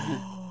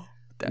 No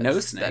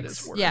snakes? That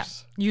is worse. Yeah,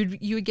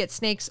 you would get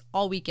snakes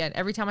all weekend.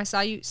 Every time I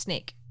saw you,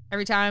 snake.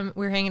 Every time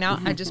we were hanging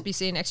out, I'd just be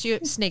sitting next to you,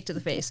 snake to the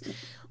face.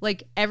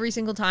 Like, every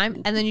single time.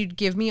 And then you'd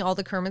give me all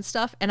the Kermit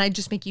stuff, and I'd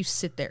just make you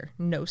sit there.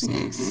 No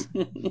snakes.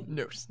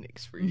 No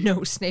snakes for you.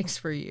 No snakes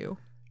for you.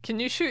 Can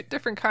you shoot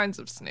different kinds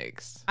of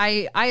snakes?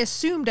 I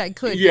assumed I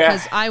could Yeah,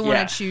 because I want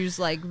yeah. to choose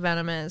like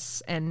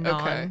venomous and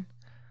non. Okay.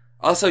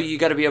 Also, you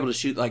got to be able to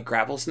shoot like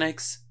grapple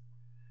snakes.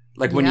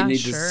 Like when you Yeah, need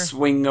sure. to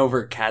swing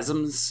over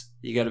chasms,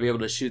 you got to be able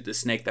to shoot the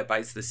snake that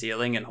bites the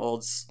ceiling and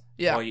holds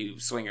while you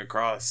swing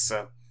across.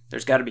 So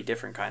there's got to be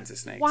different kinds of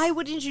snakes. Why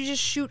wouldn't you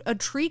just shoot a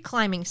tree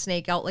climbing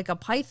snake out like a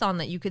python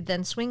that you could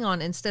then swing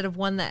on instead of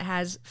one that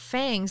has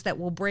fangs that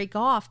will break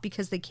off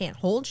because they can't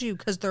hold you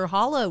because they're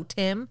hollow,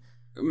 Tim?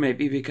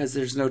 Maybe because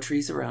there's no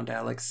trees around,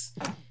 Alex.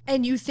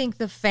 And you think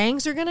the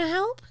fangs are going to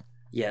help?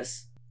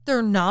 Yes.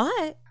 They're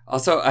not.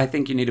 Also, I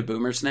think you need a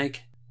boomer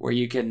snake where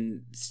you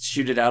can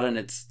shoot it out and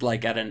it's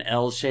like at an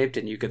L shaped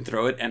and you can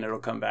throw it and it'll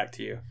come back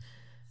to you.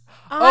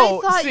 I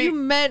thought you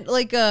meant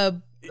like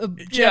a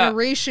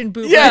generation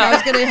boomer. Yeah. And I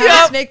was going to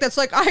have a snake that's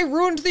like, I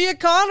ruined the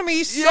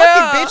economy. Suck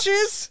it,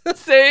 bitches.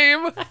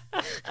 Same.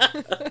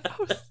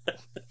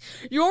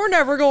 You're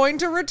never going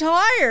to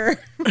retire.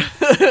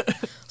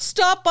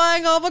 Stop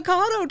buying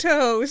avocado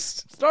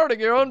toast. Starting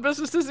your own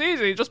business is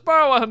easy. Just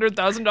borrow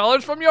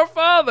 $100,000 from your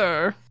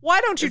father.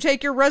 Why don't you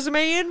take your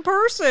resume in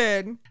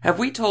person? Have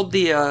we told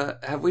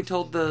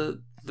the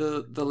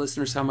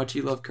listeners how much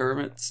you love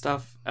Kermit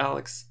stuff,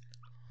 Alex?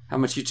 How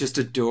much you just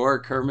adore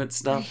Kermit I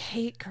stuff?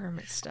 hate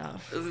Kermit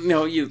stuff.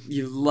 No,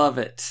 you love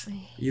it.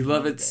 I You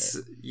love hate it.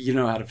 You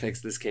know how to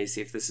fix this,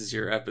 Kaycie, if this is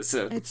your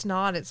episode. It's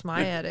not. It's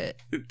my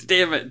edit.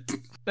 Damn it.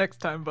 Next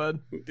time, bud.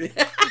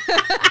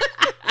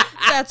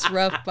 That's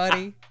rough,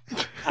 buddy.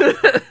 I'm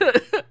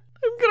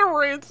gonna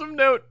ransom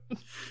note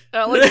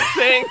Alex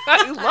saying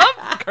I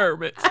love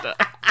Kermit stuff.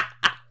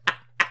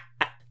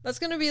 That's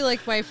going to be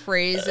like my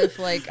phrase if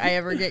like I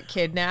ever get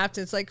kidnapped.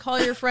 It's like, call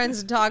your friends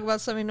and talk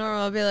about something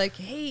normal. I'll be like,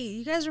 hey,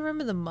 you guys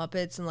remember the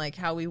Muppets and like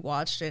how we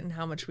watched it and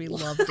how much we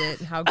loved it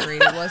and how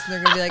great it was? And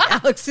they're going to be like,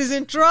 Alex is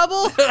in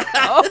trouble.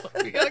 Oh,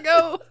 we gotta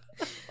go.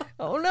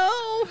 Oh, no.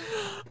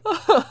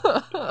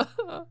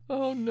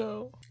 Oh,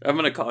 no. I'm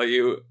going to call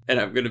you and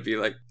I'm going to be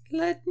like,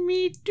 let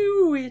me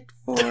do it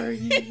for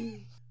you.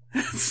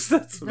 That's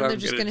what Then I'm they're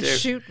just going to to do.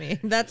 shoot me.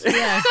 That's,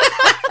 yeah.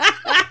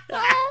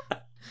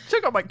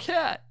 Check out my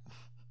cat.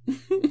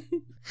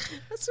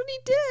 That's what he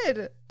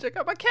did. Check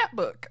out my cat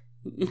book.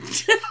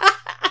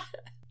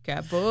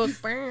 Cat book.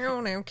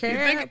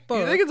 Cat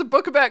book. You think it's a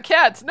book about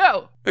cats?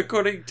 No.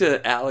 According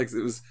to Alex,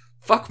 it was,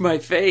 fuck my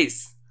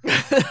face.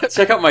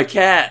 Check out my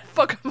cat.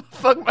 Fuck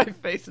my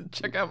face and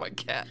check out my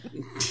cat.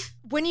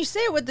 When you say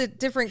it with a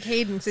different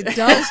cadence, it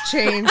does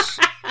change.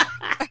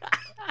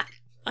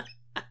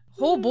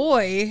 Oh,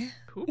 boy.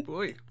 Oh,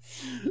 boy.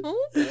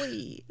 Oh,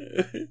 boy.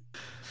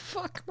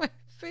 Fuck my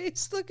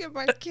face. Look at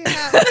my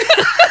cat.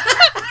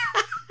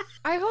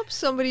 I hope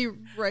somebody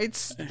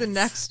writes the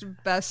next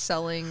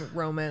best-selling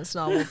romance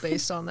novel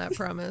based on that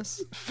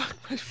premise. Fuck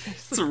my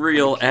face. It's a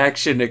real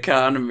action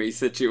economy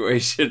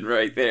situation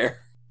right there.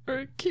 All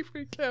right, keep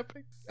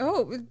recapping.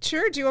 Oh,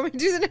 sure. Do you want me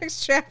to do the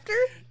next chapter?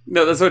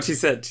 No, that's what she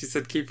said. She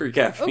said keep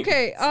recapping.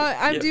 Okay,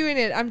 I'm Yeah. doing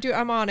it.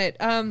 I'm on it.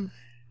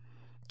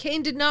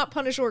 Cain did not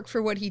punish Orc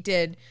for what he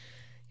did.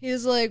 He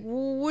was like,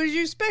 what did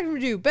you expect him to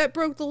do? Bet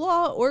broke the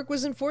law. Orc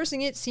was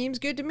enforcing it. Seems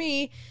good to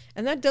me.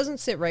 And that doesn't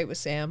sit right with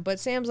Sam.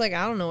 But Sam's like,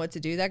 I don't know what to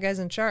do. That guy's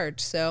in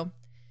charge. So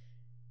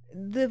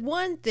the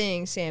one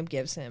thing Sam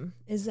gives him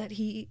is that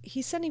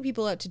he's sending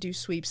people out to do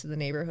sweeps of the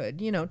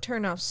neighborhood. You know,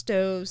 turn off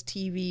stoves,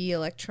 TV,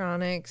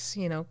 electronics,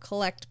 you know,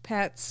 collect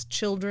pets,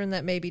 children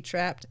that may be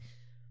trapped.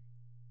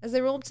 As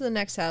they roll up to the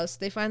next house,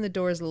 they find the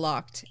doors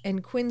locked,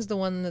 and Quinn's the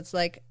one that's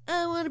like,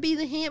 I want to be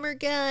the hammer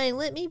guy.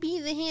 Let me be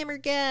the hammer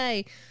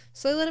guy.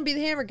 So they let him be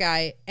the hammer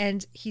guy,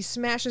 and he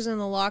smashes in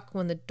the lock.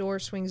 When the door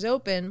swings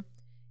open,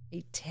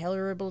 a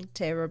terrible,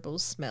 terrible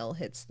smell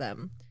hits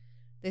them.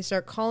 They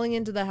start calling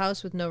into the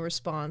house with no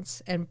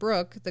response, and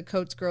Brooke, the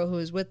Coates girl who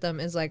is with them,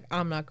 is like,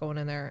 I'm not going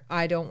in there.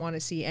 I don't want to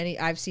see any.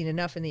 I've seen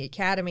enough in the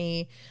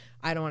academy.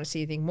 I don't want to see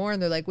anything more. And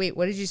they're like, wait,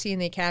 what did you see in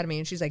the academy?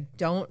 And she's like,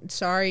 don't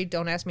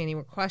ask me any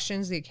more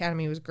questions. The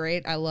academy was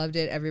great. I loved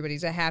it.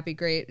 Everybody's a happy,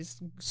 great.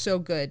 It's so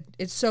good.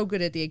 It's so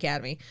good at the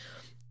academy.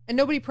 And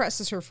nobody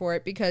presses her for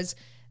it because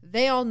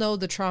they all know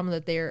the trauma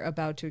that they're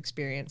about to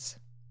experience.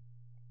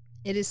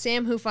 It is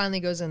Sam who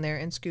finally goes in there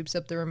and scoops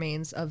up the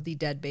remains of the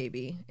dead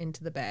baby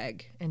into the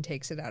bag and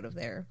takes it out of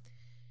there.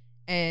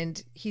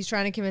 And he's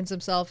trying to convince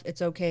himself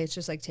it's okay. It's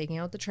just like taking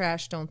out the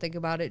trash. Don't think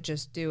about it.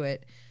 Just do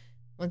it.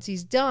 Once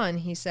he's done,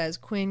 he says,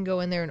 Quinn, go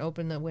in there and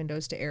open the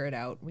windows to air it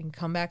out. We can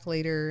come back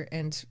later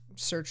and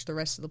search the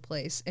rest of the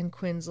place. And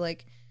Quinn's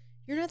like,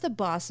 you're not the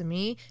boss of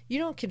me. You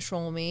don't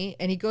control me.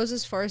 And he goes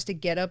as far as to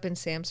get up in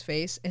Sam's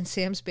face. And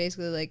Sam's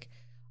basically like,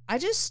 I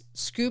just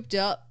scooped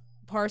up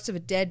parts of a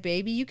dead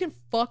baby. You can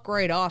fuck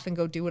right off and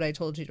go do what I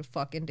told you to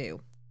fucking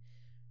do.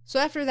 So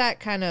after that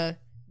kind of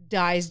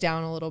dies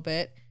down a little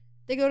bit,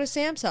 they go to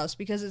Sam's house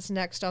because it's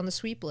next on the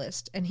sweep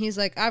list. And he's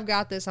like, I've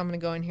got this. I'm going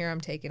to go in here.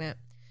 I'm taking it.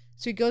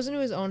 So he goes into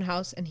his own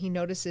house and he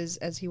notices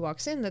as he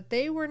walks in that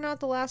they were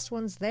not the last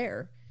ones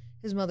there.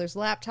 His mother's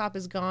laptop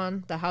is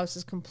gone. The house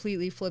is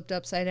completely flipped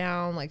upside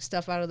down, like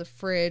stuff out of the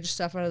fridge,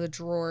 stuff out of the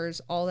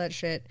drawers, all that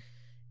shit.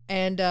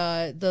 And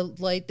the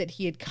light that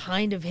he had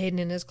kind of hidden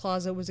in his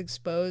closet was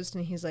exposed,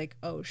 and he's like,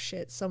 oh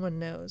shit, someone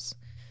knows.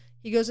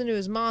 He goes into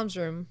his mom's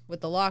room with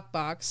the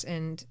lockbox,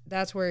 and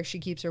that's where she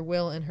keeps her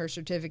will and her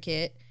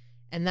certificate,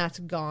 and that's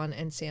gone,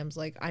 and Sam's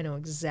like, I know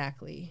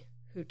exactly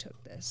who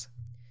took this.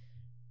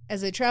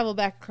 As they travel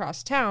back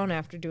across town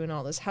after doing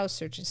all this house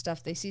search and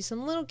stuff, they see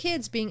some little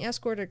kids being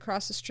escorted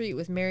across the street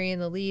with Mary in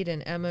the lead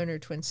and Emma and her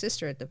twin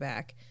sister at the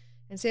back.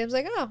 And Sam's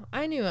like, oh,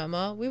 I knew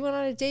Emma. We went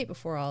on a date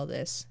before all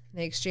this.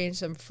 They exchange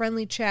some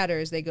friendly chatter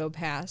as they go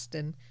past,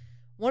 and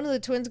one of the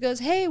twins goes,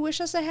 hey, wish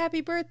us a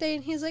happy birthday.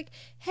 And he's like,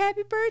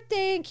 happy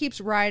birthday, and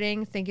keeps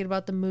riding, thinking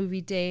about the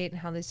movie date and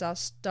how they saw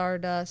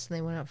Stardust and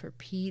they went out for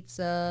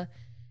pizza.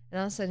 And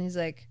all of a sudden he's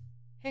like,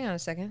 hang on a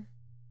second.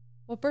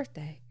 What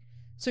birthday?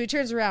 So he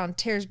turns around,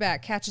 tears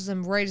back, catches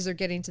them right as they're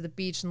getting to the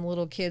beach, and the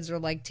little kids are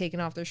like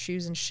taking off their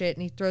shoes and shit,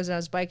 and he throws it on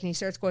his bike and he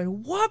starts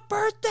going, what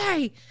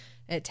birthday?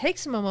 And it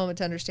takes him a moment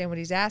to understand what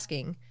he's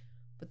asking.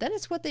 But then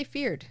it's what they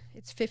feared.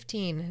 It's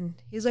 15. And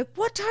he's like,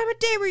 what time of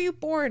day were you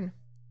born?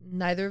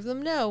 Neither of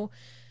them know.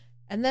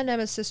 And then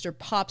Emma's sister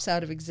pops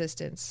out of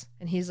existence.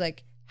 And he's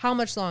like, how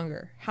much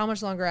longer? How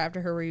much longer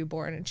after her were you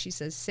born? And she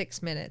says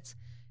 6 minutes.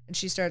 And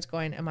she starts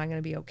going, am I going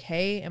to be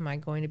okay? Am I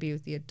going to be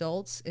with the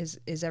adults?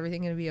 Is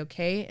everything going to be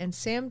okay? And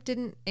Sam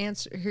didn't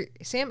answer.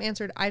 Sam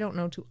answered, I don't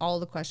know, to all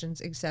the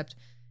questions except,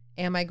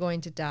 am I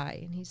going to die?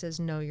 And he says,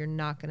 no, you're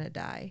not going to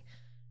die.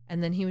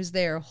 And then he was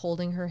there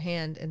holding her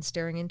hand and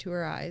staring into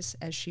her eyes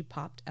as she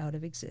popped out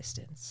of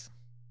existence.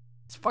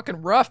 It's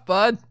fucking rough,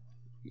 bud.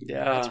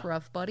 Yeah. That's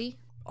rough, buddy.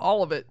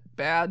 All of it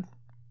bad.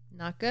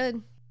 Not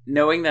good.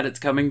 Knowing that it's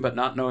coming but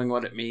not knowing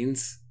what it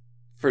means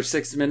for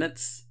 6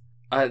 minutes,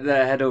 that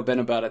had to have been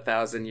about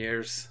 1,000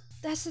 years.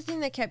 That's the thing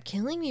that kept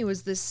killing me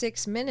was the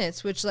 6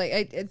 minutes, which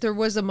there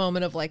was a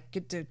moment of like,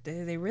 do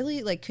they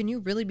really, like, can you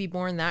really be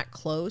born that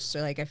close?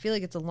 Or like, I feel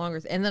like it's a longer,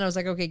 and then I was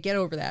like, okay, get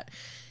over that.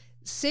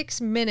 6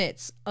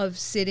 minutes of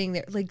sitting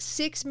there, like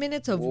 6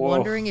 minutes of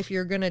wondering if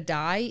you're gonna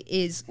die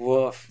is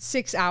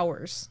 6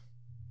 hours.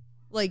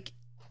 Like,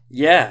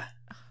 yeah,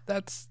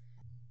 that's,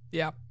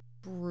 yeah,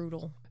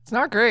 brutal. It's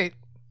not great.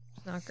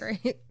 It's not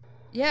great.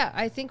 Yeah,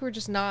 I think we're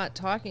just not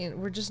talking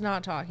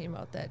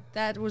about that.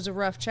 That was a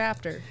rough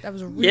chapter. That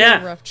was a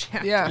really rough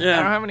chapter. Yeah, I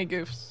don't have any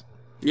goofs.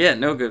 Yeah,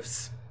 no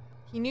goofs.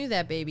 He knew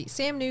that baby.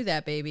 Sam knew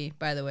that baby,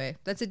 by the way.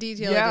 That's a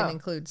detail I didn't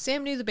include.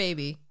 Sam knew the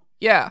baby.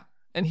 Yeah,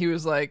 and he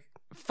was like,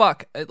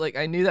 fuck, like,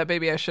 I knew that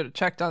baby. I should have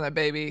checked on that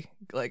baby.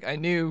 Like, I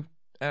knew,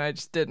 and I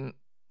just didn't.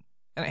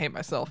 And I hate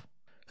myself.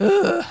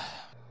 Ugh.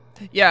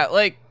 Yeah,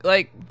 like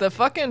the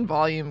fucking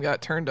volume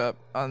got turned up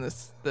on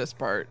this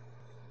part.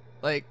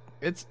 Like,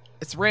 it's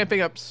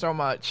ramping up so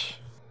much.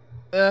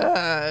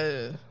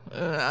 Yep.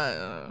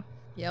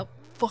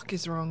 Fuck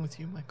is wrong with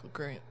you, Michael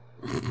Grant?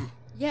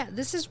 Yeah,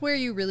 this is where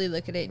you really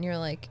look at it and you're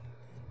like,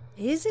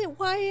 is it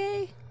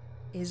YA?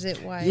 Is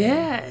it YA?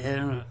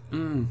 Yeah.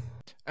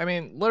 I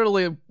mean,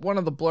 literally one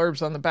of the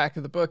blurbs on the back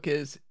of the book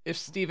is, if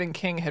Stephen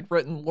King had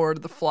written Lord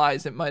of the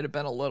Flies, it might have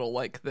been a little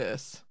like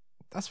this.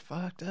 That's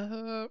fucked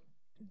up.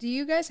 Do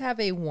you guys have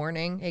a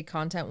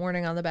content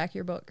warning on the back of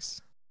your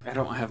books? I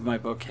don't have my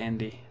book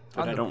handy,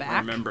 but I don't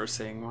remember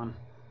seeing one.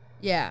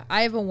 Yeah,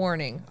 I have a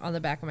warning on the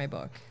back of my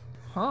book.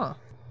 Huh.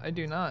 I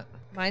do not.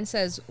 Mine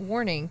says,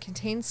 warning,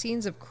 contains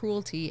scenes of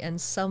cruelty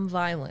and some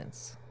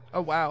violence.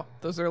 Oh, wow.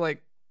 Those are,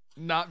 like,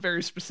 not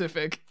very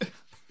specific.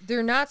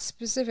 They're not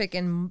specific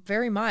and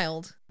very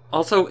mild.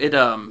 Also,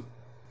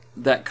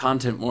 that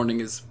content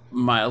warning is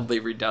mildly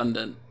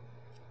redundant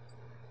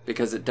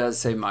because it does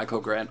say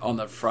Michael Grant on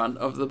the front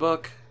of the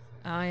book.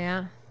 Oh,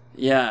 yeah.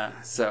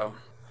 Yeah, so.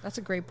 That's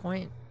a great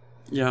point.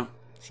 Yeah.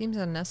 Seems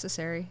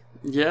unnecessary.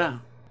 Yeah.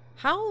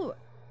 How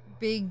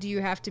big do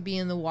you have to be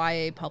in the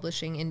YA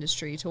publishing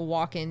industry to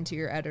walk into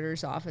your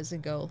editor's office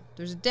and go,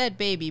 there's a dead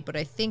baby, but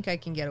I think I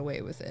can get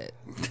away with it?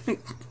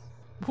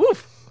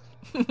 Woof.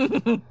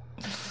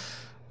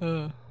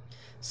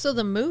 So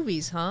the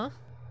movies, huh?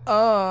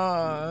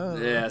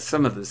 Yeah,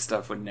 some of this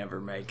stuff would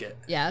never make it.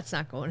 Yeah, it's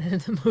not going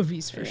into the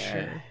movies for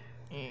sure.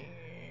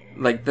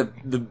 Like,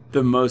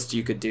 the most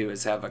you could do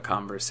is have a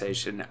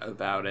conversation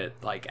about it,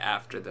 like,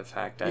 after the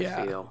fact,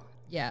 I feel.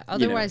 Yeah,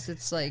 otherwise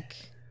it's like,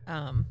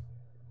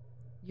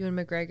 Ewan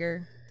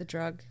McGregor, the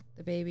drug,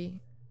 the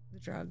baby, the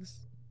drugs.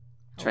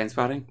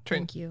 Trainspotting?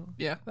 Thank you.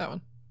 Yeah, that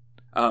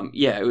one.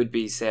 Yeah, it would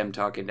be Sam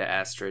talking to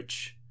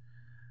Astrich.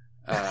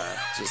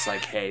 Just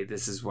like, hey,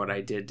 this is what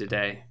I did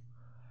today.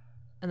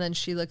 And then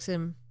she looks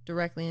him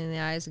directly in the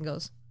eyes and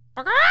goes,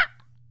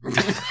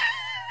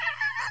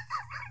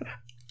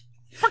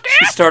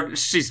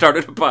 She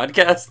started a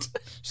podcast.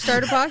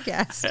 Start a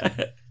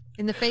podcast.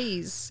 In the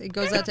phase. It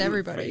goes out to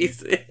everybody.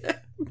 It's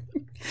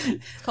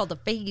called the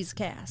Phase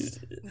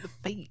Cast. The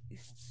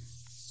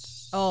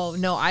phase. Oh,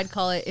 no, I'd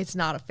call it It's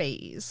Not a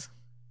Phase.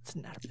 It's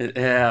not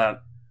Yeah,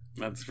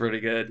 that's pretty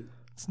good.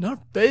 It's not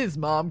a phase,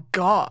 Mom.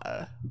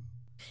 God.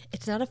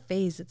 It's not a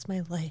phase, it's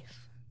my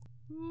life.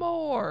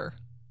 More.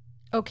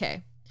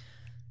 Okay.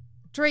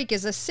 Drake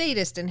is a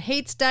sadist and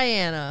hates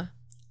Diana.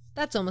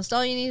 That's almost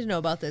all you need to know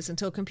about this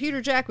until Computer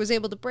Jack was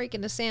able to break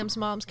into Sam's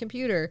mom's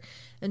computer,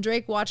 and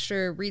Drake watched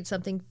her read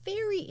something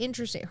very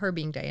interesting. Her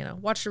being Diana,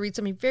 watched her read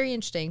something very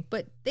interesting,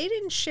 but they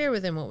didn't share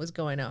with him what was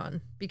going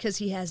on because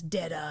he has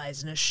dead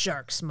eyes and a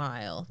shark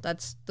smile.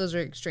 Those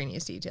are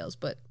extraneous details,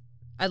 but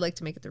I'd like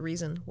to make it the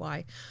reason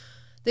why.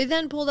 They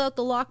then pulled out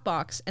the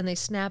lockbox and they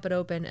snap it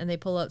open and they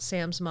pull out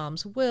Sam's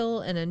mom's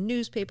will and a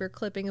newspaper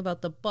clipping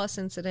about the bus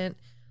incident,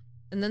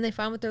 and then they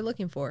find what they're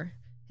looking for.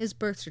 His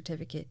birth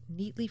certificate,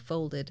 neatly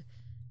folded.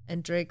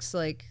 And Drake's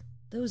like,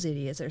 those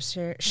idiots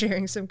are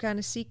sharing some kind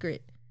of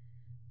secret.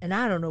 And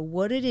I don't know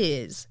what it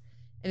is.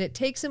 And it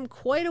takes him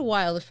quite a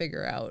while to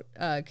figure out,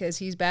 because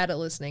he's bad at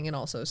listening and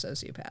also a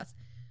sociopath.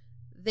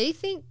 They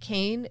think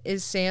Kane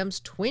is Sam's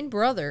twin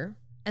brother,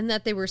 and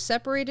that they were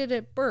separated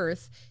at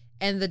birth,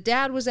 and the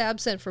dad was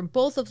absent from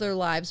both of their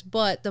lives,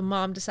 but the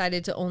mom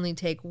decided to only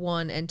take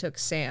one and took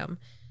Sam.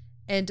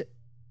 And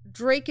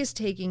Drake is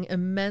taking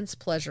immense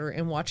pleasure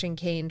in watching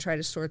Kane try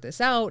to sort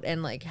this out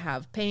and like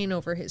have pain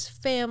over his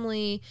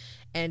family,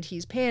 and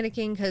he's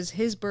panicking because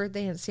his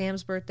birthday and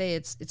Sam's birthday,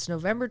 it's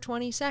November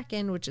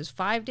 22nd, which is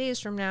 5 days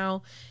from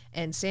now,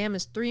 and Sam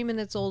is 3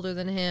 minutes older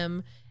than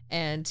him,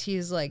 and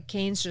he's like,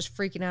 Kane's just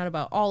freaking out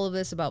about all of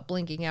this, about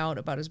blinking out,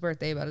 about his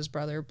birthday, about his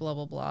brother, blah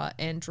blah blah,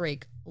 and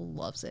Drake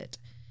loves it.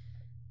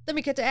 Then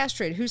we cut to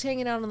Astrid, who's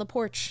hanging out on the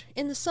porch,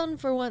 in the sun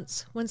for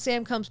once, when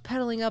Sam comes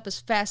pedaling up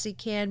as fast as he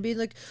can, being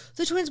like,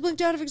 the twins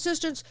blinked out of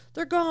existence,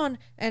 they're gone.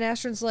 And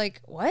Astrid's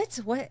like,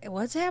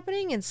 what's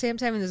happening? And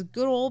Sam's having this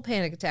good old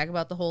panic attack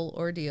about the whole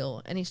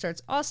ordeal, and he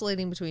starts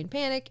oscillating between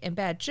panic and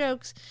bad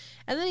jokes,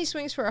 and then he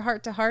swings for a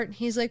heart-to-heart, and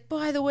he's like,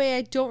 by the way,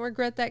 I don't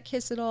regret that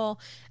kiss at all.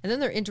 And then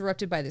they're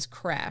interrupted by this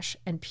crash,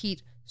 and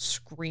Pete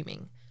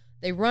screaming.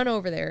 They run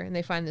over there, and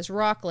they find this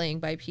rock laying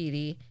by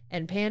Petey,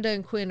 and Panda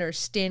and Quinn are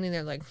standing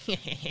there like,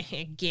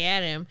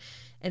 get him.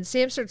 And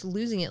Sam starts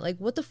losing it, like,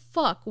 what the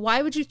fuck?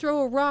 Why would you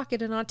throw a rock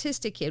at an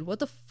autistic kid? What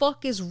the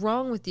fuck is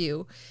wrong with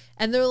you?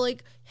 And they're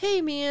like,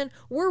 hey man,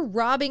 we're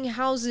robbing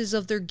houses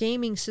of their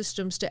gaming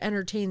systems to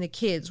entertain the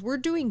kids. We're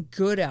doing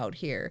good out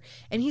here.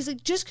 And he's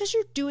like, just because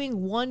you're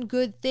doing one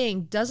good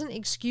thing doesn't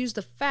excuse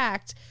the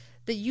fact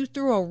that you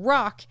threw a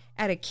rock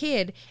at a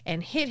kid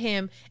and hit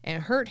him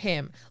and hurt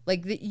him.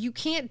 Like, you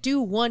can't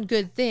do one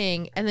good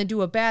thing and then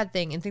do a bad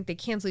thing and think they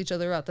cancel each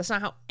other out. That's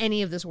not how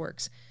any of this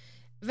works.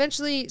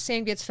 Eventually,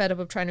 Sam gets fed up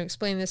of trying to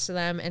explain this to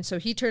them, and so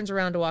he turns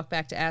around to walk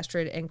back to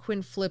Astrid, and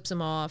Quinn flips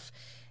him off.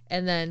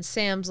 And then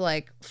Sam's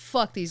like,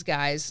 fuck these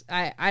guys.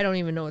 I don't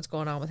even know what's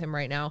going on with him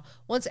right now.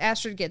 Once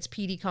Astrid gets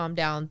Petey calmed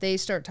down, they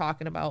start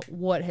talking about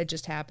what had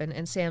just happened.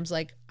 And Sam's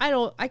like,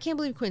 I can't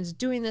believe Quinn's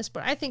doing this,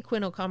 but I think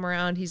Quinn will come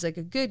around. He's like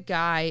a good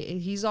guy.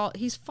 He's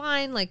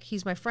fine. Like,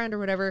 he's my friend or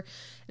whatever.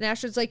 And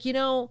Astrid's like, you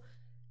know,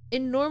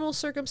 in normal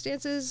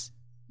circumstances,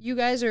 you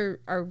guys are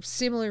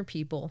similar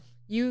people.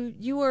 You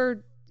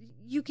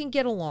can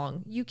get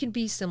along. You can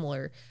be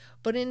similar.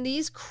 But in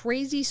these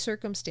crazy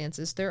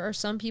circumstances, there are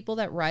some people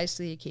that rise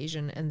to the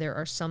occasion, and there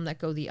are some that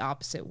go the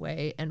opposite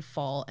way and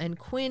fall. And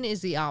Quinn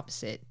is the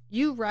opposite.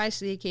 You rise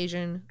to the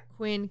occasion,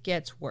 Quinn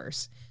gets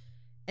worse.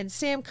 And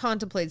Sam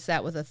contemplates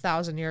that with a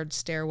 1,000-yard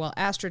stare while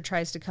Astrid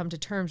tries to come to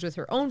terms with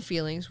her own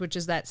feelings, which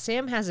is that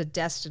Sam has a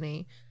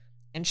destiny,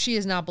 and she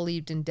has not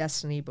believed in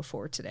destiny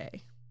before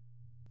today.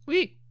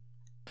 Sweet.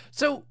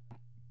 So,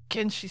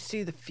 can she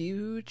see the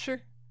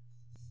future?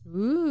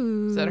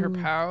 Ooh. Is that her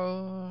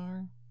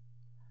power?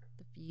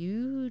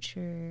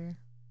 Future.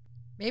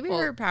 Maybe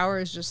her power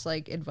is just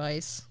like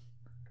advice.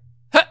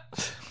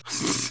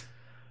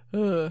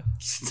 Her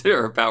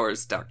power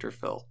is Dr.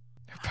 Phil.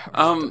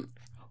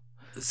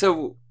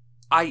 So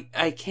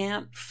I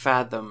can't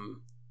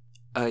fathom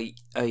a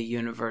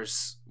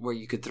universe where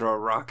you could throw a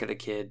rock at a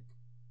kid.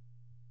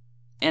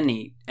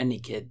 Any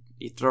kid.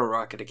 You throw a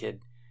rock at a kid,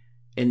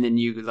 and then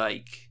you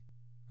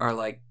are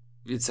like,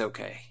 it's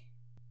okay.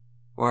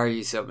 Why are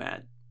you so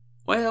mad?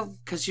 Well,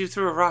 because you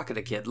threw a rock at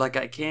a kid. Like,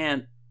 I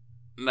can't...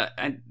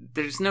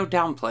 there's no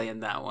downplay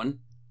in that one.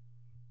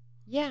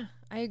 Yeah,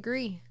 I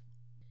agree.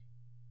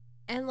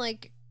 And,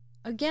 like,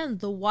 again,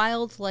 the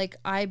wild, like,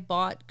 I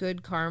bought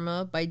good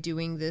karma by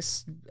doing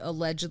this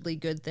allegedly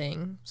good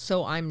thing,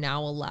 so I'm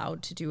now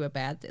allowed to do a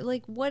bad thing.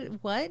 Like,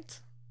 what?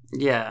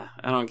 Yeah,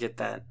 I don't get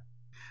that.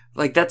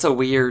 Like, that's a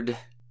weird,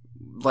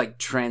 like,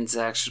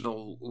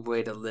 transactional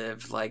way to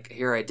live. Like,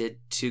 here I did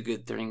 2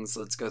 good things,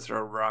 let's go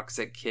throw rocks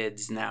at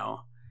kids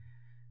now.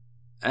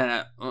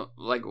 And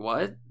like,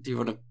 what? Do you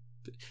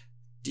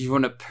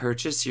want to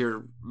purchase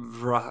your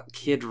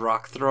kid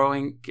rock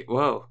throwing?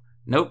 Whoa,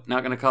 nope,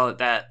 not gonna call it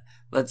that.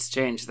 Let's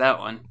change that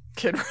one.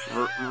 Kid,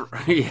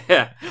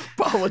 yeah,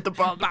 ball with the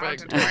ball.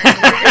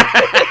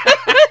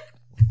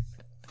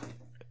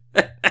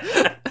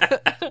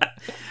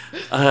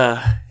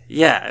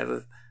 Yeah,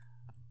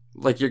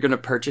 like you're gonna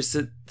purchase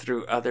it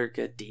through other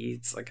good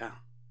deeds. Like a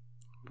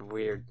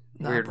weird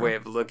way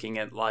of looking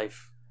at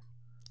life.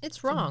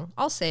 It's wrong.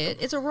 I'll say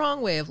it. It's a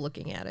wrong way of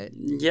looking at it.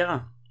 Yeah.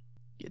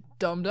 You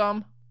dumb.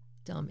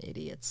 Dumb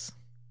idiots.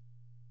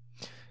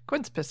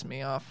 Quinn's pissing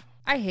me off.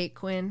 I hate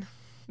Quinn.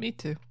 Me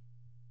too.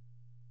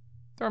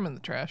 Throw him in the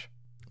trash.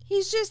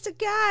 He's just a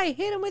guy.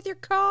 Hit him with your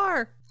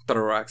car.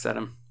 Throw rocks at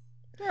him.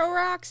 Throw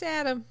rocks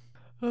at him.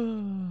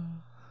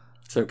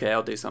 It's okay.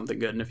 I'll do something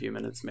good in a few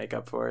minutes. Make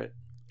up for it.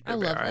 I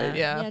love that.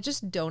 Yeah,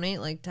 just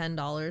donate like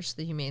 $10 to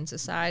the Humane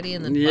Society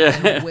and then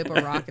fucking whip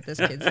a rock at this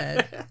kid's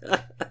head.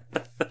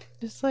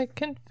 Just like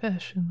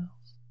confessionals.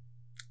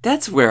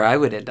 That's where I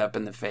would end up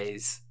in the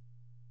phase.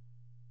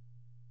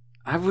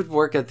 I would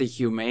work at the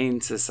Humane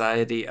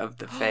Society of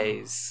the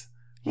Fays,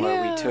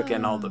 where we took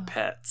in all the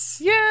pets.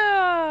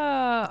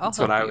 Yeah! That's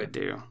what I would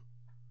do.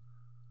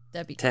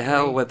 That'd be To great.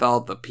 hell with all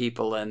the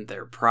people and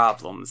their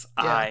problems.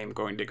 I'm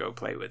going to go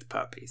play with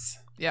puppies.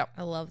 Yep.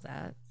 I love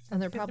that.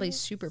 And they're probably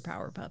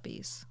superpower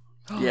puppies.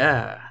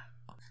 Yeah.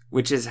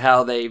 Which is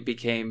how they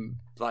became,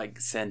 like,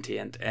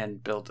 sentient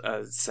and built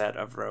a set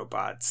of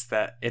robots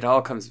that it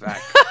all comes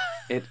back.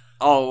 It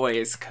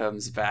always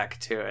comes back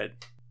to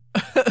it.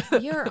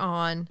 You're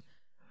on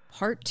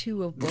part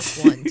 2 of book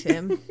 1,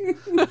 Tim.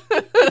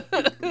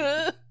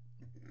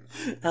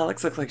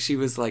 Alex looked like she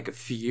was, like,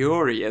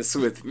 furious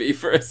with me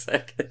for a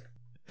second.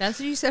 That's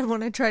what you said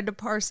when I tried to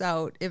parse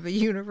out if a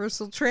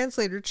universal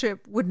translator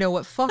chip would know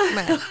what fuck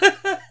meant.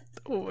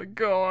 Oh my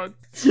god.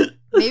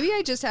 Maybe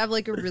I just have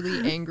like a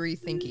really angry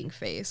thinking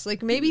face.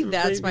 Like maybe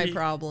that's my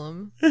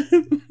problem.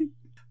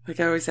 Like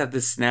I always have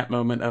this snap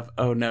moment of,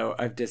 oh no,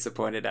 I've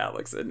disappointed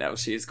Alex and now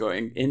she's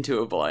going into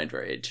a blind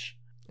rage.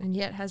 And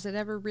yet, has it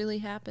ever really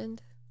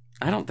happened?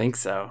 I don't think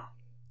so.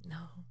 No.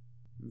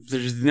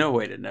 There's no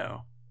way to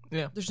know.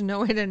 Yeah. There's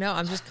no way to know.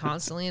 I'm just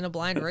constantly in a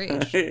blind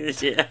rage.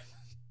 Yeah.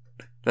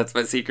 That's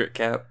my secret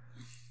cap.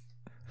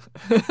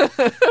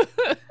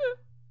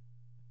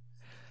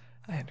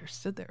 I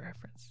understood that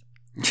reference.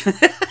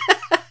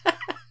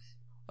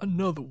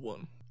 Another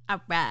one.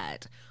 All right.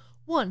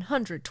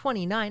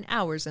 129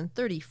 hours and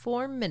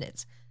 34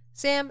 minutes.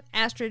 Sam,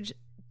 Astrid,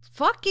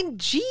 fucking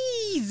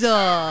Jesus.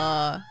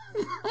 Now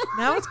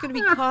it's going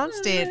to be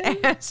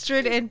constant.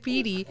 Astrid and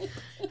Petey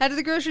head to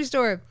the grocery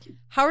store.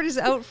 Howard is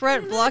out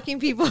front blocking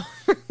people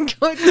from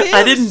going down.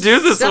 I didn't do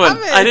this one.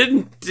 It. I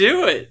didn't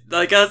do it.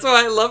 Like, that's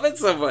why I love it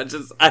so much.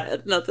 I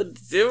had nothing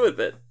to do with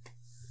it.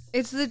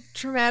 It's the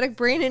traumatic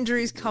brain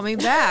injuries coming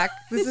back.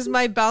 This is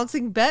my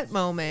bouncing bet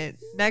moment.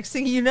 Next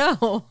thing you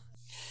know.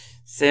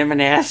 Sam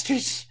and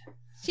Astrid.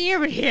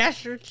 Sam and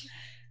Astrid.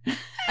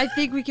 I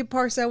think we can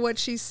parse out what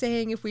she's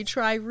saying if we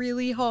try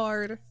really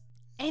hard.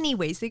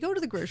 Anyways, they go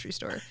to the grocery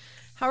store.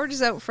 Howard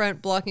is out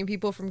front blocking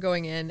people from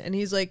going in, and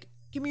he's like,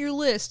 give me your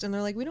list. And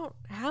they're like, we don't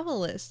have a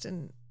list.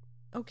 And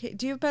okay,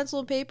 do you have pencil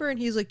and paper? And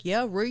he's like,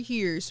 yeah, right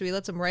here. So he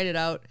lets him write it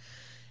out.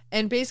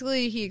 And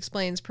basically he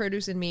explains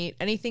produce and meat,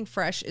 anything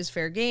fresh is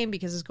fair game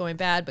because it's going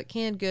bad, but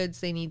canned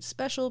goods, they need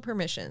special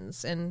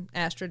permissions. And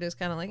Astrid is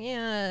kind of like,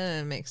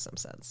 yeah, it makes some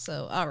sense.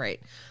 So, all right.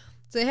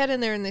 So they head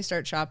in there and they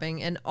start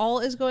shopping, and all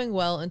is going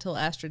well until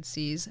Astrid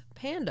sees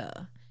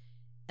Panda.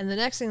 And the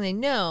next thing they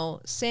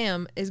know,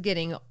 Sam is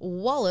getting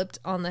walloped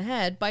on the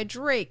head by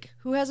Drake,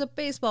 who has a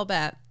baseball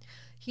bat.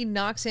 He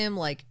knocks him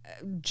like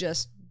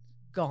just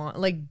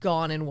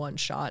gone in one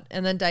shot.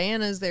 And then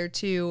Diana's there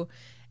too.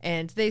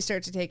 And they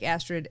start to take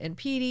Astrid and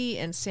Petey,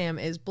 and Sam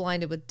is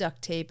blinded with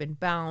duct tape and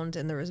bound,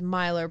 and there is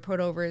Mylar put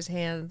over his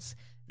hands.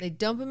 They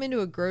dump him into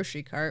a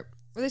grocery cart,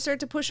 where they start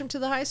to push him to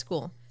the high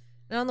school.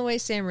 And on the way,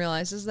 Sam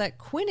realizes that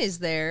Quinn is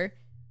there,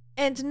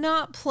 and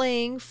not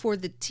playing for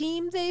the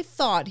team they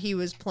thought he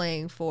was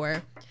playing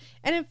for.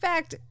 And in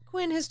fact,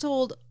 Quinn has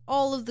told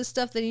all of the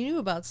stuff that he knew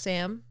about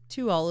Sam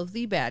to all of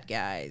the bad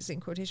guys, in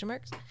quotation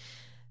marks.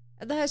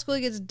 At the high school,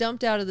 he gets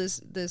dumped out of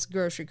this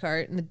grocery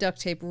cart, and the duct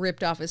tape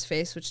ripped off his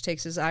face, which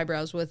takes his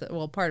eyebrows with it,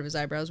 well, part of his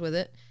eyebrows with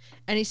it.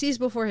 And he sees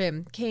before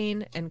him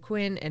Kane and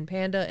Quinn and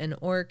Panda and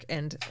Orc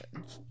and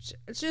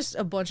it's just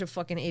a bunch of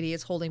fucking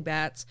idiots holding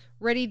bats,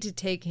 ready to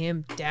take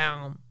him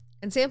down.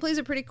 And Sam plays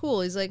it pretty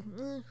cool. He's like,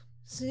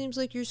 seems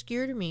like you're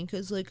scared of me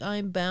because, like,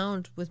 I'm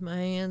bound with my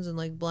hands and,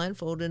 like,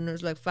 blindfolded, and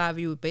there's, like, 5 of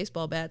you with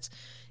baseball bats.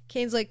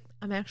 Kane's like,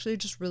 I'm actually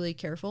just really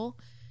careful.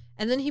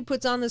 And then he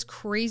puts on this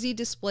crazy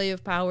display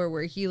of power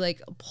where he,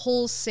 like,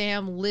 pulls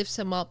Sam, lifts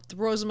him up,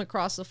 throws him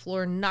across the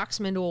floor, knocks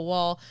him into a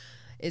wall,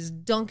 is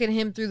dunking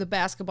him through the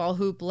basketball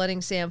hoop,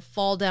 letting Sam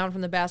fall down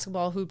from the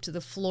basketball hoop to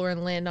the floor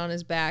and land on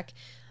his back.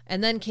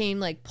 And then Kane,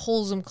 like,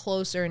 pulls him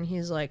closer, and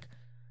he's like,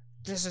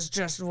 this is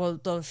just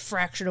the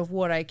fraction of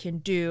what I can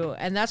do.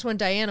 And that's when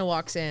Diana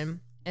walks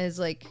in and is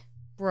like,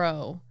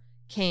 bro,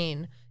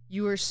 Kane,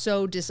 you are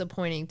so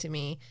disappointing to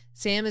me.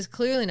 Sam is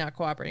clearly not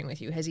cooperating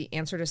with you. Has he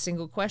answered a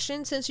single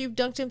question since you've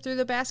dunked him through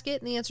the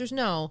basket? And the answer's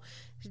no.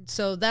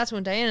 So that's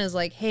when Diana's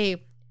like,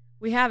 hey,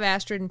 we have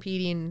Astrid and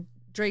Petey, and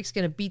Drake's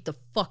going to beat the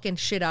fucking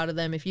shit out of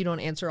them if you don't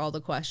answer all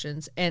the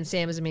questions. And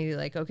Sam is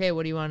immediately like, okay,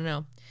 what do you want to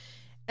know?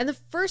 And the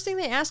first thing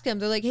they ask him,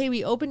 they're like, hey,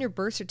 we opened your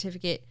birth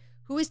certificate.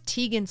 Who is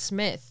Tegan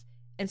Smith?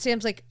 And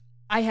Sam's like,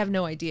 I have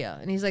no idea.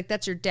 And he's like,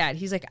 that's your dad.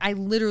 He's like, I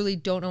literally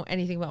don't know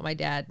anything about my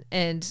dad.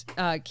 And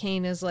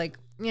Kane is like,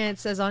 yeah, it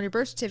says on your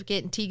birth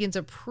certificate, and Tegan's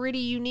a pretty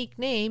unique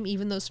name,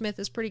 even though Smith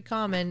is pretty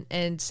common.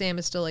 And Sam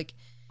is still like,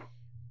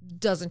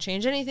 doesn't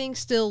change anything.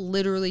 Still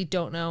literally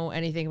don't know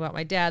anything about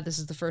my dad. This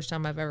is the first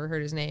time I've ever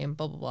heard his name,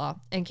 blah, blah, blah.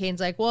 And Kane's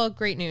like, well,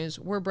 great news.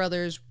 We're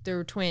brothers. They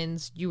were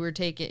twins. You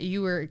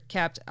were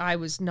kept. I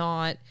was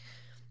not.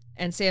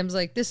 And Sam's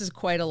like, this is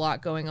quite a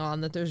lot going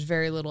on that there's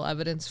very little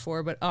evidence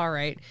for, but all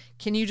right.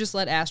 Can you just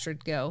let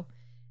Astrid go?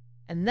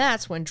 And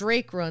that's when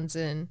Drake runs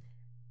in,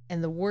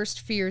 and the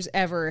worst fears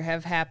ever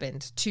have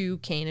happened to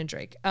Kane and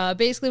Drake.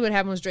 Basically what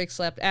happened was Drake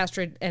slept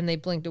Astrid, and they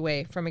blinked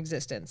away from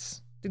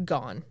existence. They're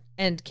gone.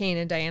 And Kane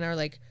and Diana are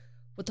like,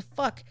 what the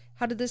fuck?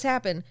 How did this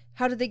happen?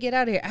 How did they get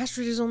out of here?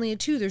 Astrid is only a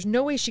 2. There's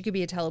no way she could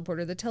be a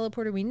teleporter. The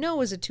teleporter we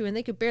know is a 2, and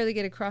they could barely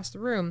get across the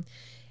room.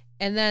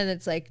 And then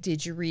it's like,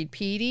 did you read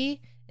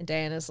Petey? And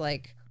Diana's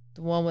like,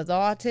 the one with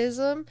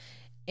autism?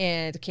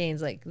 And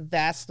Kane's like,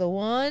 that's the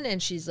one.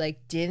 And she's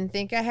like, didn't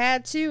think I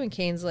had to. And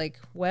Kane's like,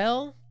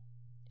 well,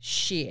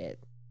 shit.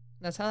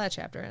 That's how that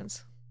chapter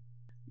ends.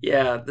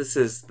 Yeah, this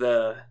is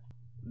the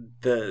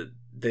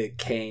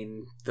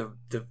Kane, the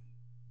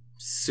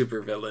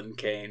supervillain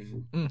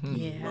Kane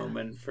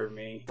moment for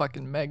me.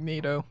 Fucking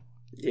Magneto.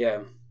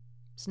 Yeah.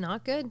 It's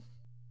not good.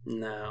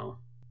 No.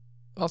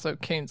 Also,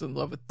 Kane's in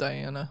love with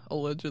Diana,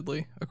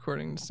 allegedly,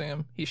 according to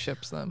Sam. He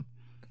ships them.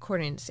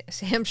 According to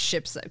Sam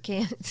ships up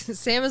Kane.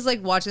 Sam is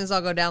like watching this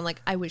all go down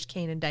like, I wish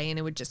Kane and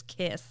Diana would just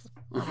kiss.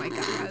 Oh my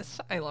gosh,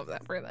 I love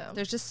that for them.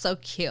 They're just so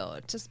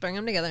cute. Just bring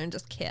them together and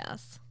just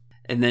kiss.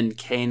 And then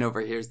Kane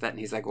overhears that and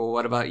he's like, well,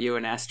 what about you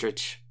and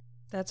Astrich?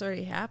 That's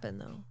already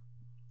happened though.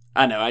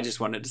 I know, I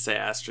just wanted to say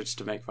Astrich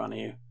to make fun of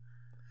you.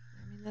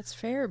 I mean, that's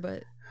fair,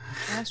 but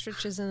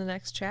Astrich is in the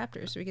next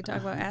chapter, so we can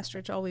talk about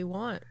Astrich all we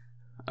want.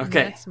 Okay. In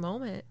the next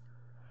moment.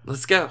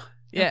 Let's go.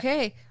 Yeah.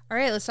 Okay. All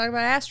right, let's talk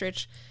about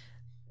Astrich.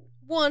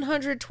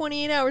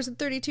 128 hours and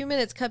 32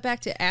 minutes cut back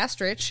to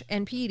Astrich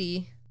and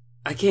Petey.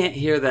 I can't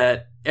hear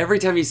that. Every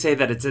time you say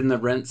that, it's in the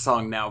Rent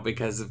song now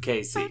because of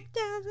Kaycie.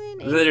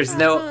 There's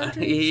no...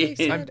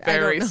 I'm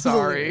very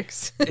sorry.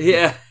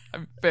 Yeah.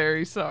 I'm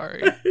very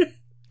sorry.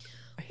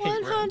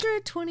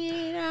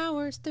 128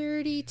 hours,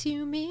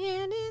 32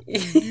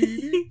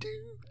 minutes.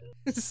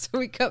 So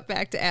we cut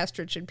back to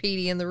Astrich and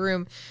Petey in the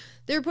room.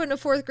 They were put in a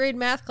 4th grade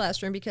math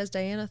classroom because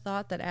Diana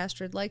thought that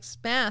Astrid likes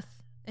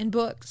math and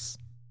books.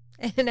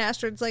 And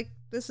Astrid's like,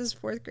 this is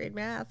 4th grade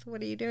math.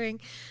 What are you doing?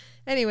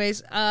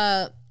 Anyways,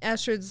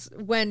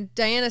 when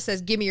Diana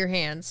says, give me your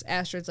hands,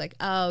 Astrid's like,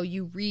 oh,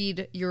 you're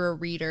a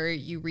reader.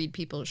 You read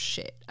people's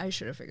shit. I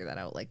should have figured that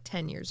out like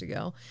 10 years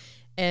ago.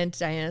 And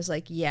Diana's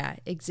like, yeah,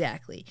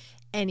 exactly.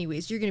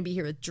 Anyways, you're going to be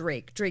here with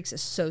Drake. Drake's a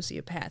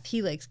sociopath.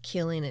 He likes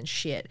killing and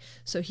shit.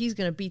 So he's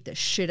going to beat the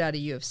shit out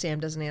of you if Sam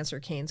doesn't answer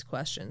Kane's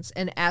questions.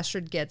 And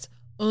Astrid gets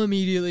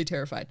immediately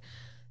terrified.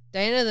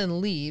 Diana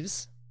then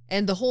leaves.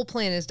 And the whole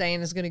plan is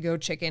Diana's going to go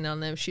check in on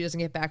them. If she doesn't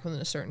get back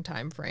within a certain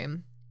time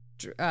frame,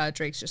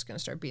 Drake's just going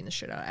to start beating the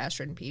shit out of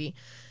Astrid and Petey.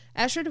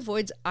 Astrid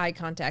avoids eye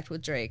contact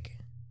with Drake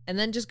and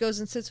then just goes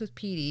and sits with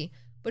Petey.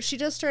 But she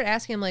does start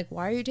asking him, like,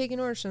 why are you taking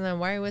orders from them?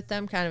 Why are you with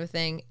them? Kind of a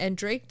thing. And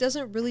Drake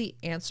doesn't really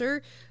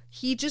answer.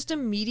 He just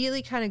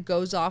immediately kind of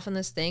goes off on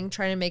this thing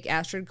trying to make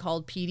Astrid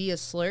call Petey a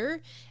slur.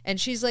 And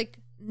she's like,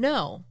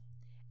 no.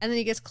 And then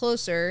he gets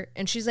closer,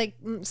 and she's like,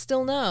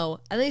 still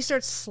no. And then he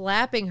starts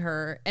slapping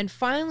her, and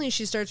finally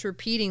she starts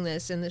repeating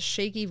this in this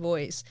shaky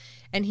voice.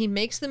 And he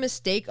makes the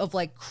mistake of,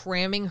 like,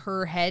 cramming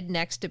her head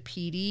next to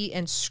Petey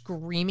and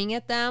screaming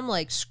at them,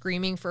 like,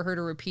 screaming for her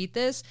to repeat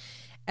this.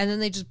 And then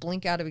they just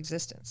blink out of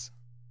existence.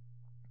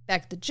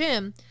 Back at the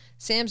gym,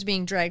 Sam's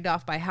being dragged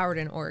off by Howard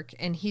and Orc,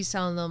 and he's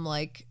telling them,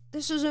 like,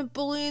 this isn't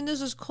bullying, this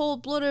is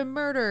cold-blooded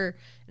murder.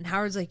 And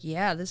Howard's like,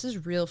 yeah, this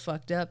is real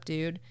fucked up,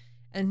 dude.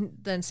 And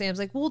then Sam's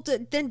like, well,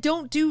 then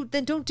don't do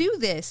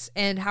this.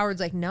 And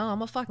Howard's like, no,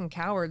 I'm a fucking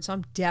coward, so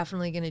I'm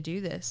definitely going to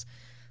do this.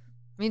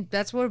 I mean,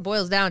 that's what it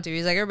boils down to.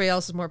 He's like, everybody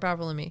else is more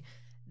powerful than me.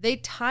 They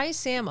tie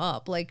Sam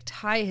up, like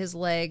tie his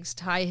legs,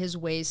 tie his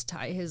waist,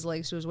 tie his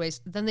legs to his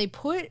waist. Then they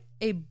put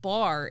a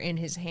bar in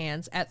his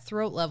hands at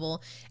throat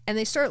level, and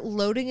they start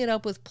loading it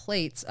up with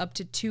plates up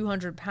to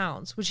 200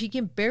 pounds, which he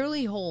can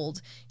barely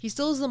hold. He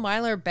still has the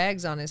Mylar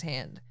bags on his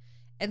hand.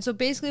 And so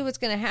basically what's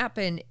going to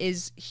happen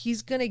is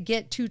he's going to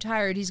get too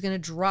tired. He's going to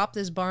drop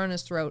this bar in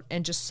his throat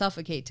and just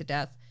suffocate to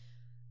death.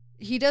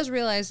 He does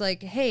realize,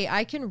 like, hey,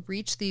 I can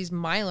reach these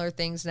Mylar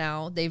things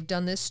now. They've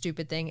done this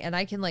stupid thing, and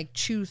I can, like,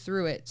 chew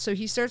through it. So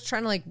he starts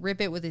trying to, like,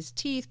 rip it with his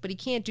teeth, but he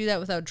can't do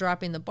that without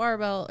dropping the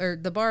barbell or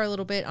the bar a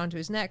little bit onto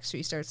his neck. So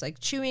he starts, like,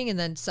 chewing and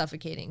then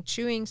suffocating,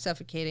 chewing,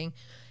 suffocating.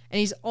 And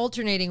he's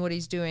alternating what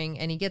he's doing,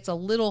 and he gets a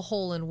little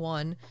hole in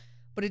one,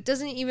 but it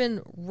doesn't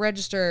even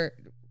register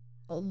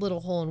a little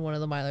hole in one of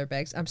the Mylar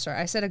bags. I'm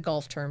sorry. I said a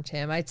golf term,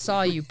 Tim. I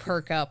saw you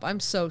perk up. I'm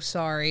so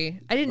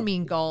sorry. I didn't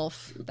mean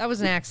golf. That was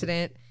an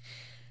accident.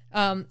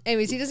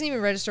 Anyways, he doesn't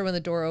even register when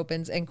the door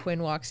opens and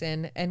Quinn walks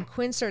in, and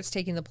Quinn starts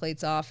taking the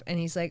plates off, and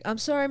he's like, I'm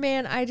sorry,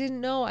 man. I didn't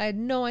know. I had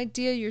no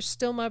idea. You're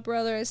still my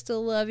brother. I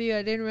still love you.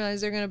 I didn't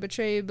realize they're going to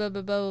betray you, blah,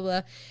 blah, blah, blah,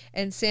 blah.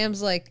 And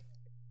Sam's like,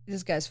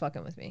 this guy's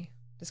fucking with me.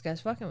 This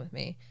guy's fucking with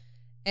me.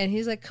 And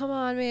he's like, come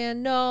on,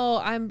 man.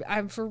 No,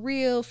 I'm for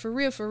real,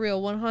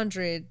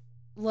 100.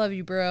 Love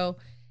you, bro.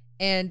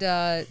 And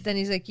then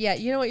he's like, yeah,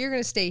 you know what? You're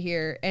going to stay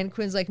here. And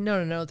Quinn's like,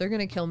 no, they're going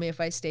to kill me if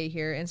I stay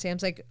here. And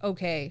Sam's like,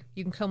 okay,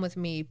 you can come with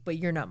me, but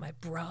you're not my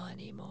bra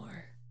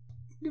anymore.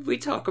 Did we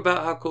talk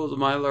about how cool the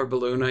Mylar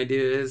balloon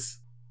idea is?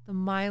 The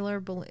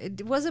Mylar balloon.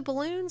 Was it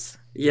balloons?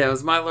 Yeah, it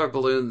was Mylar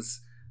balloons.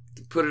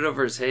 Put it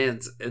over his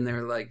hands, and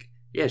they're like,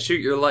 yeah,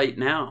 shoot your light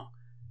now.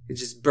 You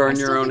just burn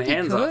your own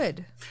hands off.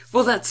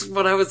 Well, that's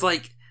what I was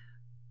like.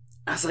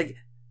 I was like,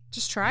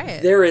 just try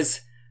it. There is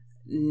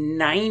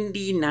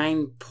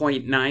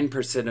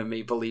 99.9% of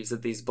me believes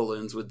that these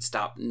balloons would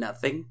stop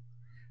nothing.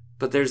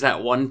 But there's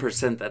that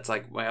 1% that's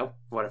like, well,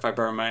 what if I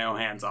burn my own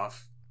hands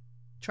off?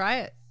 Try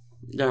it.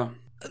 Yeah.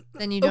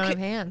 Then you don't have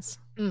hands.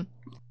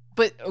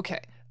 But,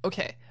 okay.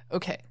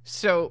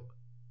 So,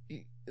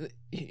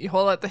 you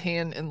hold out the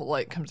hand and the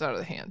light comes out of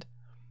the hand.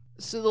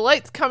 So the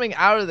light's coming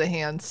out of the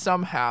hand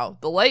somehow.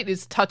 The light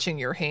is touching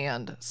your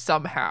hand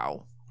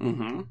somehow.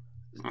 Mm-hmm.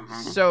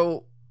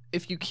 So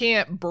if you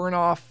can't burn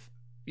off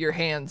your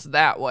hands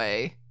that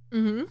way,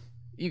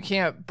 you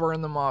can't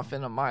burn them off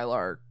in a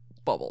Mylar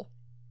bubble.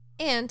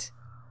 And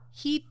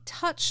he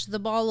touched the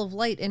ball of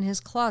light in his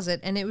closet,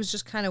 and it was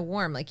just kind of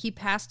warm. Like, he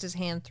passed his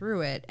hand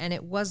through it, and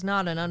it was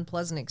not an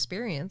unpleasant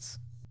experience.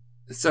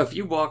 So if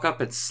you walk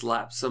up and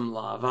slap some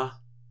lava...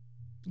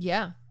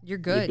 Yeah, you're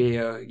good.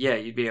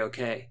 You'd be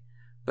okay.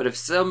 But if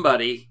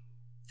somebody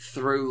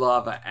threw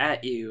lava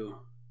at you,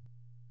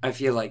 I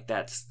feel like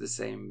that's the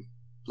same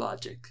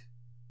logic.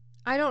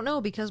 I don't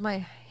know, because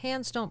my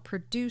hands don't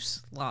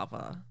produce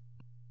lava.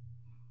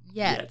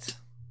 Yet.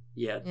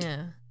 Yeah.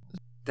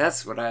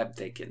 That's what I'm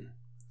thinking.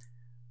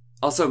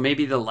 Also,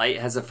 maybe the light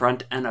has a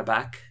front and a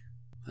back.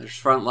 There's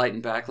front light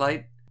and back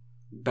light.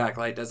 Back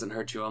light doesn't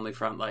hurt you, only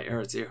front light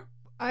hurts you.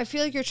 I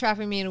feel like you're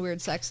trapping me in a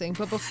weird sex thing,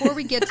 but before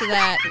we get to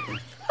that,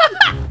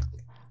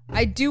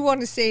 I do want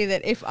to say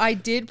that if I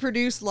did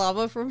produce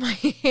lava from my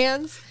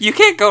hands... You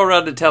can't go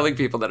around and telling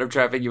people that I'm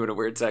trapping you in a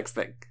weird sex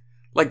thing.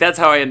 Like, that's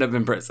how I end up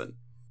in prison.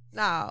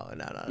 No,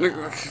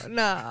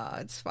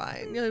 it's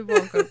fine. You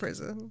won't go to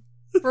prison.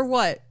 For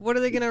what? What are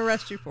they going to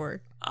arrest you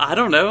for? I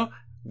don't know.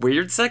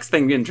 Weird sex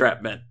thing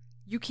entrapment.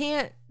 You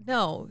can't...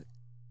 No.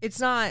 It's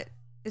not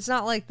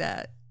like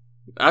that.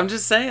 I'm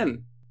just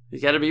saying.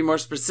 You gotta be more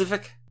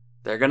specific.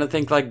 They're gonna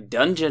think like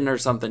dungeon or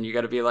something. You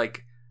gotta be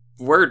like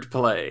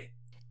wordplay.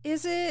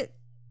 Is it?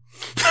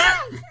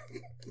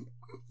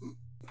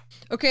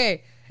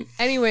 Okay.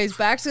 Anyways,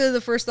 back to the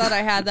first thought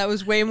I had that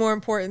was way more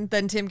important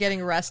than Tim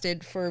getting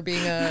arrested for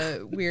being a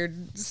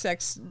weird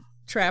sex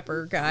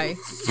trapper guy.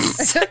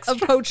 A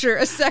poacher,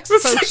 a sex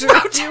poacher,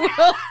 if you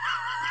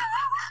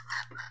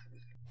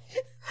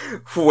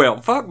will.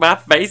 Well, fuck my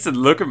face and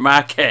look at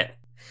my cat.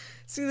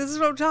 See, this is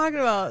what I'm talking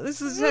about.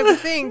 This is the type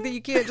of thing that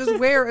you can't just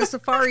wear a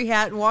safari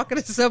hat and walk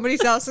into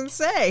somebody's house and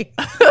say.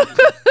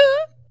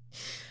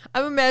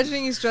 I'm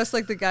imagining he's dressed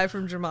like the guy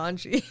from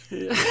Jumanji.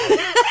 Yeah.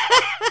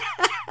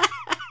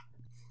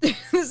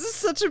 This is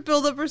such a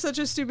build-up for such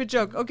a stupid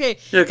joke. Okay,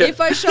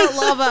 if I shot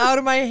lava out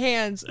of my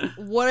hands,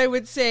 what I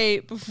would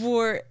say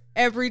before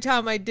every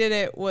time I did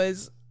it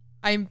was,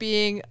 I'm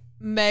being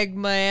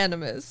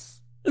magnanimous.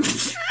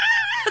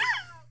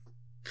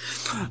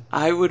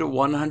 I would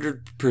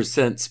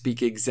 100%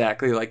 speak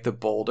exactly like the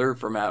boulder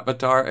from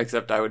Avatar,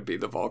 except I would be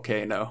the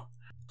volcano.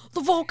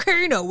 The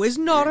volcano is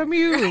not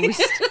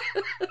amused.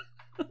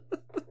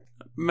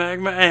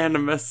 Magma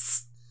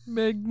Animus.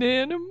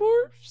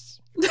 Magnanimorphs?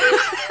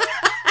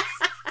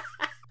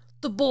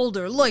 The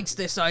boulder likes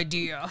this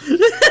idea.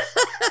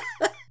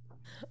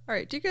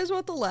 Alright, do you guys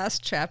want the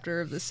last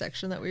chapter of this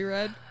section that we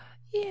read?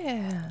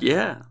 Yeah.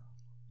 Yeah.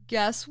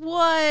 Guess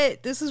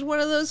what? This is one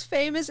of those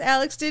famous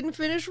Alex didn't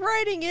finish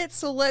writing it,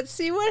 so let's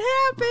see what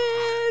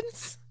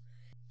happens.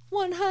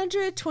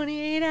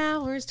 128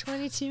 hours,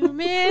 22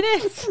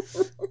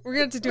 minutes. We're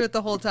going to have to do it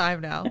the whole time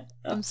now.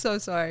 I'm so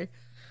sorry.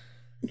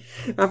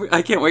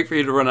 I can't wait for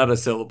you to run out of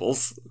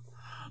syllables.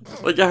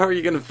 Like, how are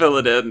you going to fill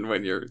it in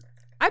when you're...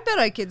 I bet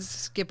I could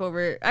skip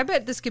over... I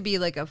bet this could be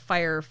like a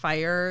fire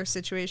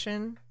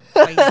situation.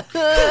 Fire.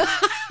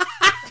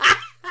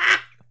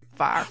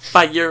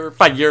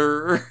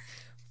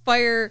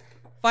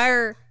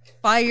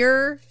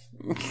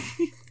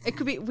 It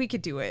could be. We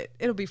could do it.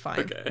 It'll be fine.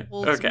 Okay.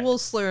 We'll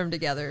slur them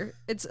together.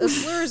 It's a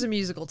slur is a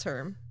musical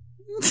term.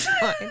 It's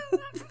fine.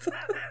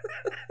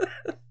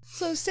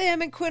 So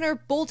Sam and Quinn are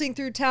bolting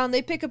through town.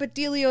 They pick up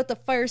Adelio at the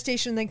fire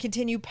station, then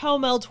continue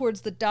pell-mell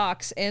towards the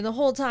docks. And the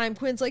whole time,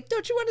 Quinn's like,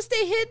 "Don't you want to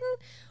stay hidden?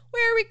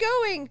 Where are we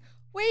going?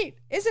 Wait,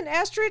 isn't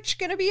Astrich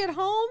gonna be at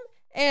home?"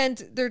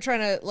 And they're trying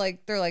to,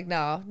 like, they're like,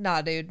 nah,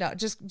 dude, no,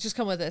 just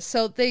come with us.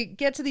 So they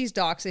get to these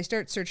docks, they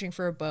start searching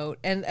for a boat,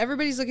 and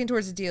everybody's looking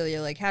towards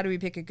Adelia, like, how do we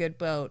pick a good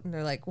boat? And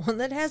they're like, one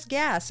that has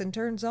gas and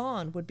turns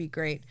on would be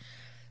great.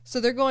 So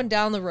they're going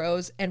down the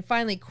rows, and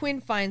finally Quinn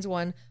finds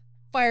one,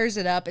 fires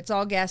it up, it's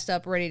all gassed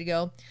up, ready to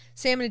go.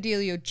 Sam and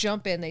Adelio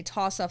jump in, they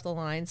toss off the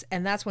lines,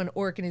 and that's when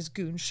Orc and his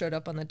goons showed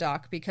up on the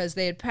dock, because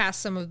they had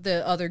passed some of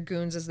the other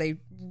goons as they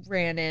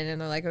ran in,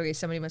 and they're like, okay,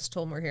 somebody must have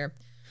told them we're here.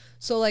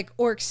 So like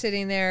Orc's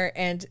sitting there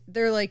and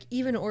they're like,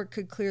 even Orc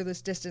could clear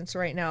this distance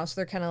right now. So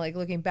they're kind of like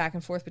looking back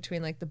and forth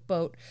between like the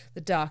boat,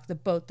 the dock, the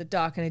boat, the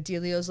dock. And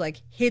Adelio's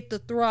like, hit the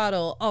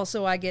throttle.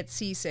 Also, I get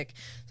seasick.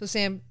 So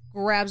Sam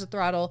grabs the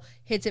throttle,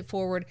 hits it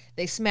forward.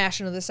 They smash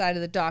into the side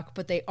of the dock,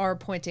 but they are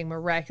pointing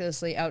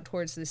miraculously out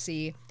towards the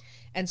sea.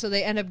 And so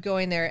they end up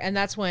going there. And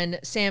that's when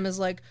Sam is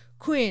like,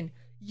 Quinn,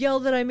 yell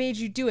that I made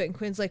you do it. And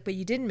Quinn's like, but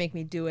you didn't make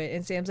me do it.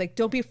 And Sam's like,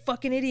 don't be a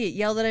fucking idiot.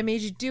 Yell that I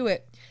made you do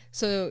it.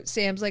 So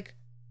Sam's like,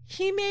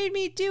 he made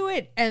me do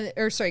it.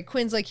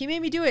 Quinn's like, he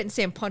made me do it. And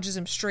Sam punches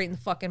him straight in the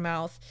fucking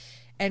mouth.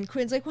 And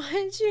Quinn's like, why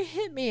did you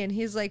hit me? And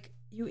he's like,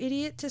 you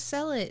idiot, to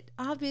sell it,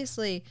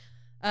 obviously.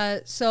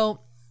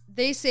 So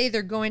they say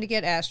they're going to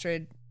get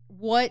Astrid.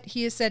 What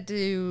he has said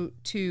to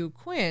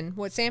Quinn,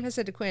 what Sam has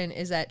said to Quinn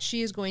is that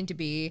she is going to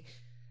be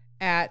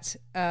at,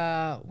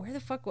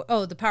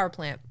 the power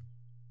plant.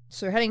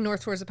 So they're heading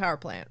north towards the power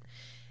plant.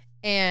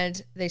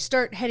 And they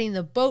start heading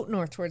the boat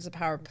north towards the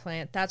power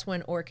plant. That's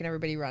when Orc and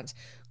everybody runs.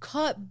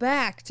 Cut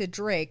back to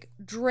Drake.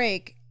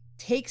 Drake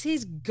takes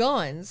his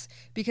guns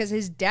because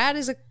his dad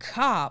is a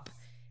cop.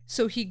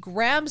 So he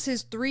grabs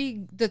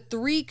the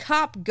three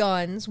cop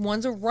guns,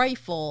 one's a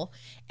rifle,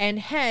 and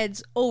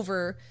heads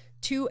over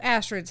to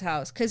Astrid's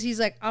house. Because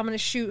he's like, I'm going to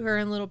shoot her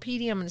and little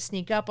Petey. I'm going to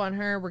sneak up on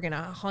her. We're going to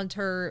hunt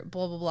her,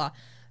 blah, blah, blah.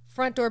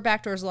 Front door,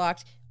 back door's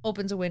locked.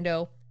 Opens a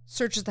window.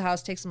 Searches the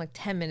house, takes him like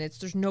 10 minutes.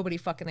 There's nobody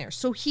fucking there.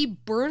 So he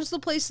burns the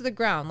place to the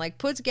ground, like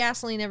puts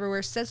gasoline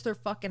everywhere, sets their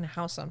fucking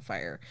house on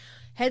fire,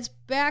 heads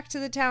back to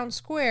the town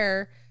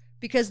square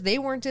because they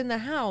weren't in the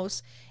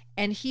house,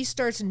 and he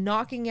starts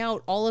knocking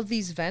out all of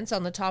these vents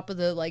on the top of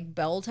the like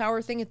bell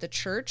tower thing at the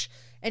church,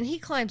 and he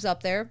climbs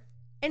up there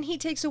and he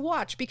takes a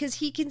watch because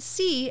he can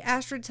see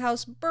Astrid's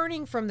house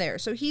burning from there.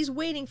 So he's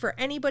waiting for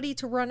anybody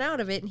to run out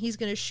of it and he's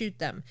going to shoot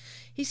them.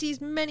 He sees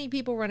many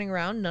people running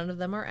around. None of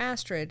them are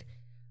Astrid.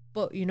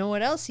 But you know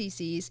what else he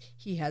sees?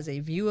 He has a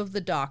view of the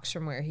docks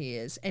from where he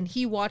is. And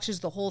he watches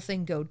the whole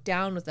thing go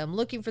down with them,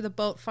 looking for the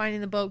boat,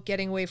 finding the boat,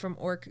 getting away from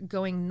Orc,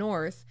 going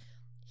north.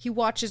 He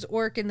watches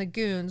Orc and the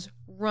goons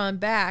run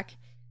back.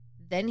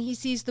 Then he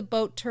sees the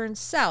boat turn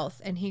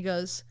south. And he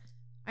goes,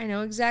 I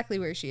know exactly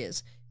where she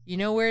is. You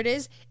know where it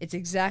is? It's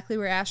exactly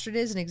where Astrid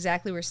is and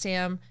exactly where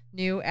Sam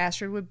knew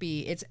Astrid would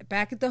be. It's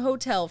back at the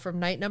hotel from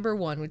night number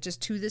 1, which is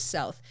to the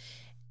south.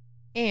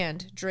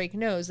 And Drake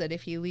knows that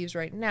if he leaves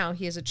right now,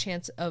 he has a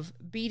chance of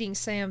beating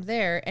Sam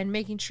there and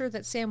making sure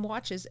that Sam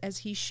watches as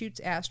he shoots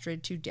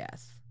Astrid to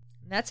death.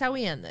 And that's how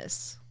we end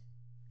this.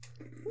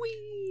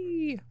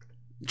 Whee!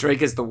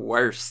 Drake is the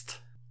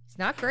worst. It's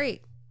not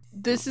great.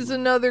 This is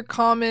another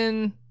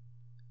common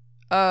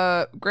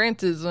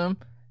Grantism,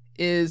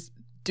 is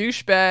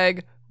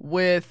douchebag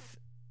with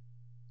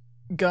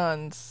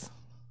guns.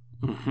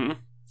 Mm-hmm.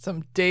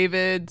 Some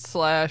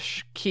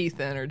David/Keith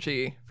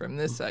energy from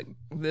this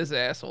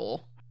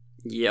asshole.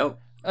 Yep.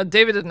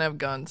 David didn't have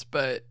guns,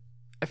 but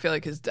I feel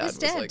like his dad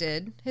was like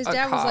did. His a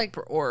dad was cop like,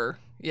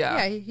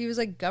 yeah, he was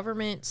like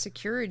government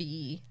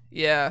security.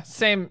 Yeah,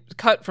 same,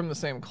 cut from the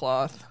same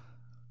cloth.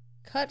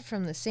 Cut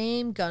from the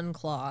same gun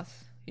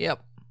cloth.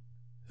 Yep.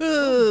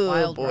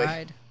 Wild boy.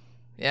 ride.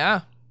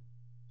 Yeah.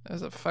 That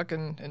was a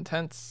fucking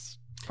intense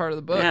part of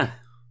the book.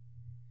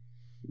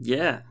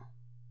 Yeah.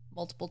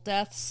 Multiple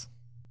deaths.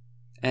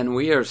 And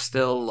we are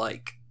still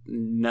like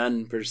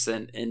none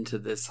 % into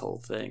this whole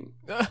thing.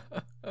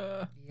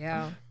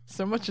 Yeah.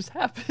 So much has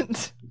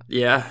happened.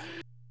 Yeah.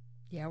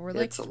 Yeah, we're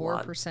like It's a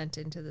 4%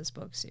 into this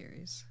book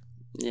series.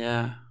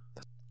 Yeah.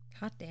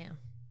 Hot damn.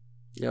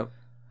 Yep.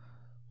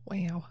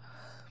 Wow.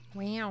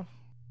 Well,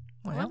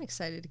 Well, I'm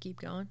excited to keep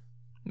going.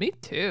 me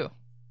too.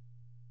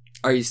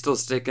 Are you still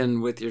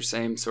sticking with your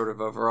same sort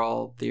of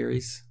overall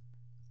theories?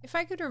 If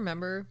I could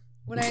remember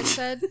what I had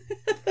said,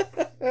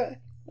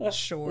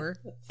 sure.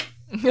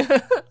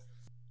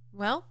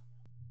 Well,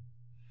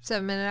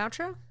 7-minute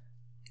outro?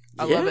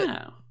 I love it.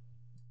 All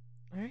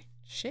right.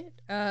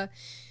 Shit.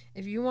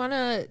 If you want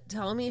to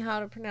tell me how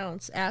to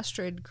pronounce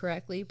Astrid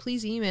correctly,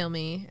 please email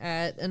me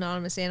at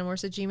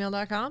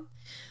anonymousanimorphs@gmail.com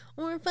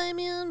or find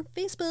me on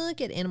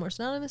Facebook at Animorphs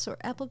Anonymous or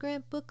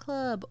AppleGrant Book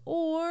Club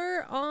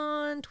or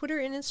on Twitter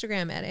and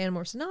Instagram at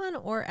Animorphs Anon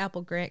or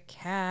AppleGrant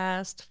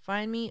Cast.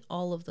 Find me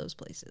all of those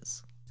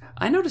places.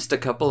 I noticed a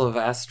couple of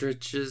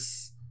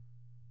Astriches,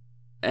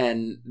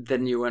 and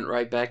then you went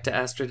right back to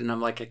Astrid, and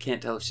I'm like, I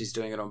can't tell if she's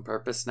doing it on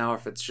purpose now or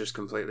if it's just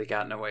completely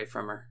gotten away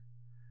from her.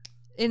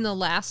 In the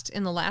last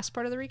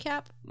part of the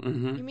recap?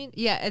 Mm-hmm. You mean?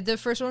 Yeah, the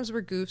first ones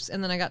were goofs,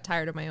 and then I got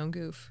tired of my own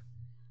goof.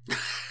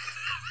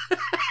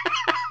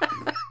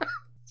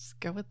 Just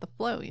go with the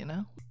flow, you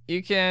know?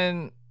 You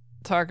can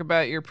talk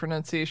about your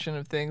pronunciation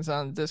of things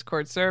on the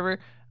Discord server.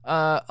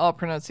 All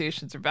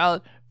pronunciations are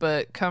valid,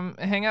 but come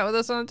hang out with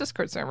us on the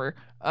Discord server.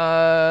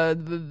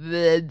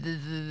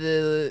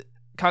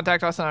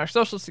 Contact us on our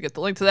socials to get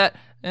the link to that,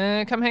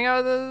 and come hang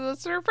out with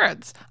us or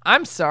friends.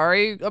 I'm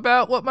sorry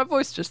about what my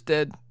voice just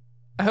did.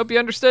 I hope you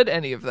understood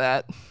any of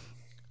that.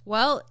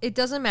 Well, it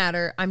doesn't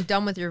matter. I'm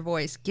done with your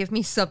voice. Give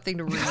me something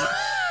to read.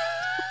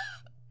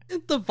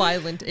 the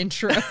violent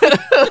intro.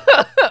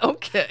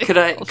 Okay. Could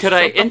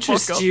I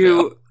interest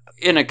you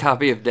in a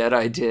copy of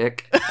Dead-Eye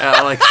Dick,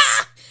 Alex?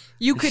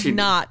 You could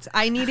not.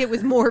 I need it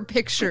with more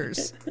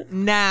pictures.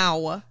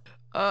 Now.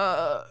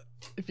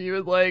 If you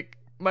would like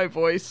my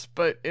voice,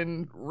 but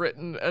in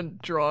written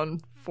and drawn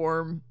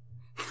form,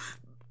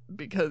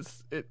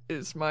 because it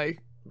is my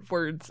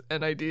words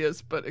and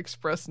ideas, but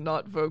expressed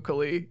not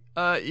vocally,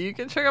 you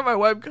can check out my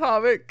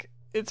webcomic.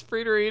 It's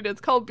free to read. It's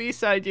called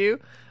B-Side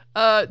You.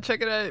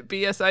 Check it out at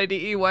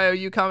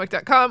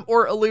bsideyoucomic.com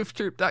or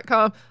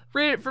alooftroop.com.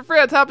 Read it for free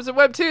on Tapas and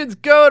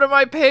Webtoons. Go to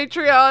my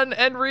Patreon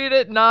and read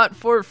it, not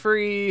for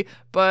free,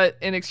 but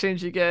in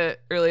exchange you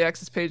get early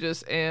access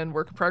pages and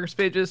work in progress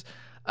pages.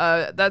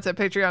 That's at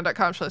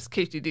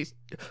patreon.com/KCD.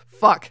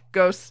 Fuck,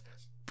 ghosts.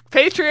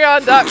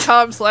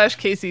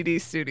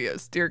 Patreon.com/KCD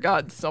Studios. Dear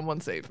God,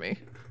 someone save me.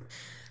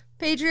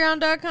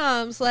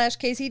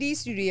 Patreon.com/KCD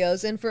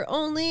Studios. And for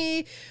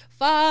only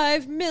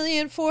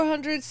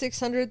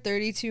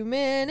 5,400,632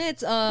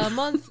 minutes a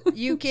month,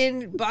 you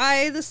can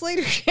buy the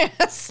Slater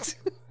Cast.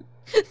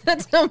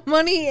 That's how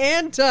money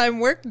and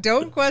time work.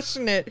 Don't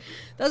question it.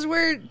 That's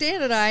where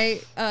Dan and I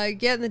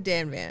get in the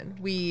Dan van.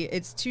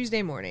 It's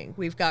Tuesday morning.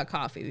 We've got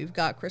coffee. We've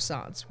got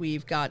croissants.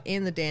 We've got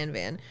in the Dan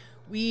van.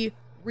 We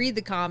read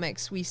the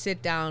comics. We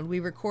sit down. We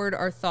record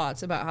our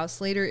thoughts about how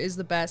Slater is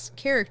the best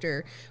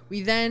character.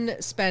 We then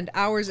spend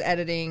hours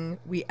editing.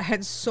 We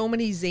had so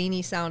many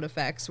zany sound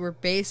effects. We're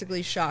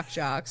basically shock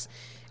jocks.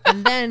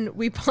 And then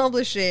we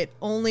publish it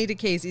only to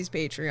Kaycie's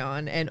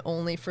Patreon and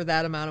only for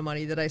that amount of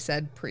money that I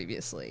said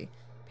previously.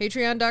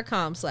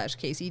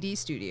 Patreon.com/KCD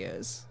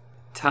Studios.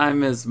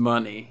 Time is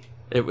money.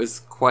 It was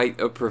quite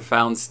a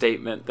profound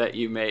statement that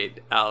you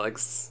made,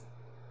 Alex.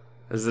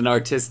 As an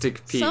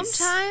artistic piece.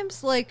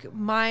 Sometimes, like,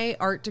 my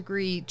art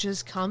degree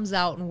just comes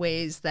out in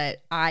ways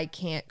that I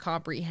can't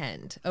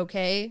comprehend,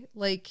 okay?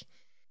 Like,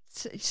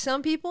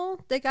 some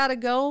people, they gotta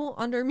go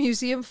under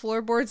museum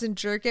floorboards and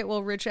jerk it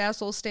while rich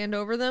assholes stand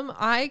over them.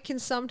 I can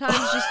sometimes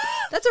just...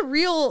 That's a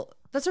real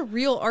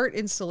art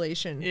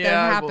installation that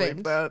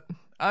happened.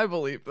 I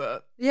believe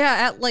that. Yeah,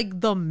 at, like,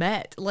 the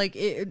Met. Like,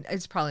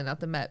 it's probably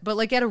not the Met, but,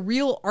 like, at a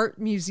real art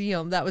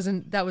museum, that was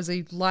a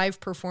live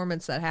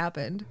performance that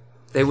happened.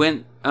 They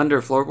went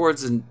under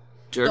floorboards and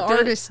jerked The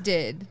artist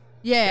did.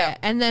 Yeah,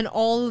 and then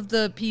all of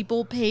the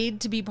people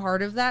paid to be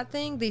part of that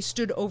thing, they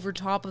stood over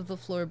top of the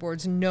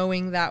floorboards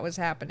knowing that was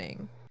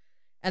happening.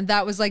 And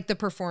that was like the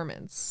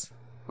performance.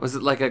 Was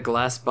it like a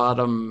glass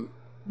bottom?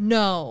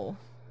 No.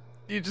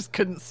 You just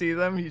couldn't see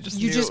them? You just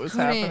knew it was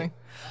happening?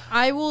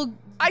 I will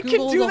I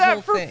Google can do the that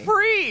whole for thing.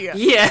 free!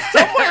 Yeah.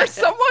 Somewhere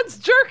someone's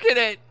jerking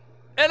it!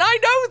 And I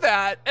know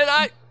that!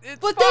 And it's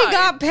But fine. they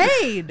got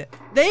paid.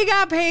 They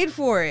got paid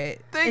for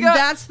it.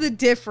 That's the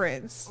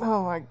difference.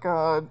 Oh my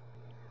god.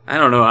 I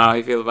don't know how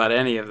I feel about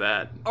any of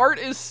that. Art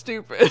is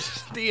stupid.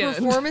 The end.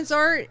 Performance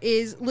art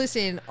is...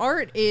 Listen,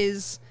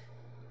 art's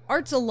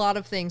a lot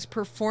of things.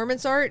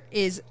 Performance art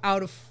is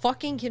out of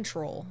fucking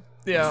control.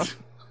 Yeah.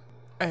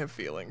 I have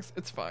feelings.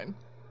 It's fine.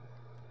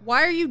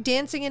 Why are you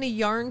dancing in a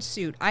yarn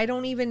suit? I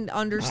don't even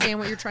understand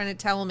what you're trying to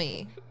tell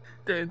me.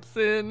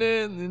 Dancing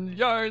in the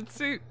yard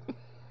suit.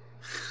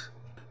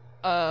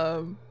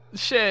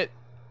 Shit.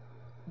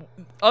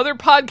 Other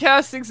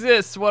podcasts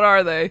exist. What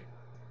are they?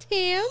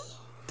 Tim?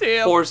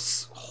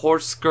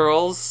 Horse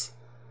Girls,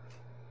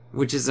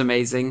 which is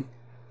amazing.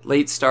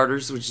 Late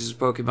Starters, which is a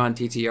Pokemon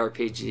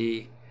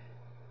TTRPG.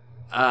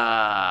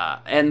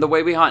 And The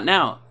Way We Haunt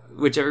Now,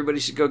 which everybody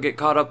should go get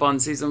caught up on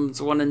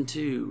seasons 1 and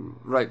 2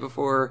 right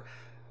before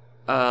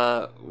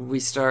we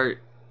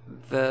start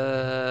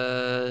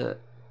the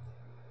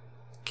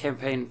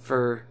campaign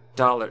for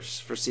dollars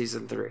for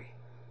season 3.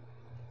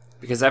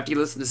 Because after you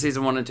listen to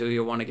season 1 and 2,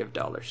 you'll want to give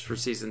dollars for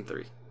season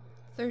 3.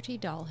 30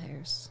 doll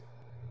hairs.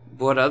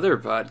 What other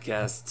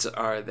podcasts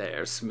are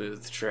there?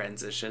 Smooth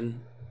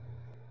Transition.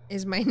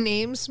 Is my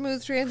name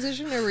Smooth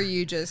Transition, or were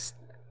you just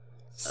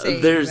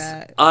saying There's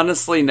that?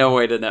 honestly no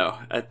way to know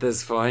at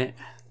this point.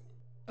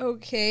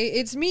 Okay,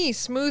 it's me,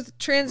 Smooth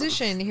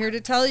Transition, here to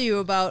tell you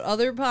about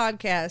other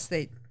podcasts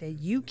that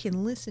you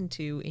can listen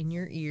to in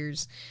your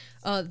ears.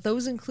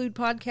 Those include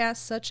podcasts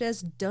such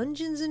as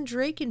Dungeons and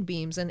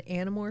Drakenbeams, an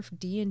Animorph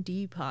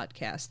D&D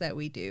podcast that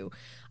we do.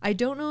 I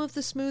don't know if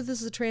the smooth is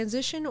the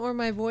transition or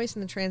my voice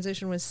in the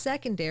transition was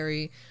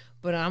secondary,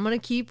 but I'm going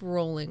to keep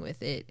rolling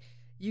with it.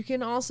 You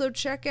can also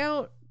check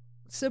out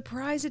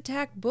Surprise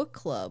Attack Book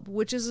Club,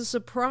 which is a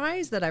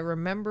surprise that I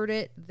remembered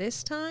it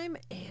this time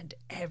and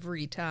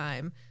every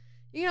time.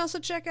 You can also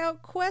check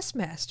out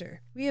Questmaster.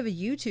 We have a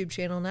YouTube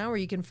channel now where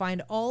you can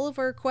find all of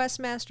our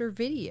Questmaster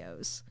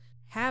videos.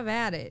 Have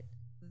at it.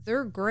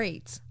 They're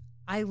great.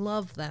 I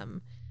love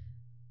them.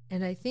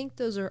 And I think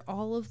those are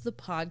all of the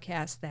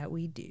podcasts that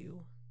we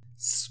do.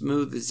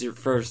 Smooth is your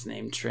first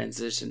name,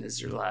 Transition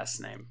is your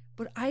last name.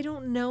 But I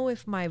don't know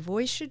if my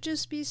voice should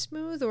just be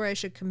smooth or I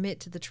should commit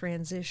to the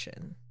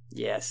transition.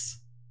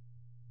 Yes.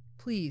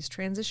 Please,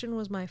 transition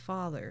was my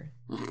father.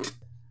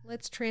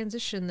 Let's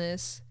transition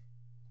this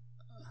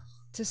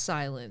to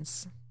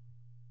silence.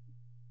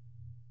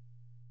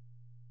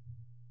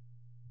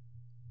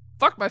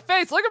 Fuck my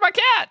face. Look at my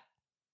cat.